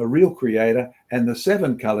 the real creator, and the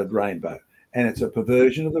 7-colored rainbow. And it's a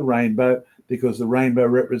perversion of the rainbow because the rainbow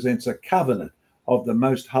represents a covenant of the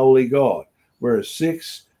most holy God. Whereas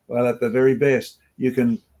 6, well, at the very best, you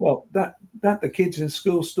can, well, don't the kids in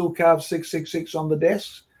school still carve 666 on the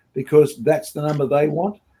desks because that's the number they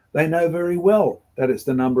want? They know very well that it's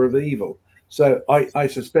the number of evil. So I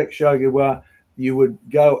suspect, Shogiwa, you would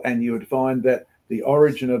go and you would find that the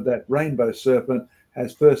origin of that rainbow serpent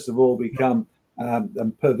has first of all become a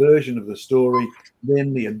perversion of the story,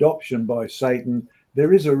 then the adoption by Satan.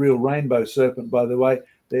 There is a real rainbow serpent, by the way.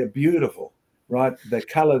 They're beautiful, right? The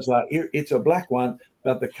colors are, it's a black one,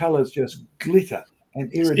 but the colors just glitter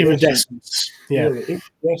and iridescence. Yeah.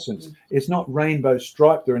 Iridescence. It's not rainbow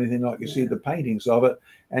striped or anything like you see the paintings of it.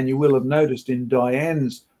 And you will have noticed in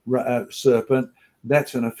Diane's serpent,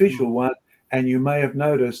 that's an official one. And you may have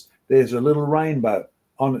noticed there's a little rainbow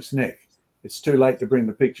on its neck. It's too late to bring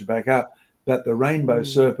the picture back up, but the rainbow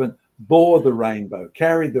serpent bore the rainbow,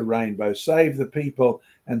 carried the rainbow, saved the people.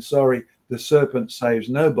 And sorry, the serpent saves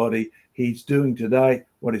nobody. He's doing today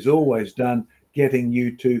what he's always done, getting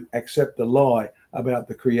you to accept the lie about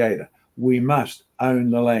the creator. We must own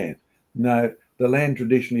the land. No, the land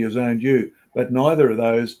traditionally has owned you, but neither of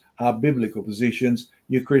those are biblical positions.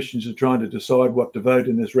 You Christians are trying to decide what to vote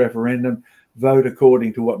in this referendum. Vote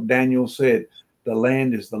according to what Daniel said. The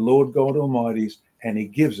land is the Lord God Almighty's, and he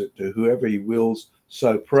gives it to whoever he wills.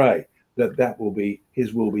 So pray that will be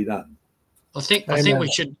his will be done. I think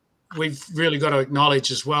we've really got to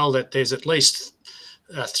acknowledge as well that there's at least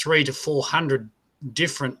 300 to 400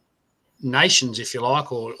 different nations, if you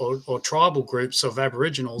like, or tribal groups of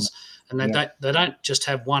Aboriginals, and they don't just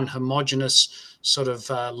have one homogenous sort of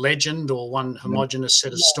legend or one homogenous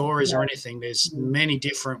set of stories or anything. There's many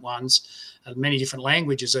different ones, many different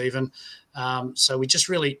languages even. So we just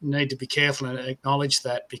really need to be careful and acknowledge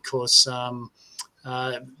that because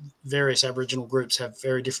various Aboriginal groups have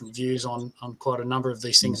very different views on quite a number of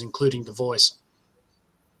these things, including the voice.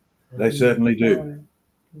 They certainly do.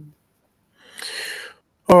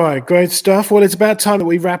 All right, great stuff. Well, it's about time that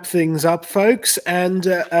we wrap things up, folks. And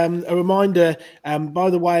a reminder, by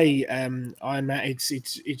the way,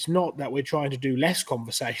 it's not that we're trying to do less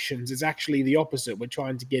conversations. It's actually the opposite. We're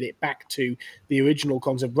trying to get it back to the original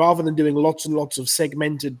concept rather than doing lots and lots of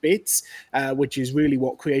segmented bits, which is really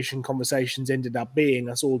what Creation Conversations ended up being,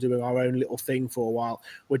 us all doing our own little thing for a while.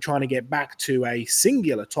 We're trying to get back to a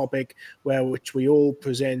singular topic which we all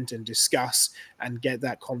present and discuss and get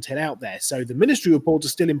that content out there. So the ministry reports are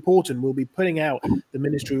still important. We'll be putting out the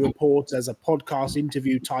ministry reports as a podcast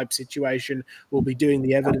interview type situation. We'll be doing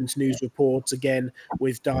the evidence news reports again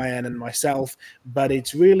with Diane and myself, but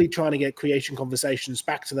it's really trying to get Creation Conversations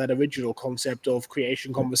back to that original concept of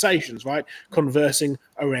Creation Conversations, right? Conversing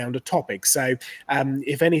around a topic. So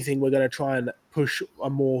if anything, we're going to try and push a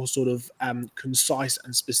more sort of concise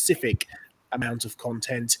and specific amount of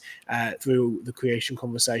content through the Creation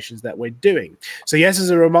Conversations that we're doing. So yes, as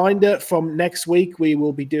a reminder, from next week we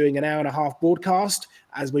will be doing an 1.5 hour broadcast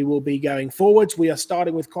as we will be going forwards. We are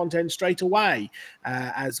starting with content straight away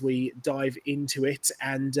as we dive into it,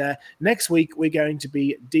 and next week we're going to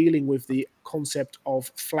be dealing with the concept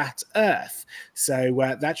of flat earth. So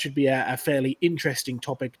that should be a fairly interesting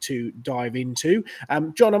topic to dive into.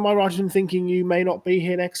 John, am I right in thinking you may not be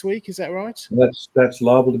here next week? Is that right? That's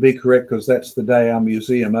liable to be correct, because that's the day our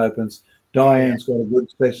museum opens. Diane's got a good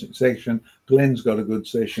section. Glenn's got a good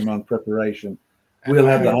session on preparation. We'll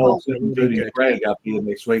have the whole thing, including Craig, up here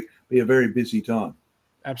next week. Be a very busy time.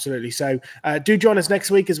 Absolutely. So do join us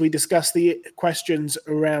next week as we discuss the questions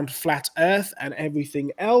around flat earth and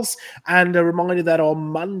everything else. And a reminder that on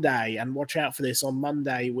Monday, and watch out for this, on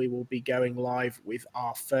Monday we will be going live with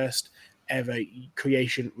our first ever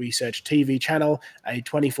Creation Research TV channel, a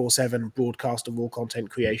 24/7 broadcast of all content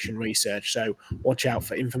creation research. So watch out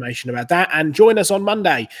for information about that, and join us on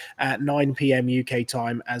Monday at 9 p.m. UK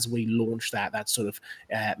time as we launch that. That's sort of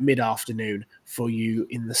mid-afternoon for you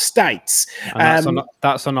in the States. And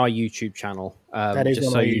that's on our YouTube channel. That is just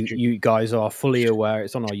on so our YouTube. you guys are fully aware,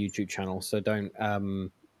 it's on our YouTube channel. So don't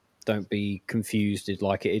be confused. It's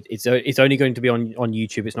only going to be on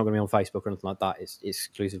YouTube. It's not going to be on Facebook or anything like that. It's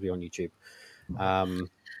exclusively on YouTube.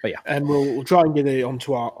 But yeah, and we'll try and get it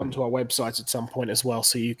onto our website at some point as well,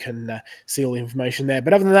 so you can see all the information there.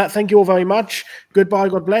 But other than that, thank you all very much. Goodbye.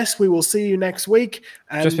 God bless. We will see you next week.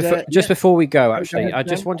 And just before we go, actually, I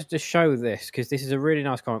just wanted to show this because this is a really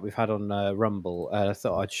nice comment we've had on Rumble. I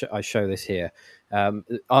thought I'd show this here.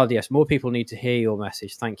 RDS, more people need to hear your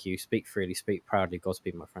message. Thank you. Speak freely, speak proudly.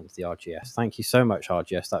 Godspeed, my friends. The RGS. Thank you so much,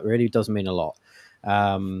 RGS. That really does mean a lot.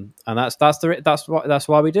 And that's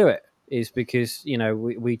why we do it. Is because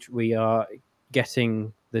we are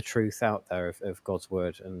getting the truth out there of God's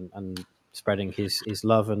word and spreading His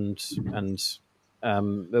love and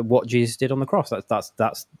what Jesus did on the cross.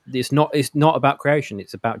 That's it's not about creation.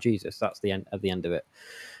 It's about Jesus. That's the end. At the end of it,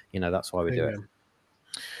 that's why we do it.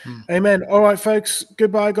 Amen. All right, folks.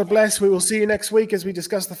 Goodbye. God bless. We will see you next week as we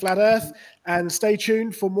discuss the flat Earth, and stay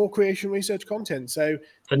tuned for more creation research content. So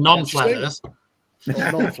the non-flat Earth. Or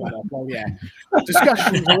non-flat Earth. Well, yeah.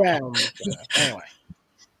 Discussions around. Anyway.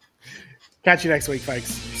 Catch you next week, folks.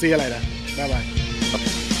 See you later.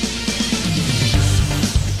 Bye-bye.